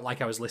it felt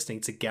like I was listening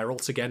to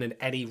Geralt again, and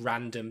any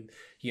random,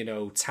 you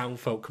know,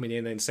 townfolk coming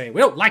in and saying, we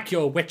don't like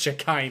your Witcher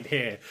kind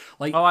here.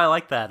 Like, oh, I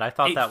like that. I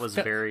thought that was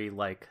very,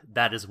 like,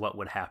 that is what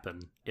would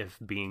happen if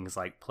beings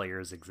like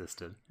players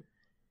existed.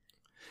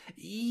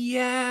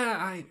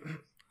 Yeah,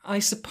 I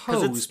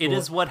suppose it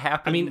is what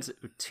happened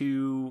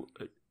to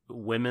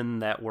women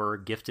that were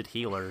gifted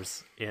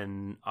healers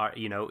in,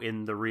 you know,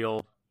 in the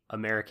real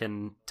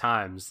American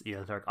times. You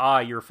know, they're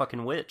like, you're a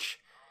fucking witch.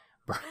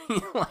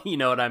 You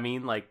know what I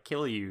mean? Like,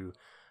 kill you.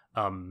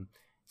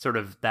 Sort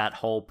of that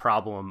whole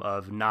problem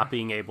of not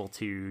being able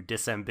to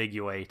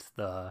disambiguate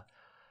the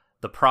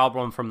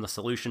problem from the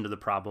solution to the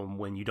problem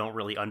when you don't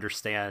really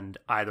understand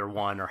either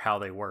one or how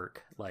they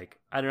work. Like,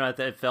 I don't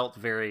know, it felt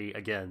very,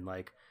 again,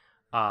 like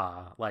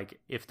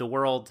if the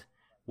world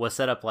was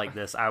set up like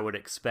this, I would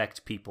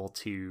expect people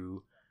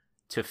to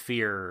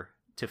fear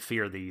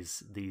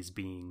these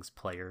beings,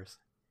 players.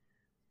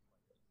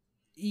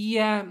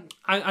 Yeah,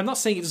 I'm not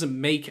saying it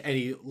doesn't make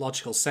any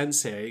logical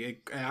sense here.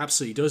 It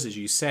absolutely does, as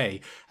you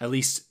say, at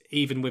least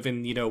even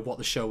within, you know, what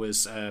the show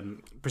has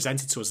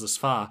presented to us thus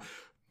far.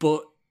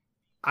 But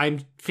I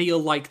feel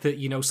like that,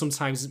 you know,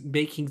 sometimes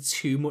making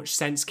too much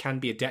sense can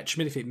be a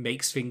detriment if it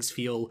makes things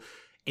feel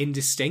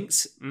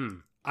indistinct.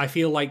 I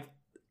feel like,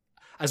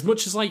 as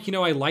much as, like, you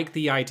know, I like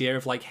the idea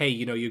of, like, hey,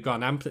 you know, you've got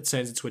an amp that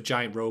turns into a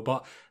giant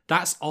robot,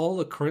 that's all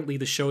that currently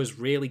the show has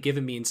really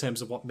given me in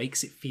terms of what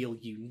makes it feel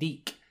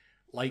unique.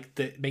 Like,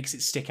 that makes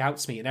it stick out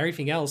to me. And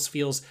everything else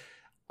feels,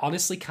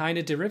 honestly, kind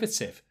of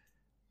derivative.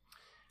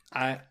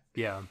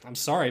 Yeah. I'm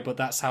sorry, but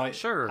that's how it.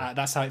 Sure.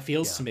 That's how it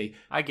feels to me.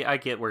 I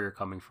get where you're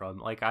coming from.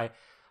 Like, I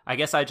I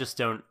guess I just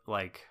don't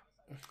like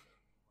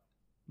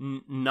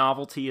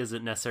novelty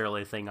isn't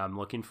necessarily a thing I'm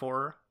looking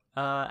for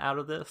out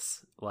of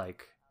this.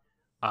 Like,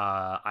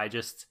 I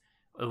just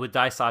with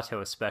Daisato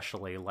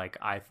especially, like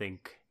I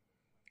think,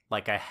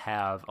 like I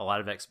have a lot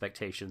of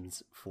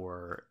expectations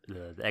for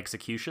the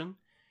execution,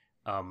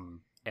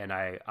 and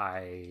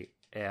I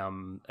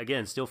am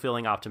again still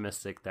feeling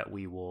optimistic that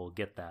we will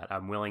get that.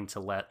 I'm willing to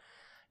let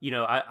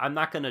I'm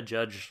not going to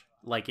judge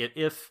like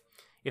if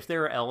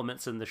there are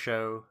elements in the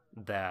show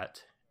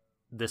that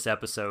this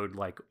episode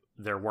like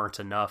there weren't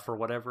enough or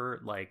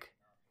whatever, like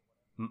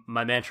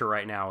my mantra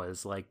right now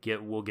is like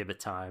we'll give it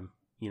time,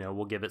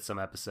 we'll give it some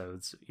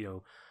episodes,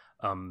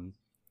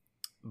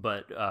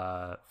 but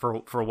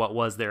for what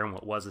was there and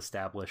what was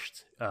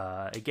established,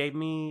 it gave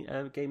me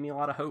a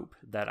lot of hope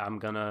that I'm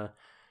gonna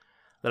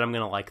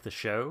like the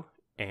show.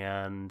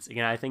 And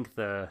again, I think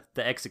the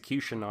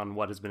execution on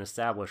what has been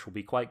established will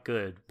be quite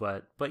good,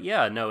 but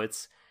yeah, no,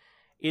 it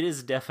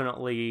is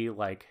definitely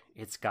like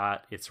it's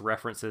got its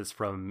references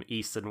from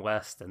East and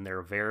West, and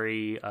they're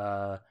very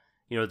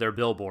they're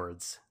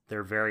billboards.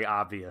 They're very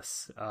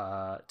obvious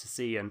to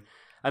see, and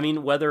I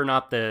mean whether or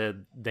not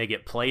they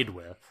get played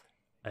with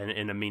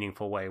in a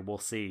meaningful way, we'll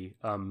see.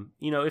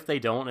 If they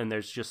don't, and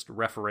there's just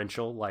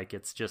referential, like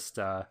it's just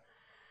in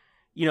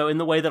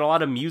the way that a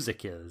lot of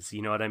music is,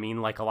 you know what I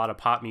mean? Like a lot of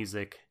pop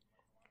music,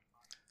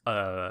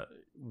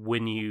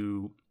 when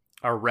you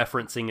are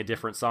referencing a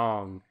different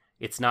song,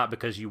 it's not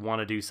because you want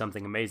to do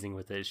something amazing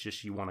with it. It's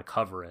just you want to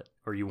cover it,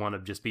 or you want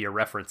to just be a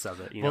reference of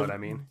it. You know what I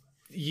mean?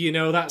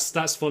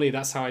 That's funny.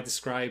 That's how I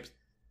describe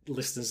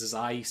Listeners as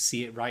I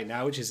see it right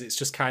now, which is it's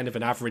just kind of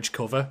an average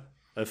cover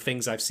of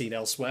things I've seen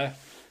elsewhere,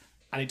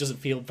 and it doesn't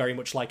feel very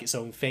much like its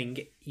own thing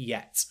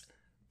yet.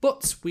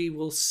 But we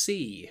will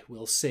see.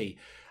 We'll see.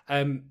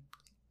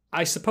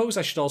 I suppose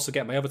I should also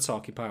get my other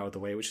talking point out of the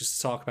way, which is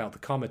to talk about the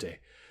comedy.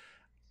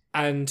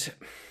 And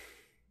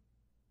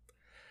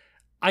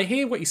I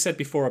hear what you said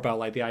before about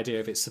like the idea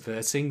of it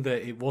subverting,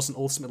 that it wasn't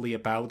ultimately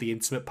about the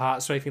intimate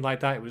parts or anything like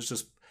that. It was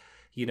just,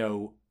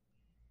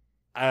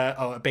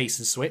 a base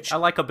and switch. I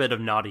like a bit of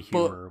naughty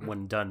humor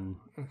when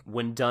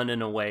done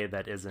in a way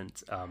that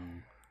isn't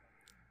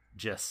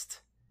just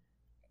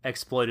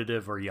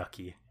exploitative or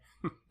yucky.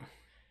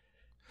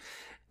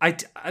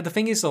 The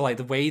thing is though, like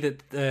the way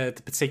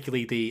that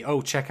particularly the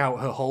check out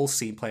her whole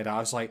scene played out, I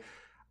was like,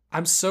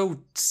 I'm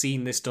so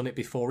seen this done it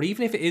before.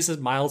 Even if it is a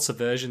mild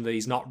subversion that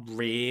he's not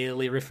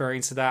really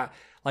referring to that,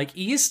 like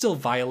he is still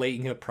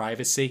violating her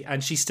privacy,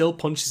 and she still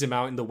punches him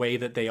out in the way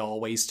that they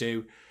always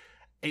do.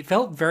 It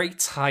felt very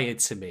tired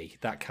to me,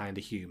 that kind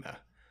of humor.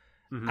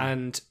 Mm-hmm.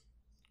 And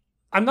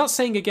I'm not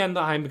saying again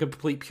that I'm a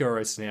complete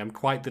purist here. I'm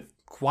quite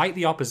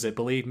the opposite,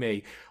 believe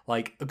me.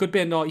 Like a good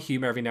bit of naughty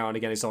humor every now and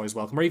again is always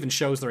welcome, or even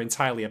shows that are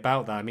entirely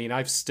about that. I mean,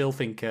 I still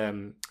think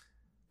God,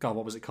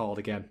 what was it called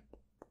again?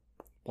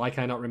 Why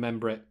can I not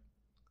remember it?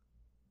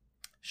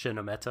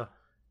 Shinometa.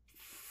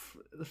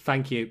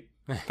 Thank you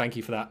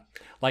for that.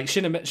 Like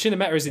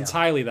Shinometa is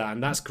entirely that,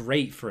 and that's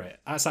great for it.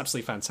 That's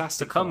absolutely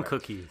fantastic. Become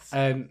cookies.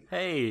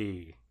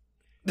 Hey.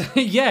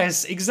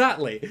 Yes,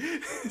 exactly.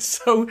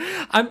 So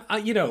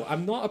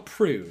I'm not a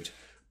prude,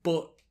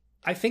 but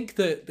I think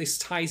that this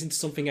ties into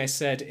something I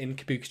said in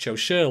Kabukicho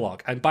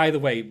Sherlock. And by the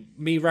way,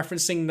 me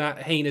referencing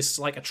that heinous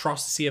like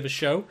atrocity of a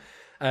show,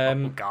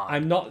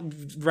 I'm not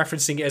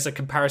referencing it as a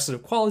comparison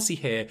of quality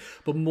here,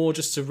 but more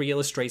just to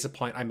re-illustrate a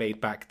point I made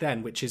back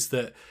then, which is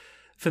that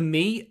for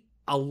me,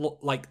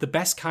 like the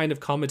best kind of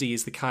comedy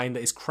is the kind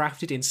that is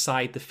crafted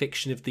inside the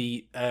fiction of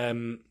the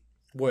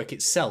work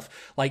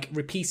itself. Like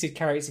repeated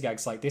character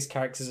gags, like this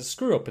character's a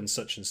screw up and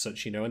such,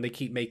 and they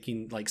keep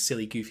making like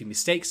silly, goofy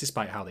mistakes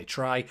despite how they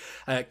try.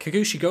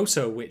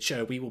 Kakushigoto, which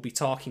we will be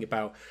talking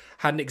about,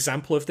 had an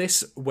example of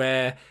this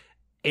where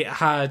it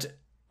had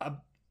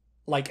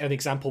an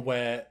example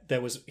where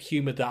there was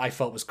humor that I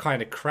felt was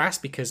kind of crass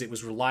because it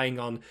was relying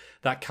on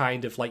that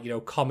kind of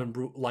common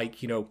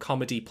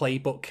comedy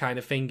playbook kind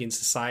of thing in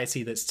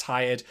society that's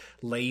tired,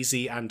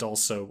 lazy, and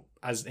also,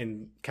 as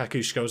in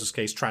Kakushiko's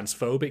case,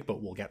 transphobic,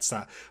 but we'll get to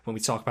that when we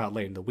talk about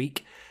later in the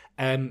week.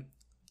 And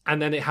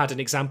then it had an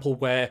example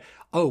where,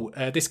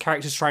 this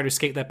character's trying to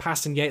escape their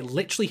past and yet it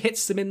literally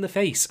hits them in the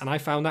face, and I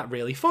found that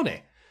really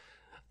funny.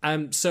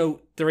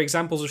 So there are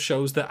examples of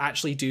shows that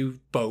actually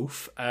do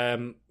both,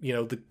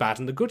 the bad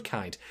and the good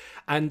kind.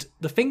 And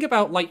the thing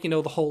about,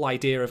 the whole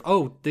idea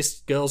of,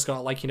 this girl's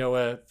got,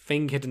 a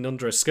thing hidden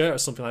under a skirt or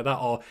something like that,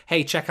 or,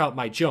 hey, check out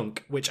my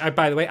junk, which,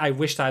 by the way, I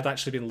wished I had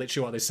actually been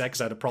literally what they said, because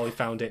I'd have probably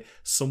found it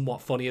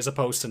somewhat funny as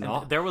opposed to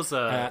not. There was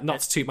not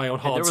to toot my own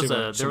horn too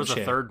much. There was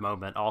a third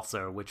moment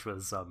also, which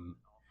was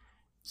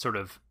sort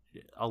of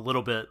a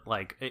little bit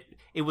like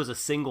it was a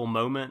single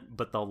moment,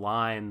 but the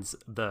lines,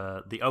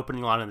 the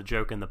opening line and the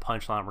joke and the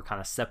punchline were kind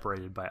of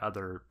separated by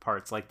other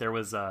parts. Like there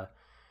was do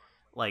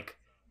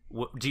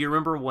you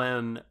remember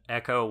when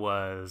Echo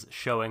was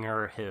showing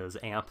her his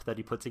amp that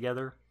he put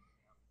together?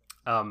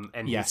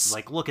 And he's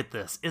like, "Look at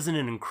this! Isn't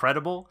it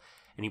incredible?"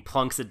 And he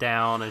plunks it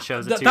down and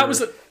shows it to her. And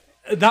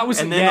then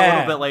a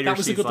little bit later, that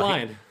was she's a good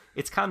like, line.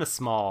 "It's kind of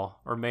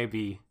small, or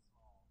maybe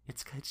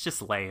it's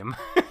just lame,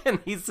 and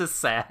he's just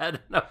sad.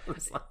 And I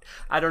was like,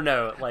 I don't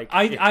know, like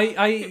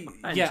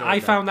I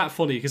found that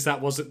funny because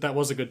that was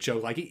a good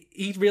joke. Like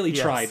he really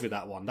tried with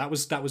that one. That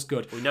was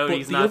good. We know but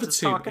he's the not other just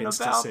two talking about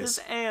instances,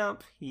 this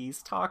amp.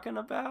 He's talking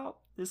about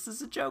this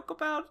is a joke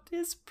about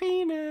his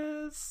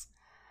penis.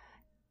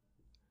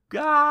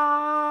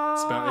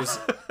 God.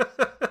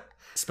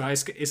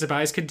 It's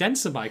about his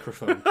condenser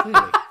microphone.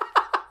 Clearly.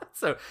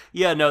 So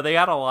yeah, no, they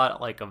had a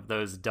lot like of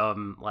those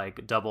dumb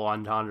like double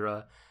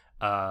entendre.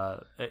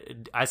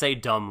 I say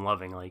dumb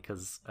lovingly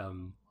because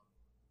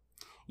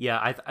yeah,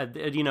 I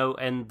you know,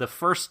 and the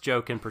first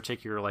joke in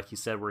particular, like you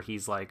said, where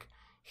he's like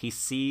he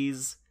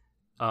sees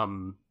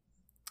the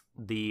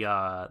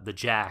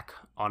jack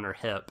on her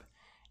hip,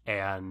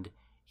 and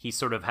he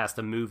sort of has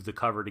to move the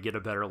cover to get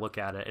a better look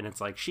at it, and it's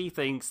like she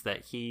thinks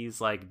that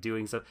he's like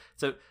doing so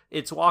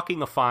it's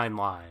walking a fine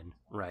line,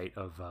 right,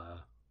 of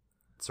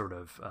sort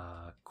of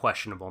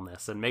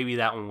questionableness, and maybe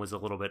that one was a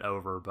little bit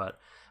over, but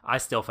I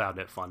still found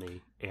it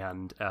funny.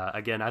 And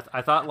again,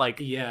 I thought like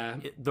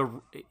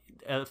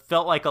it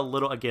felt like a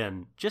little,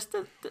 again, just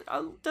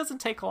doesn't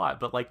take a lot,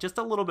 but like just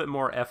a little bit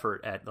more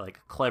effort at like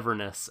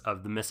cleverness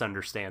of the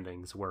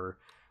misunderstandings were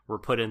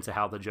put into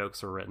how the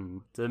jokes are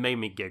written. That made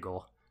me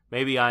giggle.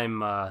 Maybe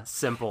I'm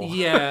simple.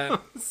 Yeah.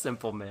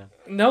 Simple man.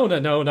 No,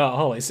 not at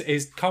all.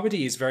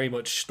 Comedy is very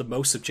much the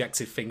most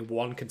subjective thing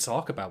one can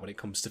talk about when it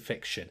comes to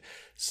fiction.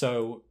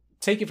 So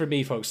take it from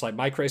me, folks. Like,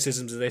 my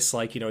criticisms of this,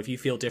 like, you know, if you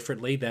feel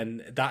differently,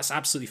 then that's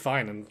absolutely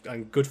fine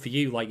and good for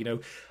you. Like, you know,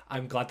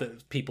 I'm glad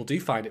that people do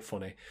find it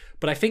funny.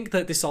 But I think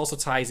that this also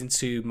ties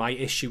into my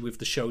issue with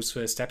the show's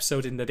first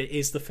episode, in that it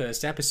is the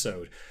first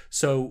episode.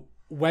 So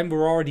when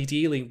we're already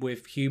dealing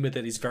with humor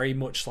that is very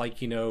much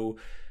like, you know,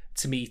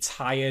 to me,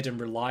 tired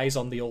and relies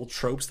on the old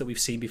tropes that we've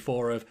seen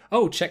before of,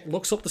 oh, check,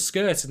 looks up the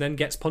skirt and then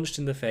gets punched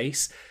in the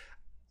face.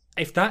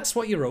 If that's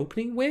what you're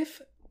opening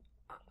with,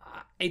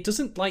 it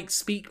doesn't, like,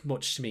 speak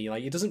much to me.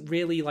 Like, it doesn't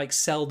really, like,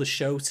 sell the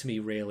show to me,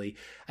 really,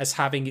 as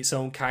having its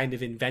own kind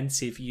of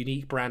inventive,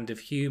 unique brand of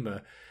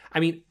humour. I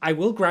mean, I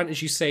will grant,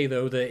 as you say,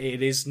 though, that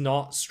it is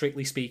not,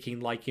 strictly speaking,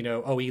 like, you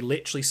know, oh, he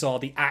literally saw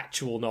the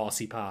actual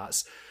naughty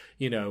parts,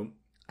 you know.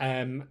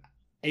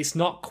 It's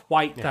not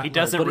quite that. He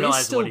doesn't low, but realize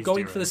he's still what he's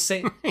going doing. for the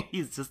same.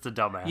 He's just a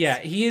dumbass. Yeah,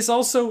 he's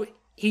also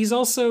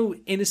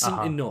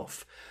innocent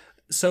enough.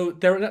 So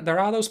there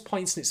are those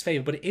points in its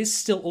favor, but it is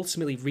still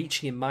ultimately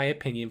reaching, in my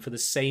opinion, for the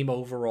same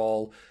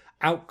overall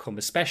outcome,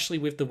 especially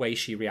with the way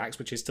she reacts,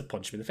 which is to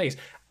punch him in the face.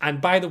 And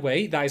by the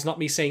way, that is not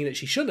me saying that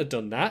she shouldn't have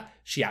done that.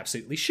 She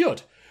absolutely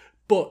should.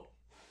 But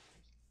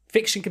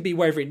fiction can be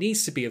wherever it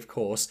needs to be, of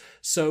course.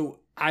 So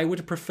I would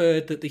have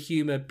preferred that the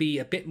humour be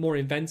a bit more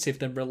inventive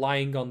than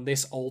relying on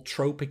this old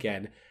trope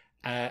again.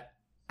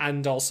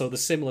 And also the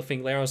similar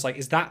thing there, I was like,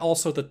 is that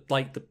also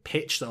the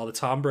pitch or the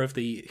timbre of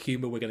the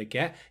humour we're going to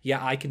get?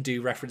 Yeah, I can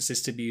do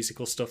references to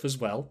musical stuff as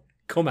well.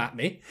 Come at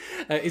me.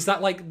 Is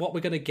that like what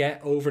we're going to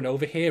get over and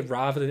over here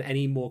rather than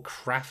any more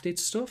crafted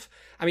stuff?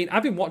 I mean,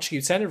 I've been watching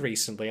Utena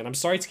recently, and I'm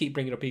sorry to keep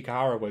bringing up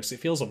Ikahara because it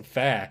feels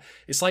unfair.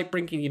 It's like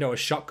bringing, you know, a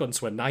shotgun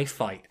to a knife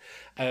fight.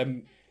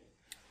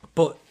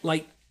 But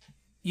like,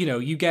 you know,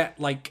 you get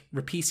like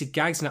repeated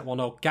gags in that one,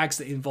 or gags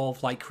that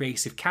involve like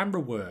creative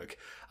camera work,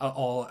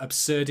 or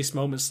absurdist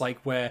moments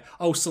like where,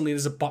 oh, suddenly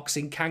there's a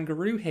boxing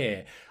kangaroo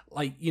here.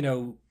 Like, you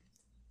know,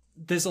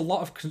 there's a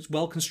lot of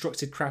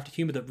well-constructed crafted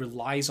humor that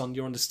relies on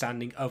your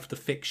understanding of the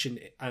fiction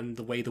and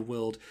the way the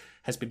world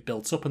has been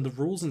built up and the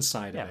rules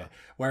inside of it.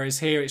 Whereas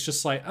here it's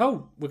just like,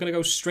 oh, we're going to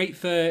go straight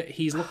for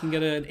he's looking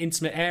at an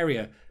intimate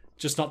area,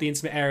 just not the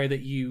intimate area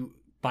that you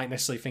might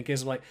necessarily think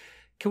is. Like,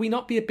 can we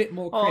not be a bit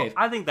more creative?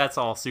 I think that's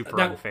all super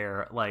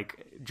unfair.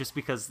 Like, just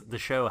because the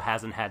show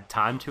hasn't had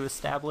time to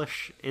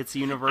establish its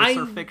universe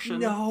or fiction.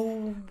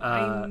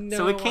 I know.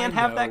 So it can't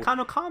have that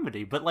kind of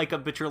comedy. But like,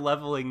 but you're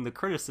leveling the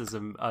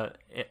criticism.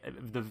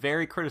 The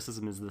very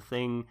criticism is the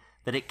thing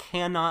that it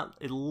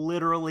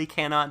literally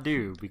cannot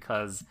do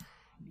because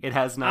it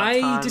has not.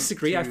 I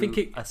disagree. I think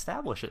it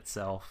establish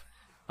itself.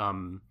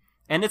 And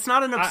it's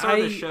not an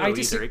absurdist show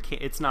either.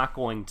 It's not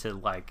going to,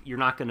 like, you're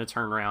not going to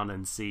turn around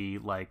and see,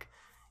 like,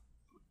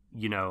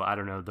 you know, I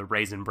don't know, the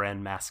Raisin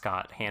Bran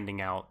mascot handing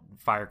out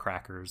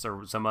firecrackers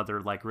or some other,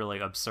 like, really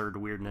absurd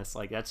weirdness.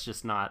 Like, that's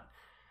Daisato.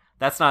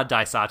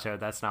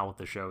 That's not what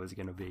the show is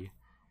going to be.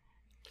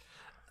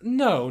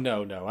 No.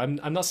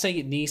 I'm not saying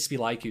it needs to be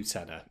like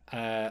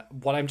Utena.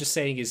 What I'm just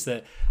saying is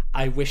that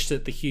I wish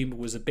that the humor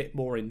was a bit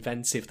more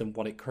inventive than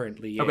what it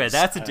currently is. Okay,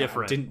 that's a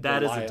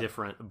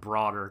different,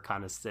 broader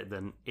kind of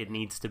than it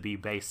needs to be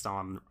based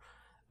on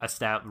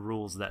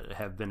rules that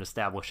have been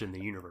established in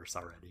the universe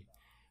already.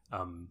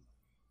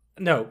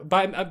 No,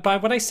 by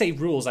when I say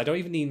rules, I don't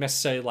even mean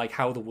necessarily like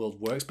how the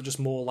world works, but just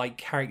more like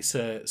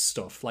character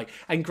stuff. Like,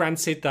 and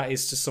granted, that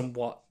is just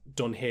somewhat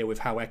done here with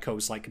how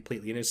Echo's like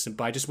completely innocent,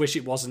 but I just wish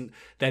it wasn't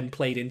then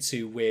played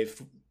into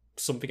with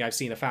something I've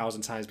seen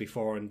 1,000 times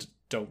before and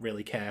don't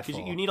really care for.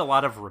 You need a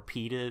lot of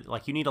repeated,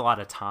 like, you need a lot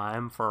of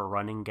time for a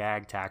running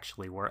gag to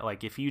actually work.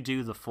 Like, if you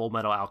do the Full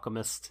Metal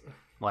Alchemist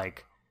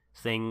like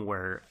thing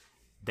where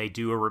they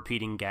do a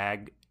repeating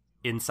gag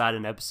inside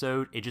an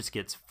episode, it just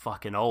gets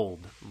fucking old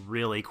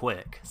really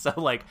quick. So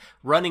like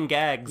running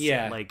gags,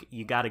 like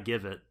you got to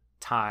give it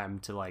time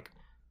to like,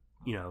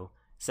 you know,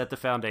 set the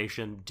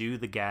foundation, do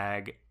the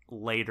gag,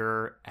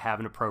 later have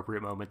an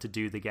appropriate moment to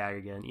do the gag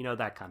again, you know,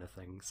 that kind of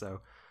thing.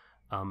 So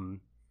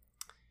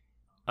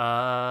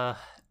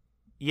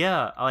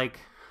yeah, like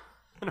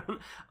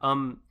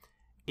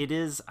it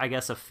is, I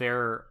guess, a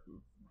fair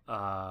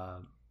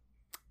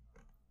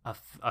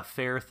a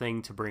fair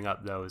thing to bring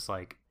up, though, is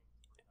like,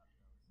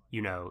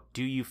 you know,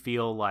 do you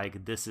feel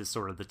like this is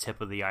sort of the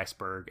tip of the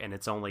iceberg and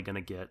it's only going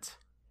to get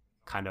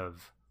kind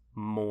of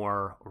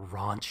more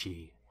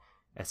raunchy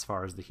as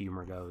far as the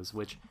humor goes?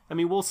 Which, I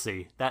mean, we'll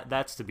see.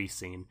 That's to be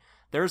seen.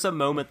 There's a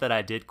moment that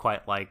I did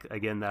quite like,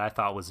 again, that I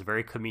thought was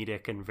very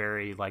comedic and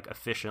very like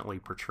efficiently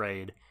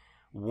portrayed,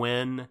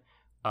 when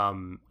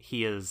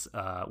he is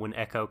when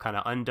Echo kind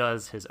of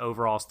undoes his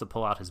overalls to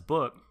pull out his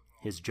book,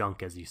 his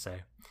junk, as you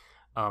say,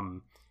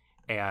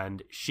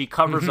 and she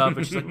covers up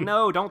and she's like,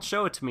 no, don't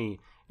show it to me,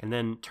 and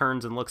then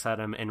turns and looks at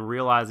him and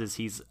realizes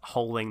he's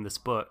holding this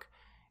book,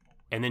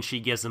 and then she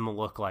gives him a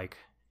look like,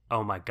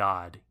 oh my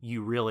god,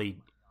 you really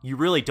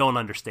don't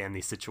understand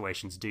these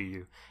situations, do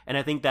you? And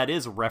I think that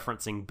is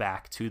referencing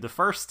back to the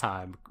first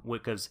time,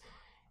 because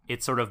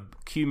it's sort of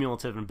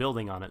cumulative and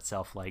building on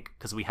itself, like,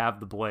 because we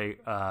have the boy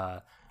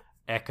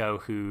Echo,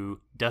 who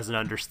doesn't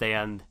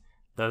understand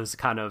those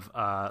kind of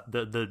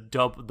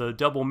the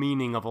double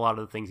meaning of a lot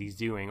of the things he's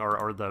doing,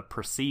 or the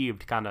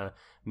perceived kind of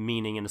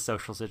meaning in a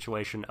social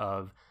situation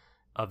of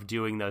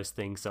doing those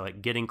things. So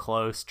like getting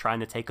close,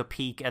 trying to take a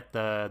peek at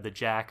the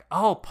Jack.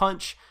 Oh,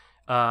 punch!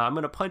 I'm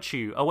gonna punch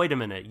you. Oh, wait a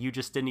minute, you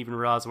just didn't even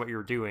realize what you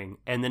were doing,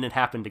 and then it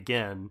happened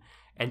again.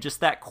 And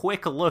just that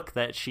quick look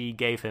that she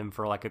gave him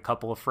for like a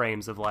couple of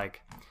frames of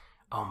like,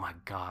 oh my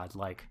god,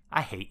 like,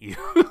 I hate you.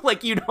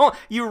 Like,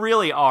 you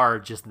really are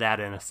just that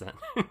innocent.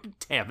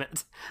 Damn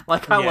it.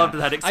 Like, I loved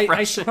that expression.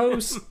 I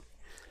suppose,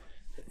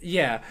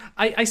 yeah,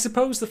 I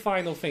suppose the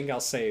final thing I'll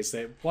say is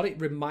that what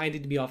it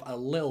reminded me of a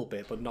little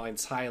bit, but not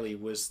entirely,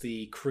 was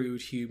the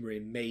crude humor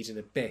in Made in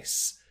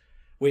Abyss,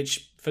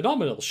 which,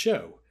 phenomenal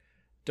show,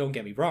 don't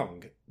get me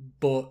wrong,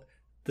 but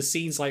the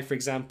scenes, like, for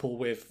example,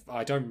 with,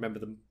 I don't remember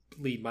the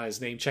lead man's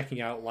name,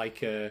 checking out,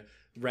 like,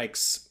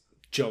 Reg's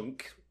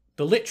junk,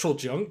 the literal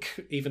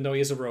junk, even though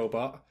he is a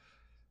robot.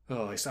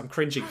 Oh, I'm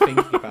cringing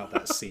thinking about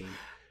that scene.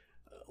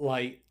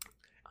 Like,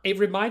 it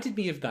reminded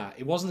me of that.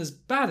 It wasn't as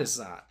bad as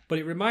that, but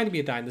it reminded me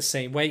of that in the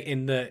same way,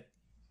 in the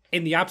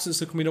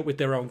absence of coming up with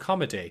their own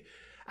comedy.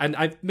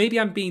 And maybe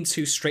I'm being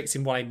too strict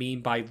in what I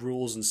mean by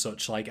rules and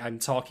such. Like, I'm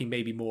talking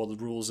maybe more the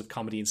rules of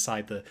comedy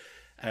inside the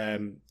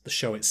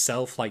show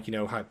itself, like, you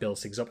know, how it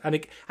builds things up.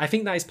 And I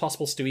think that is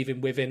possible to do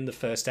even within the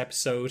first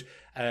episode.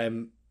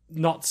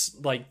 Not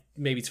like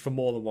maybe for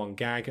more than one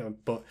gag,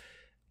 but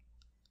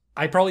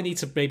I probably need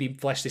to maybe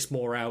flesh this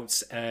more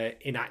out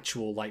in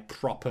actual, like,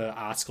 proper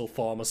article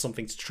form or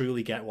something to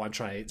truly get what I'm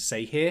trying to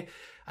say here.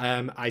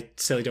 I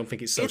certainly don't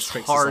think it's so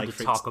strict. It's hard as, like,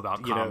 to talk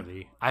about comedy. You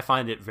know, I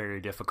find it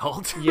very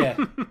difficult. Yeah.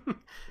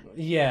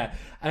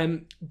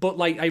 But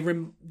like,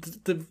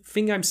 the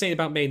thing I'm saying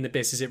about Made in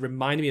Abyss is it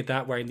reminded me of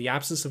that, where in the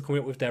absence of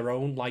coming up with their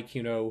own, like,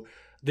 you know,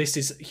 this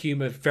is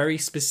humor very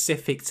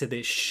specific to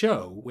this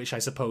show, which I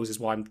suppose is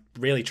what I'm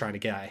really trying to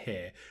get at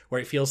here, where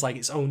it feels like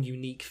its own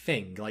unique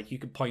thing. Like, you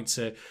could point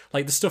to,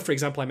 like, the stuff, for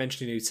example, I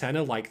mentioned in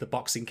Utena, like the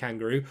boxing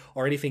kangaroo,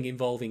 or anything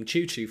involving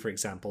Choo Choo, for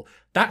example.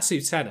 That's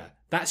Utena.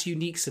 That's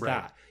unique to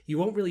that. You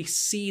won't really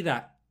see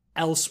that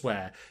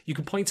elsewhere. You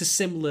can point to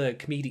similar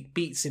comedic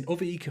beats in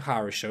other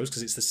Ikuhara shows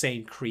because it's the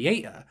same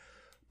creator,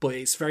 but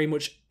it's very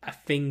much a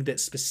thing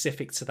that's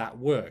specific to that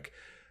work.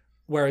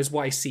 Whereas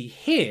what I see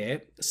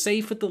here,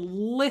 save for the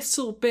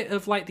little bit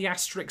of, like, the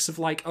asterisks of,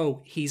 like,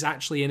 oh, he's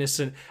actually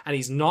innocent and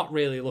he's not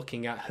really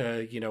looking at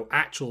her, you know,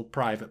 actual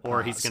private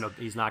parts. Or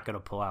he's not gonna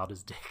pull out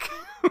his dick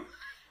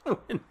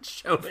and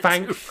show it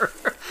Thank to her.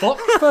 fuck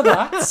for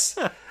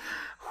that.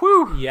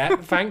 Whew. Yeah,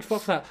 thank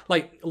fuck for that.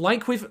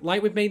 Like with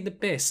Made in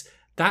Abyss,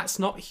 that's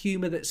not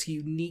humor that's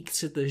unique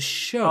to the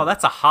show. Oh,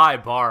 that's a high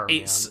bar, man.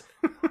 It's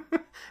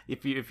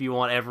if you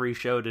want every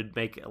show to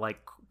make,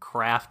 like,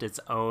 craft its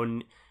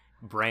own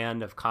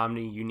brand of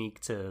comedy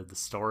unique to the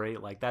story,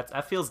 like,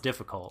 that feels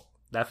difficult.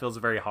 That feels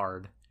very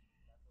hard.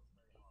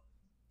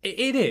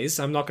 It is.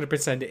 I'm not going to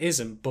pretend it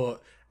isn't, but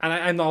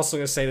I'm also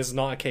going to say there's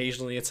not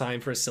occasionally a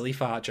time for a silly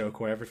fart joke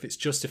or whatever if it's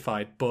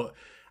justified. But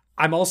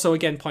I'm also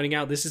again pointing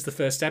out this is the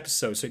first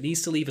episode, so it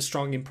needs to leave a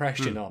strong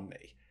impression on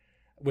me,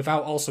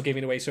 without also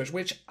giving away so much,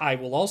 which I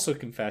will also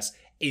confess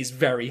is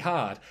very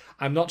hard.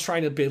 I'm not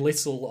trying to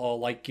belittle or,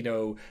 like, you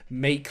know,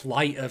 make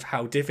light of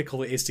how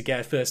difficult it is to get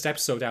a first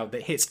episode out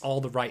that hits all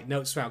the right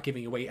notes without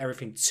giving away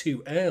everything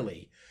too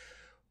early.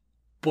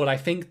 But I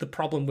think the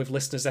problem with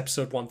Listeners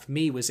Episode 1 for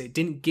me was it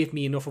didn't give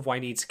me enough of what I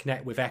need to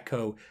connect with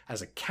Echo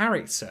as a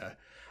character,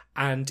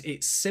 and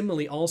it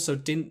similarly also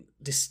didn't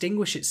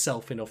distinguish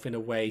itself enough in a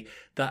way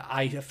that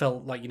I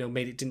felt like, you know,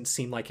 made it didn't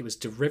seem like it was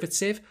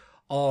derivative,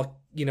 or,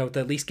 you know, that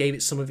at least gave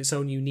it some of its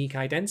own unique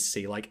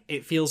identity. Like,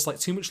 it feels like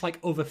too much like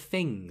other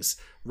things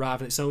rather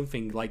than its own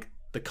thing. Like,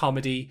 the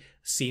comedy,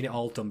 seen it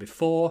all done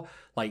before,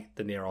 like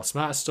the Nier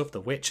Automata stuff,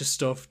 the Witcher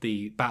stuff,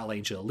 the Battle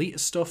Angel Alita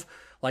stuff.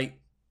 Like,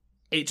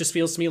 it just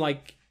feels to me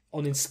like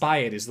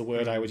uninspired is the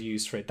word I would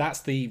use for it. That's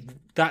the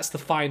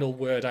final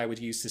word I would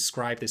use to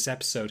describe this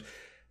episode,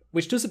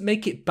 which doesn't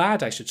make it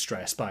bad, I should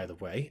stress, by the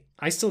way.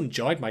 I still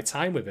enjoyed my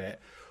time with it,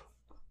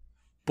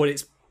 but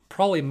it's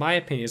probably, in my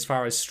opinion, as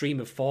far as stream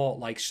of thought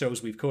like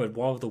shows we've covered,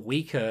 one of the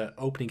weaker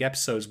opening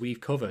episodes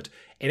we've covered.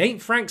 It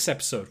ain't Frank's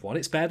episode 1,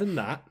 it's better than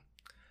that,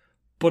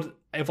 but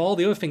of all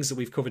the other things that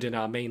we've covered in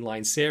our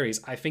mainline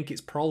series, I think it's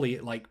probably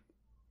like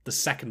the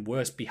second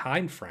worst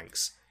behind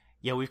Frank's.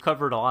 Yeah, we've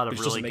covered a lot of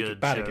really good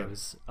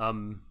shows.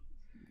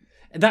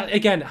 That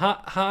again,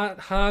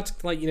 hard,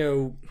 like, you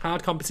know,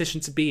 hard competition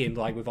to be in,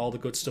 like with all the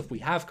good stuff we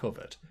have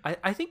covered.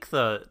 I think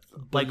for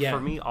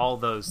me, all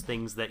those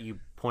things that you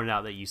pointed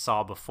out that you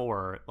saw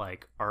before,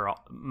 like, are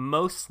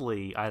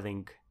mostly, I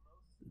think,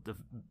 the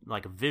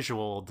like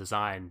visual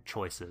design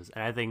choices,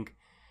 and I think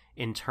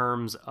in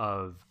terms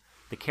of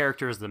the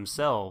characters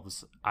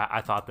themselves, I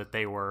thought that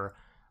they were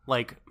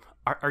like,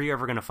 are you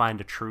ever going to find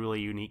a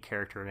truly unique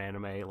character in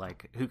anime?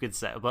 Like, who could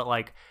say? But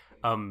like,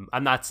 I'm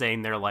not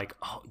saying they're like,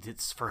 oh,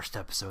 this first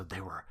episode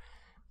they were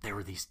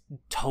these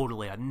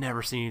totally, I've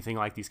never seen anything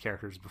like these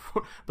characters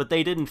before, but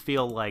they didn't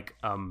feel like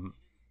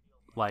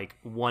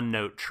one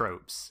note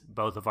tropes,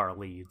 both of our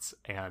leads.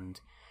 And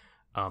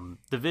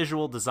the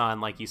visual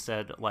design, like you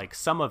said, like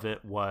some of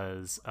it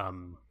was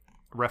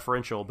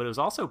referential, but it was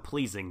also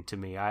pleasing to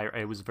me.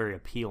 It was very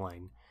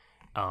appealing.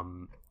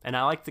 And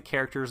I like the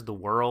characters. The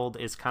world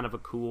is kind of a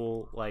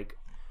cool, like,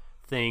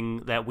 thing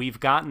that we've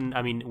gotten.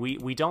 I mean,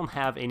 we don't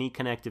have any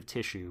connective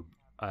tissue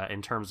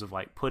in terms of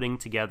like putting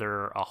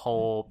together a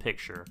whole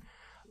picture,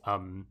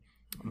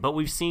 but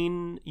we've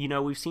seen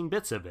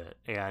bits of it,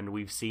 and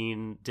we've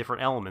seen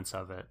different elements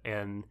of it,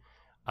 and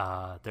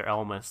they're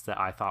elements that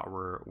I thought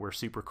were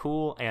super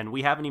cool. And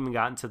we haven't even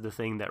gotten to the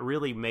thing that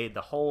really made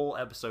the whole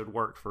episode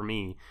work for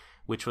me,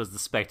 which was the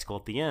spectacle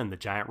at the end, the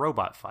giant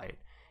robot fight,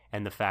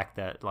 and the fact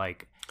that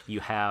like you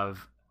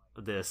have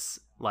this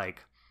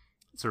like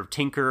sort of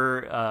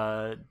tinkered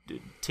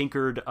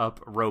up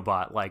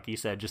robot, like you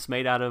said, just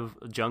made out of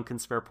junk and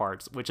spare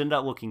parts, which ended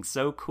up looking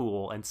so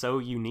cool and so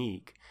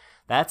unique.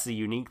 That's the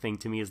unique thing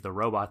to me, is the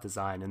robot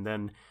design. And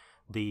then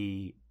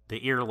the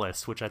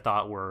earless, which I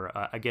thought were,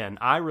 again,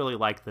 I really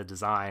liked the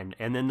design.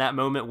 And then that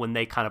moment when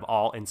they kind of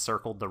all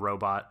encircled the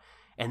robot,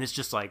 and it's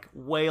just like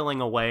wailing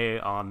away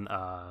on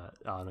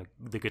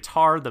the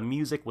guitar. The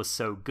music was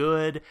so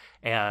good,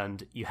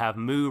 and you have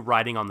Mu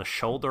riding on the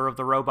shoulder of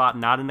the robot,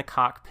 not in the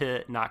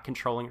cockpit, not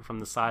controlling it from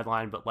the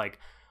sideline, but like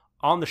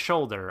on the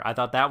shoulder. I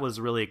thought that was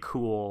really a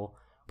cool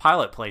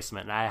pilot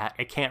placement, and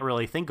I can't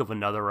really think of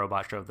another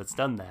robot show that's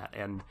done that.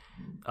 And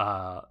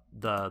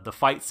the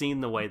fight scene,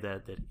 the way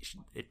that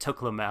it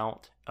took them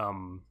out,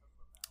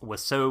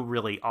 was so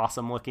really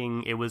awesome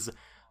looking. It was,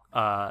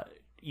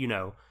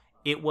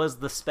 it was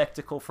the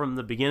spectacle from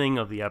the beginning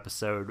of the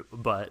episode,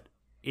 but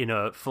in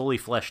a fully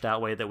fleshed out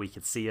way that we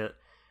could see it.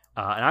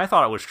 And I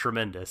thought it was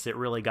tremendous. It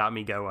really got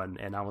me going,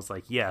 and I was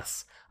like,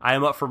 yes, I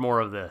am up for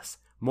more of this.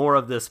 More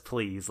of this,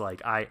 please.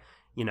 Like,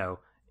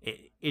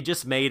 it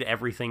just made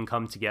everything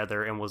come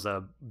together and was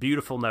a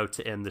beautiful note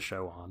to end the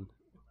show on.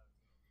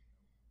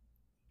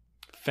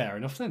 Fair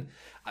enough then.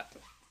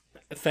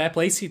 Fair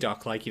play to you,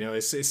 Doc. Like,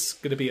 it's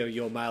going to be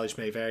your mileage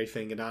may vary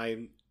thing, and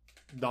I'm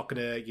not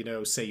going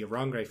to, say you're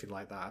wrong or anything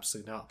like that.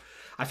 Absolutely not.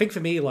 I think for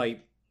me,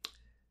 like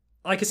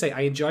I say,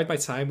 I enjoyed my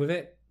time with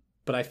it,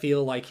 but I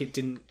feel like it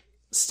didn't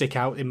stick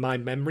out in my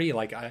memory.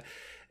 Like,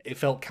 it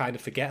felt kind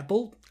of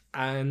forgettable.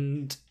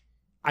 And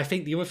I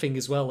think the other thing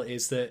as well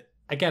is that,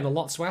 again, a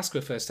lot to ask for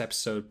the first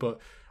episode, but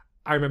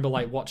I remember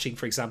like watching,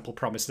 for example,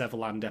 Promised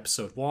Neverland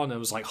episode 1, and I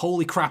was like,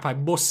 holy crap, I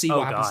must see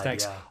what happens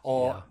next.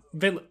 Yeah,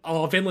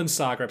 or Vinland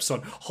Saga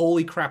episode,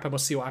 holy crap, I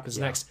must see what happens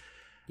next.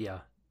 Yeah.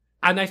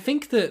 And I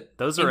think that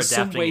those are in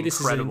some way this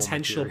is an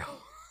intentional.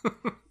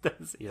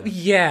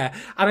 Yeah,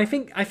 and I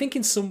think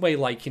in some way,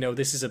 like,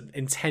 this is an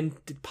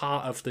intended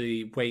part of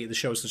the way the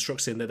show's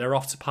constructed, in that they're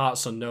off to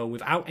parts unknown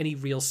without any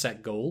real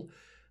set goal.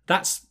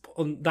 That's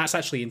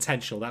actually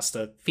intentional. That's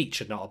the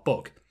feature, not a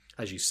bug,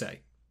 as you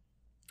say.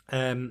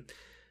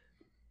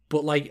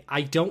 But like,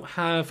 I don't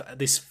have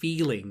this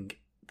feeling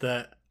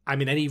that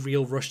I'm in any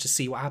real rush to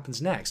see what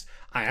happens next.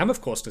 I am,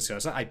 of course,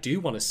 concerned. I do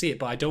want to see it,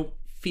 but I don't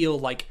feel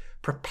like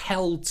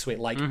propelled to it,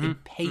 like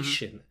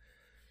impatient. Mm-hmm.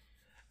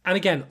 And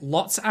again,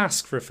 lots to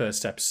ask for a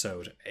first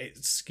episode.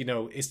 It's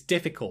it's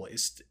difficult.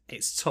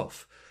 It's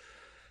tough.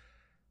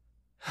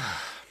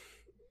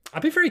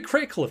 I've been very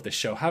critical of this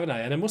show, haven't I?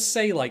 And I must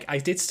say, like, I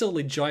did still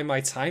enjoy my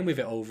time with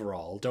it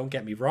overall. Don't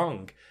get me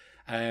wrong.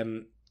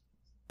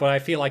 But I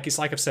feel like it's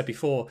like I've said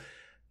before.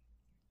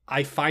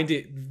 I find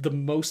it the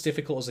most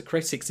difficult as a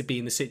critic to be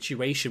in the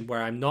situation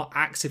where I'm not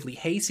actively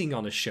hating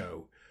on a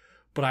show,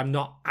 but I'm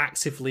not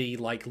actively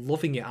like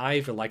loving it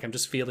either. Like, I'm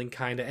just feeling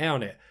kind of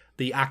on it.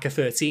 The Aka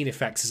 13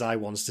 effect, as I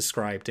once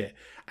described it.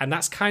 And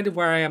that's kind of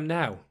where I am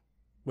now,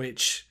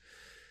 which...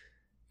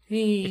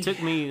 It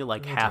took me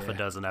like half a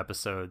dozen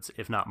episodes,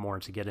 if not more,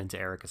 to get into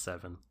Eureka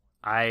 7.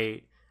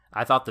 I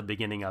I thought the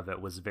beginning of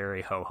it was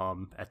very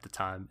ho-hum at the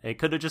time. It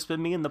could have just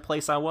been me in the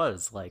place I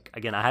was. Like,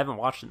 again, I haven't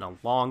watched it in a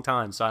long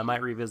time, so I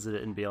might revisit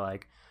it and be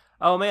like,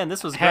 oh man,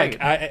 this was great.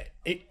 Heck,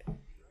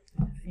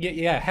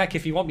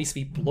 if you want me to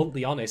be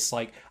bluntly honest,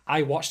 like,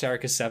 I watched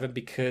Eureka 7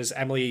 because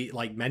Emily,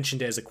 like,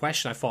 mentioned it as a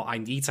question. I thought I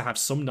need to have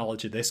some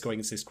knowledge of this going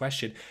into this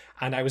question,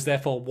 and I was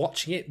therefore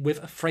watching it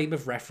with a frame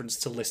of reference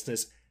to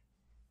listeners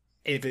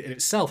in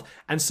itself.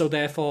 And so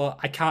therefore,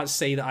 I can't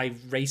say that I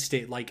rated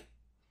it, like,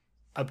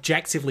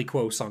 objectively,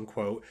 quote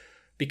unquote,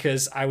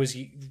 because I was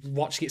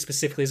watching it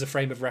specifically as a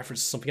frame of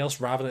reference to something else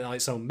rather than on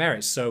its own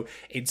merits. So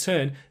in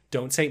turn,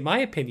 don't take my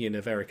opinion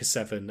of Eureka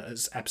 7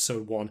 as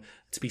episode 1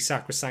 to be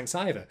sacrosanct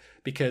either,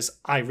 because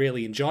I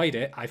really enjoyed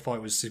it. I thought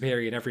it was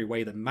superior in every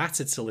way that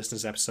mattered to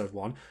listeners episode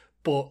 1,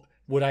 but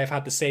would I have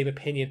had the same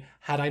opinion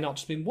had I not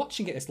just been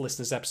watching it as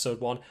listeners episode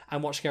 1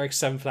 and watching Eureka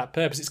 7 for that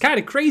purpose? It's kind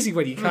of crazy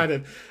when you kind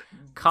of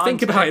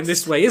think about it in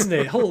this way, isn't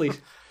it? Holy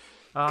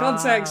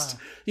context.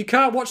 You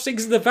can't watch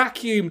things in the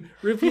vacuum.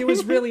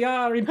 Reviewers really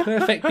are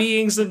imperfect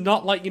beings and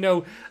not like,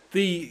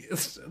 the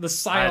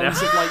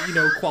science of, like,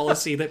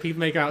 quality that people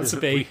make out to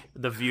be.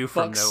 The view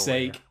from nowhere.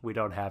 Sake. We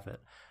don't have it.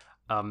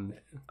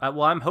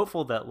 Well, I'm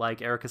hopeful that, like,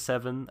 Eureka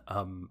 7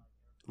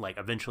 like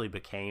eventually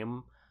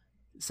became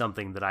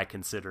something that I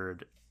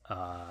considered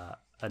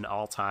an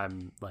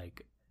all-time,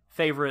 like,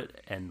 favorite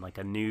and, like,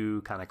 a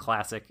new kind of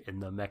classic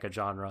in the mecha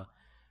genre.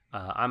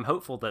 I'm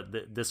hopeful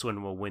that this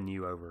one will win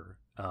you over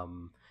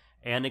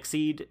and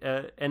exceed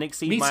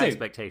my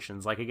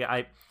expectations. Like,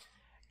 again,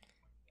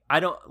 I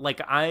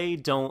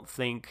don't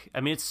think. I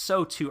mean, it's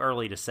so too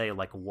early to say,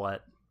 like,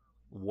 what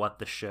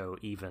the show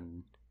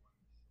even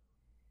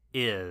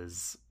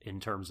is in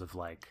terms of,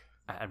 like,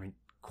 I mean,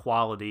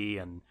 quality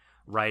and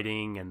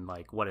writing and,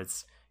 like, what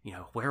it's,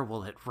 where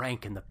will it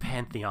rank in the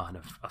pantheon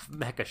of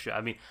mecha show?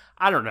 I mean,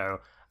 I don't know.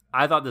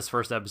 I thought this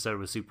first episode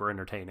was super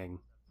entertaining.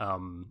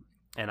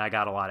 And I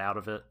got a lot out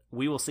of it.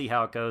 We will see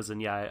how it goes,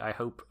 and yeah, I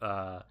hope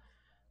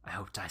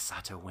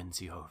Daisato wins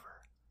you over.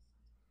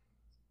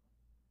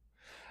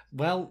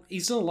 Well,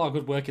 he's done a lot of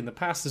good work in the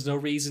past. There's no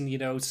reason,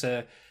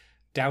 to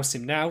douse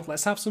him now.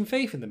 Let's have some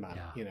faith in the man,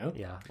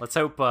 Yeah, let's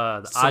hope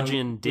the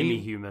Ajin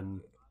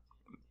demi-human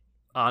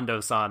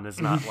Ando-san is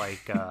not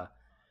like,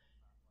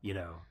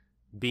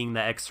 being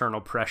the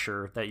external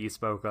pressure that you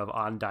spoke of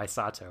on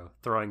Daisato,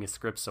 throwing his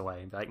scripts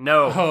away and be like,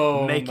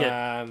 no,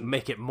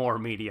 make it more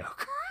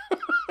mediocre.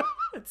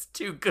 It's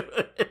too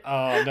good.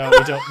 Oh no,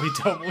 we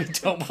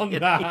don't want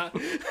that.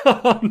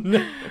 Oh,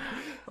 no.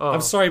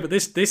 I'm sorry, but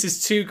this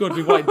is too good.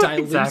 We want it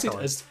diluted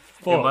as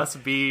fuck. It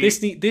must be.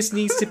 This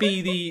needs to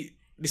be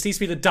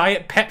the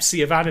Diet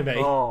Pepsi of anime.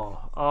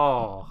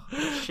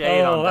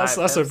 Shade on that's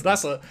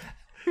Pepsi.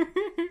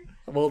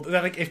 Well,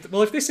 then, if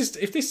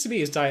this to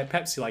me is Diet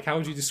Pepsi, like, how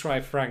would you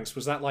describe Frank's?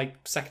 Was that like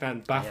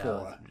secondhand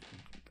bathwater?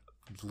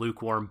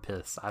 Lukewarm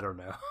piss. I don't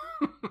know.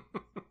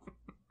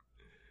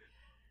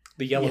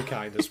 The yellow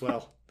kind as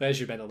well. There's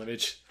your mental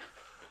image.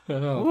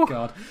 Oh,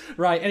 God.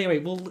 Right, anyway,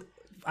 well,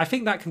 I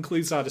think that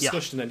concludes our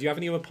discussion then. Do you have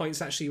any other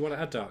points actually you want to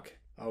add, Doc?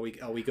 Are we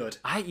good?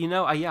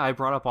 I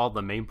brought up all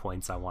the main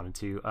points I wanted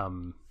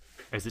to.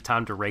 Is it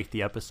time to rate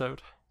the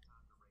episode?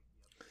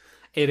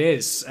 It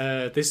is.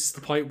 This is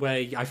the point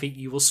where I think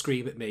you will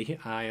scream at me.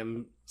 I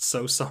am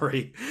so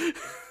sorry.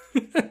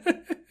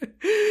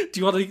 Do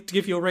you want to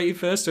give your rating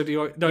first, or do you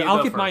want... No,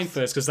 I'll give mine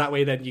first, because that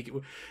way then we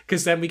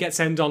get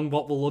to end on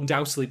what will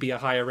undoubtedly be a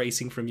higher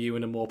rating from you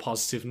and a more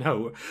positive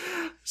note.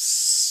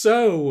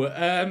 So,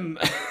 I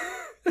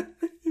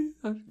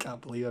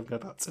can't believe I'm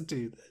about to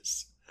do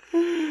this.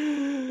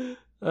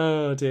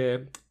 Oh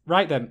dear.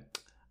 Right then,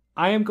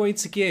 I am going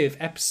to give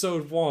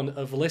episode 1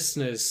 of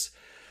Listeners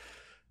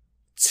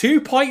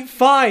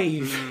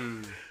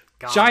 2.5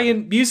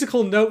 giant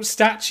musical note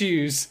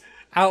statues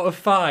out of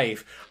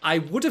 5. I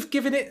would have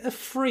given it a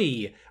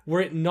 3 were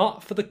it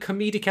not for the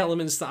comedic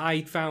elements that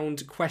I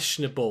found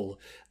questionable.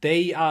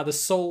 They are the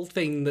sole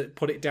thing that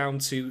put it down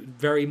to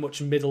very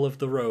much middle of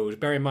the road.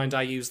 Bear in mind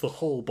I used the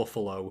whole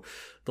Buffalo.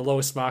 The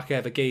lowest mark I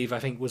ever gave, I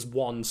think, was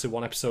 1 to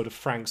one episode of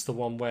Frank's, the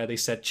one where they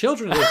said,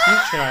 children of the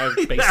future. I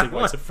basically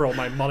wanted to throw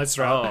my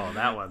monitor out. Oh,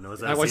 that one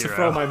was I wanted to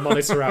throw my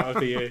monitor out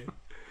of the...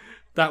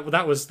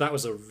 That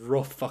was a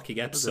rough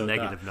fucking episode. That was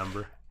a negative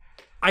number.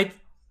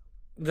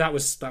 That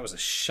was a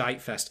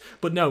shite fest.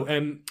 But no,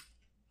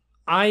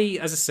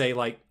 as I say,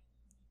 like,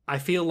 I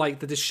feel like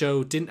that this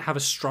show didn't have a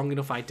strong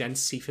enough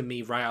identity for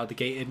me right out of the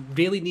gate. It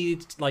really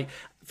needed, like,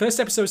 first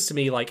episodes to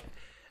me, like,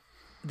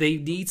 they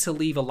need to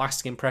leave a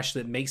lasting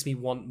impression that makes me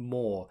want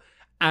more.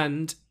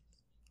 And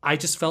I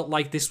just felt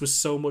like this was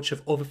so much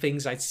of other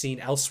things I'd seen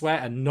elsewhere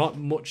and not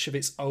much of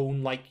its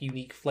own, like,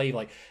 unique flavor.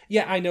 Like,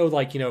 yeah, I know,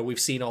 like, we've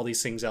seen all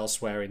these things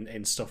elsewhere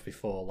in stuff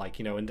before, like,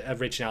 and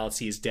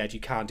originality is dead, you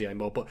can't do it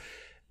anymore, but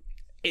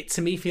it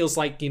to me feels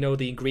like,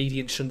 the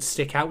ingredients shouldn't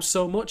stick out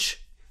so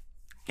much,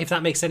 if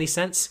that makes any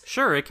sense.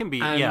 Sure, it can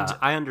be,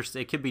 I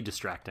understand, it can be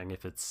distracting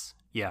if it's,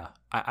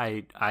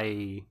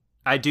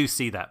 I do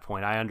see that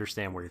point, I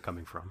understand where you're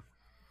coming from.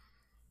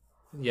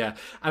 Yeah,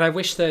 and I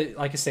wish that,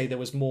 like I say, there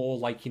was more,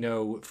 like,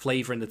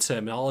 flavor in the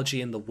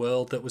terminology in the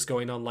world that was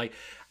going on. Like,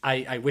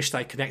 I wished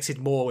I connected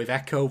more with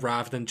Echo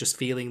rather than just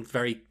feeling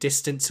very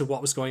distant to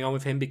what was going on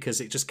with him, because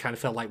it just kind of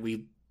felt like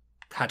we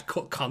had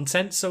cut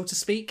content, so to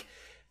speak,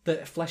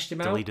 that fleshed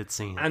him out. Deleted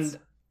scenes. And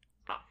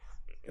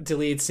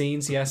deleted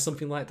scenes, yeah,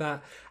 something like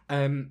that.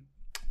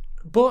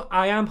 But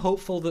I am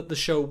hopeful that the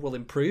show will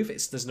improve.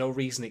 There's no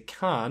reason it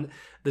can't.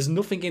 There's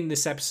nothing in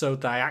this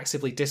episode that I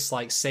actively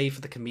dislike, save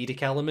for the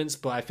comedic elements,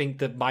 but I think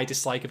that my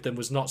dislike of them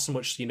was not so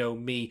much,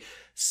 me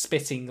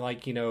spitting,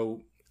 like,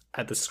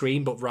 at the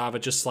screen, but rather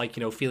just, like,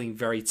 feeling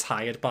very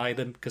tired by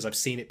them, because I've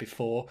seen it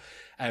before,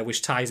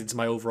 which ties into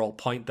my overall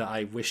point that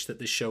I wish that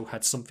the show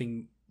had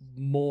something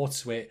more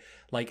to it,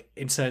 like,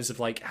 in terms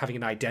of, like, having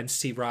an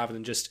identity rather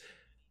than just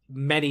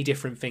many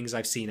different things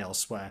I've seen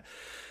elsewhere.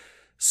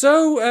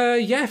 So,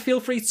 feel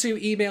free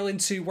to email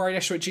into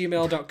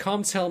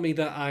warriordesho@gmail.com. Tell me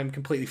that I'm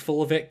completely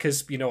full of it,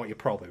 because you know what, you're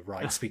probably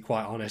right, to be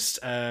quite honest.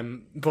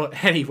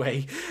 But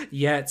anyway,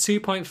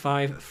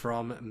 2.5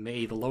 from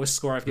me, the lowest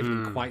score I've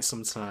given in quite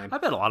some time. I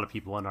bet a lot of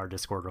people in our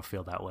Discord will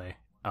feel that way.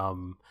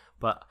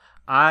 But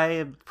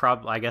I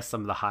guess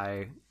I'm the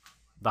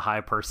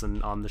high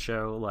person on the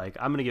show. Like,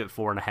 I'm gonna give it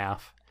 4.5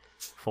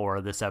 for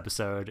this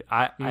episode.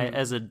 I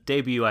as a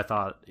debut, I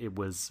thought it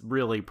was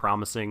really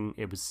promising.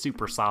 It was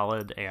super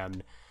solid,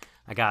 and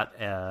I got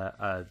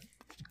a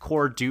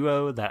core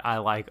duo that I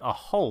like a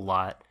whole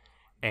lot,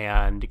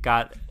 and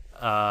got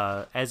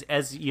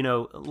as you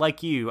know,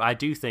 like you, I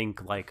do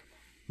think, like,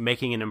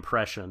 making an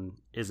impression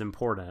is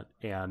important,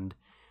 and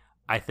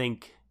I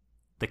think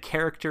the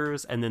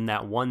characters, and then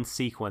that one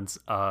sequence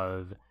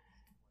of,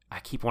 I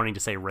keep wanting to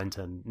say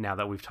Renton now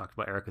that we've talked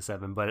about Erica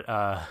 7, but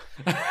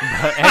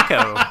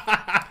Echo,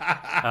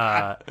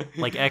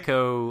 like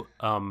Echo,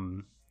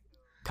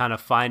 kind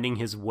of finding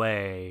his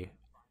way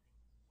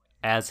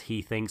as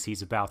he thinks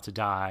he's about to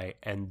die,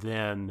 and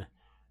then,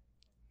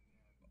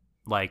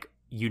 like,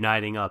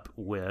 uniting up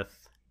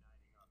with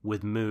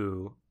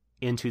Mu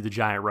into the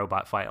giant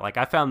robot fight. Like,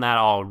 I found that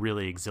all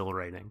really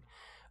exhilarating,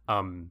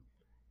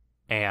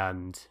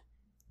 and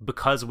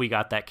because we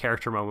got that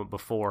character moment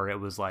before, it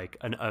was like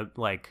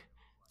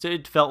so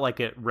it felt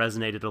like it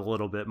resonated a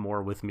little bit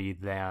more with me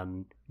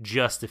than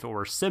just if it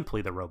were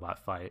simply the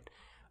robot fight,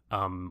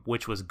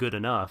 which was good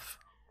enough.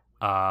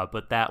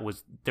 But there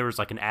was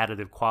like an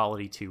additive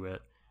quality to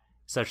it,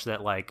 such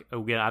that, like,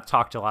 again, I've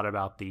talked a lot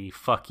about the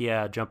fuck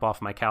yeah, jump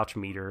off my couch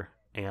meter,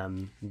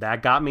 and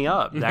that got me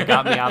up. That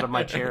got me out of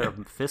my chair,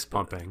 fist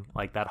pumping.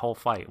 Like, that whole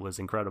fight was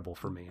incredible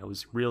for me. It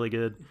was really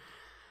good.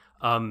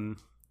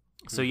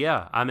 So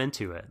yeah, I'm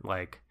into it.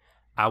 Like,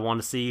 I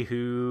want to see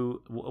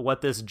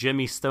what this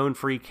Jimmy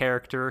Stonefree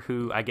character,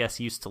 who I guess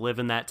used to live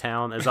in that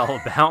town, is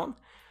all about.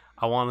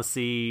 I want to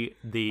see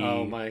the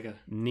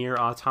Nier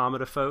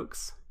Automata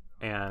folks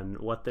and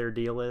what their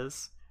deal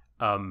is.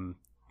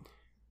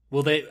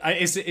 Will they?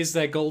 Is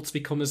their goal to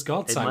become as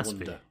gods? I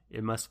wonder.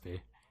 It must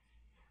be.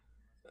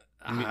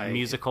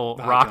 Musical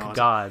rock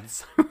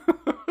gods.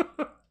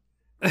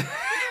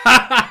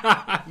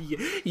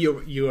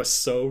 You are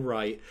so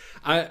right.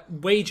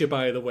 Wager,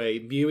 by the way,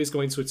 Mu is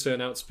going to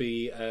turn out to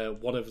be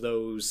one of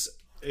those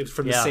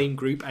from the same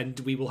group, and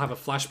we will have a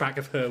flashback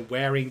of her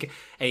wearing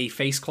a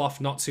face cloth,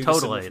 not too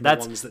totally. From the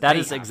ones that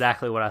is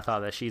exactly what I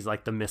thought. That she's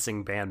like the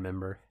missing band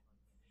member.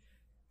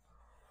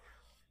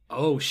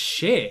 Oh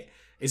shit!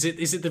 Is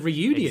it the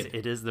reunion?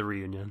 It is the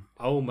reunion.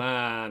 Oh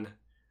man,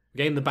 we're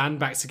getting the band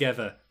back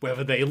together,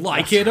 whether they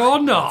like it or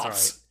not.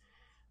 That's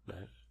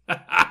right.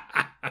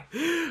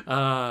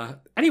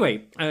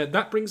 Anyway,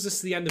 that brings us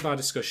to the end of our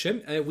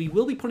discussion. We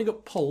will be putting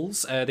up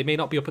polls. They may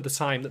not be up at the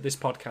time that this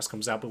podcast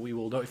comes out, but we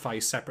will notify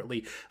you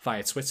separately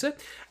via Twitter.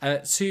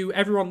 To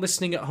everyone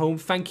listening at home,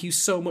 thank you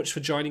so much for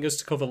joining us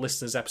to cover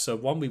Listeners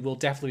Episode 1. We will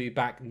definitely be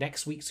back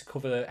next week to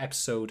cover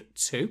Episode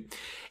 2.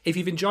 If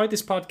you've enjoyed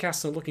this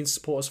podcast and are looking to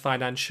support us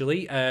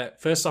financially,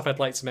 first off, I'd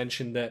like to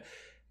mention that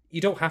you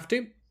don't have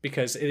to,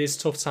 because it is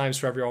tough times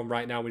for everyone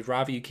right now. We'd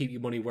rather you keep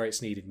your money where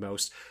it's needed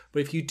most.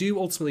 But if you do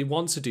ultimately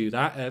want to do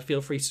that,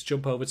 feel free to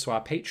jump over to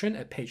our Patreon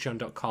at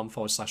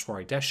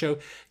patreon.com/warriordesho.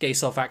 Get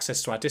yourself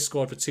access to our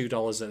Discord for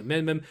 $2 at a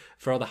minimum.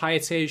 For all the higher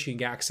tiers, you can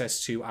get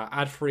access to our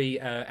ad-free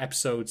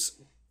episodes,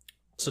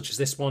 such as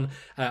this one,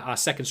 our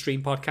second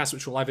stream podcast,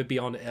 which will either be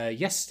on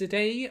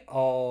yesterday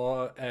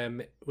or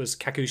was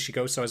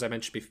Kakushigoso, as I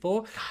mentioned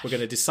before. We're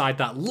going to decide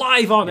that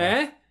live on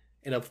air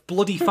in a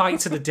bloody fight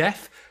to the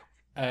death.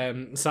 So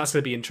that's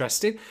going to be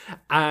interesting.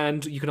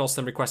 And you can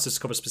also then request us to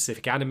cover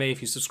specific anime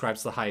if you subscribe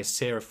to the highest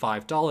tier of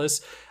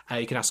 $5.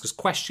 You can ask us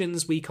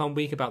questions week on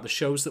week about the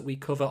shows that we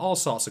cover, all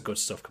sorts of good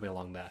stuff coming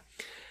along there.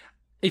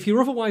 If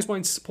you're otherwise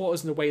wanting to support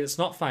us in a way that's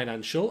not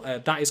financial,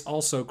 that is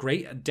also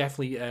great.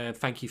 Definitely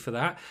thank you for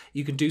that.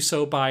 You can do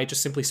so by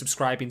just simply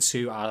subscribing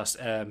to our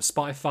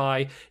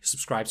Spotify,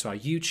 subscribe to our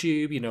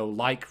YouTube,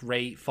 like,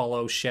 rate,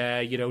 follow,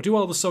 share, do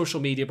all the social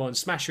media buttons,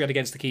 smash your head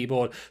against the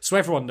keyboard so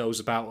everyone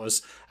knows about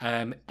us.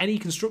 Any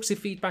constructive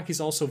feedback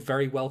is also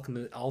very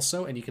welcome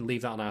also, and you can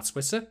leave that on our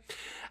Twitter.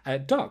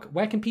 Doc,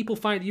 where can people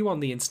find you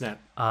on the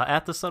internet?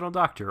 At The Subtle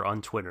Doctor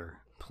on Twitter.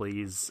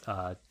 please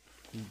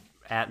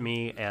at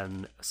me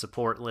and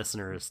support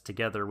listeners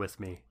together with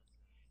me.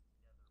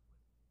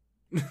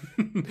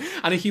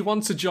 And if you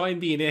want to join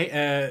me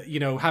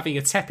in having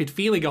a tepid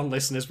feeling on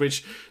listeners,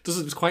 which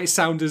doesn't quite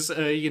sound as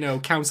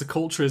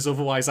counterculture as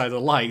otherwise I'd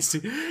have liked,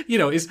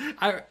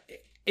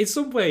 in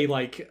some way,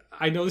 like,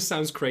 I know this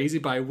sounds crazy,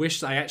 but I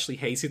wish I actually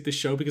hated this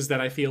show, because then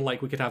I feel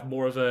like we could have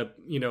more of a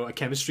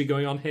chemistry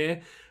going on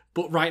here.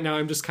 But right now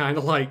I'm just kind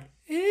of like,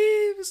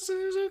 it was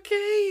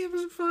okay, it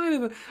was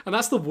fine. And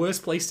that's the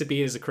worst place to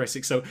be as a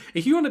critic. So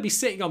if you want to be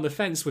sitting on the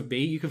fence with me,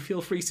 you can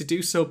feel free to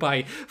do so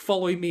by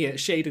following me at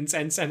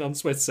Shaden1010 on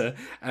Twitter.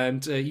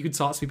 And you can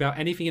talk to me about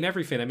anything and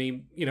everything. I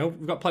mean,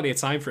 we've got plenty of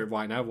time for it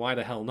right now. Why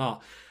the hell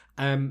not?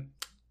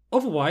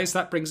 Otherwise,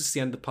 that brings us to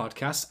the end of the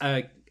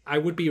podcast. I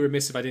would be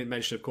remiss if I didn't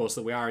mention, of course,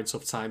 that we are in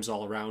tough times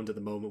all around at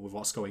the moment with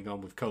what's going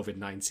on with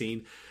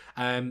COVID-19.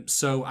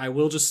 So I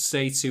will just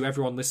say to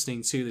everyone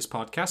listening to this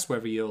podcast,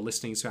 whether you're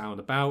listening to out and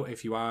about,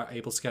 if you are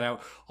able to get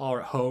out,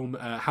 or at home,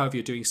 however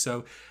you're doing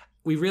so,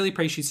 we really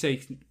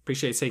appreciate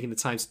taking the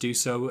time to do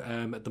so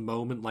at the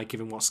moment, like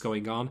given what's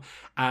going on.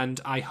 And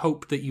I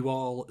hope that you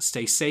all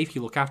stay safe,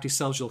 you look after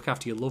yourselves, you look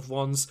after your loved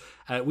ones.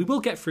 We will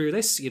get through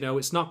this.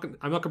 It's not.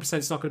 I'm not going to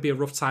pretend it's not going to be a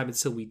rough time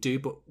until we do,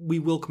 but we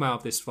will come out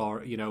of this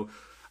far,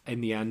 in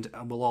the end,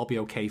 and we'll all be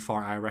okay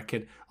for it, I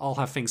reckon. All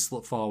have things to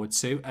look forward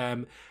to.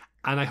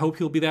 And I hope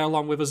you'll be there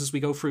along with us as we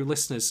go through,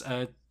 listeners,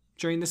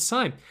 during this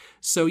time.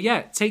 So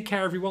yeah, take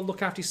care, everyone.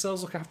 Look after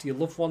yourselves, look after your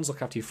loved ones,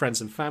 look after your friends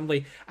and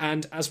family.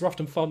 And as we're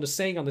often fond of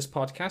saying on this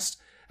podcast,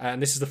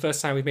 and this is the first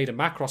time we've made a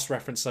Macross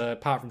reference,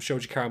 apart from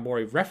Shoji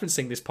Karamori,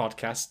 referencing this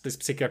podcast, this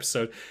particular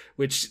episode,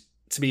 which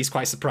to me is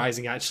quite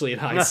surprising, actually, in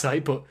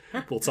hindsight, but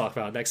we'll talk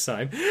about it next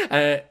time.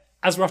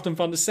 As we're often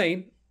fond of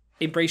saying,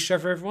 embrace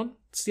Trevor, everyone.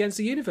 It's the end of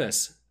the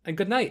universe. And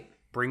good night.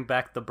 Bring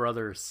back the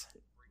brothers.